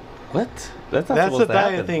butthole. What? That's not That's supposed the to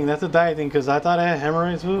diet happen. thing. That's the diet thing because I thought I had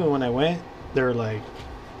hemorrhoids too, and when I went, they were like,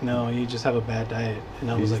 "No, you just have a bad diet,"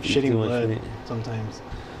 and I You was just like eat shitting too much blood meat. sometimes.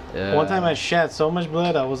 Yeah. One time I shat so much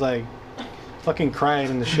blood, I was like, fucking cried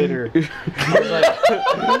in the shitter. I was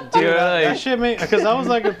like, dude, You're that like- shit made because I was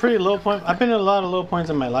like a pretty low point. I've been in a lot of low points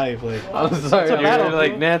in my life. Like, I'm sorry. It's a dude. battle, You're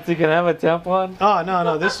like, dude. Nancy, can I have a tampon? oh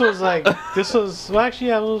no, this was well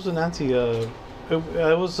actually I was with Nancy. It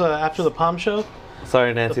was after the Palm show.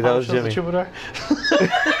 Sorry, The Nancy, that Palm was show, the Jimmy. Troubadour.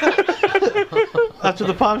 After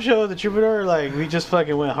the Palm show, the Troubadour, like we just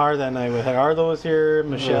fucking went hard that night. With Gerardo was here,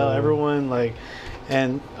 Michelle, everyone, like,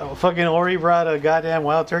 and fucking Ori brought a goddamn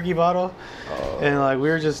wild turkey bottle, and like we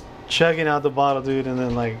were just chugging out the bottle, dude. And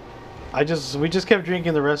then like, we just kept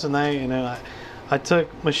drinking the rest of the night, and then I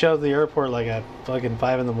took Michelle to the airport like at fucking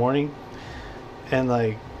 5 a.m, and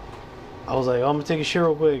like. I was like, oh, I'm gonna take a shit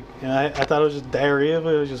real quick, and I thought it was just diarrhea,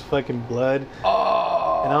 but it was just fucking blood.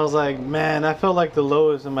 And I was like, man, I felt like the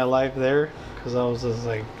lowest in my life there, because I was just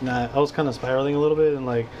like, I was kind of spiraling a little bit, and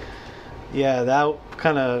like, yeah, that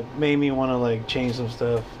kind of made me want to like change some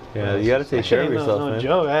stuff. Yeah, But you gotta it's take just- care of ain't yourself, no man.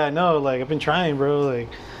 joke. I know, like I've been trying, bro. Like,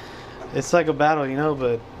 it's like a battle,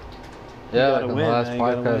 but Yeah, You like gotta on the win, last man, you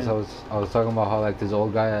gotta podcast, win. I was talking about how like this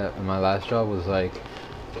old guy at my last job was like,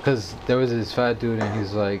 because there was this fat dude and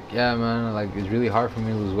he's like, yeah man, like it's really hard for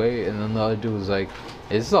me to lose weight, and then the other dude was like,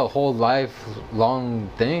 it's a whole lifelong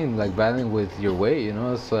thing, like battling with your weight,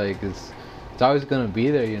 it's like it's always gonna be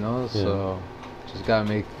there, so just gotta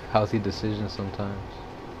make healthy decisions sometimes.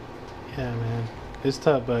 yeah, man, it's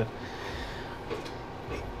tough, but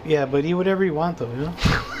yeah, but eat whatever you want though,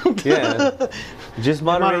 Yeah. Just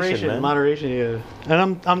moderation, man. Moderation, yeah.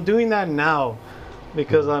 And I'm doing that now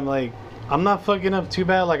because I'm like, I'm not fucking up too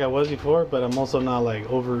bad like I was before, but I'm also not like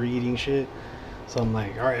overeating shit. So I'm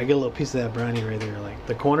like, all right, I get a little piece of that brownie right there, like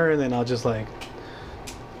the corner, and then I'll just like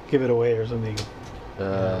give it away or something.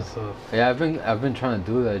 Uh, So Yeah, I've been trying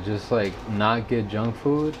to do that, just like not get junk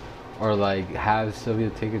food, or like have Sylvia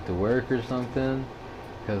take it to work or something.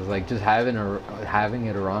 Cause like just having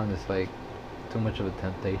it around is like too much of a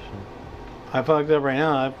temptation. I fucked up right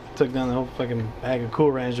now. I took down the whole fucking bag of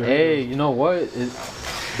Cool Ranch. Hey, you know what?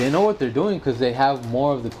 They know what they're doing because they have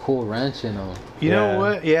more of the Cool Ranch in them. You know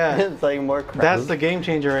what? Yeah. It's like more crap. That's the game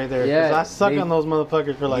changer right there. Yeah, I suck on those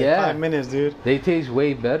motherfuckers for like 5 minutes, dude. They taste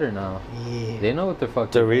way better now. Yeah. They know what they're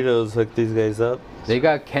fucking doing. Doritos hooked these guys up. They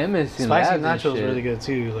got chemists in Spicy labs and nachos shit. really good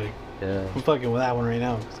too. Like Yeah. I'm fucking with that one right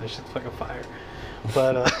now because that shit's fucking fire.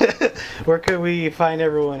 But where could we find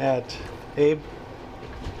everyone at? Abe?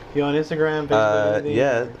 You on Instagram, Facebook, anything?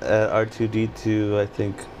 Yeah, R2D2. I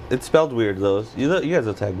think it's spelled weird though. You guys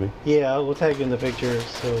will tag me. Yeah, we'll tag you in the picture.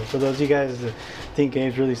 So for those of you guys that think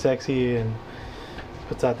Abe's really sexy and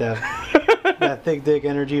puts out that thick dick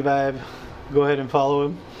energy vibe, go ahead and follow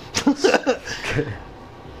him.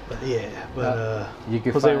 You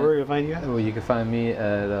can Jose, find, where can find you at? well, you can find me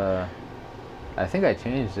at I think I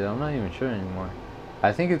changed it. I'm not even sure anymore.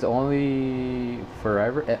 I think it's only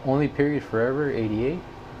forever, only period forever 88.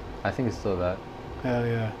 I think it's still that. Hell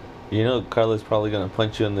yeah. You know, Carla's probably gonna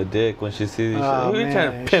punch you in the dick when she sees you. Oh, Who are you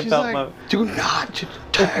trying man. to pimp She's out like, my? do not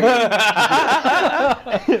tag.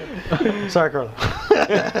 Sorry, Carla.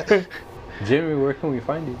 Jimmy, where can we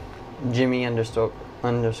find you? Jimmy underscore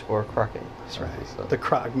Crockett. That's right. The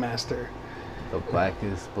Croc Master. The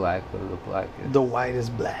blackest black of the blackest. The white is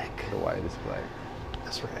black. The whitest black.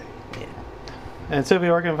 That's right. Yeah. And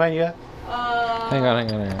Sylvia, where can I find you at? Hang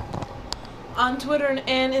on. On Twitter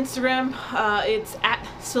and Instagram, it's at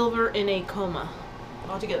Silver in a Coma.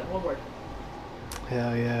 All together, one word.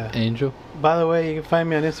 Hell yeah. Angel. By the way, you can find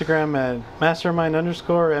me on Instagram at mastermind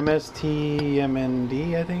underscore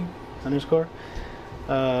MSTMND, I think, underscore.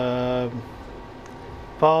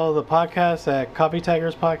 Follow the podcast at Coffee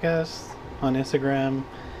Tigers Podcast on Instagram.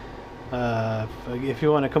 If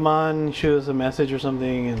you want to come on, shoot us a message or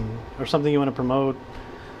something, or something you want to promote,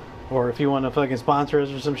 or if you want to fucking sponsor us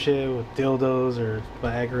or some shit with dildos or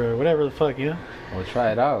Viagra or whatever the fuck, you know. We'll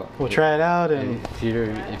try it out. We'll try it out, and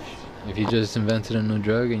If you just invented a new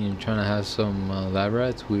drug and you're trying to have some lab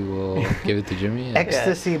rats, we will give it to Jimmy. And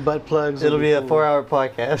ecstasy butt plugs. It'll will be a cool. 4-hour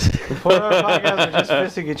podcast. 4-hour podcast of just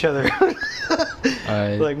fisting each other.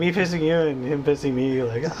 Alright. Like me fisting you and him fisting me,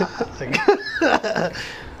 like,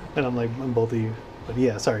 and I'm like, I'm both of you. But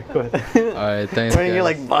yeah, sorry, go ahead. Alright, thanks. Wearing your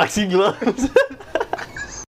guys. like boxing gloves.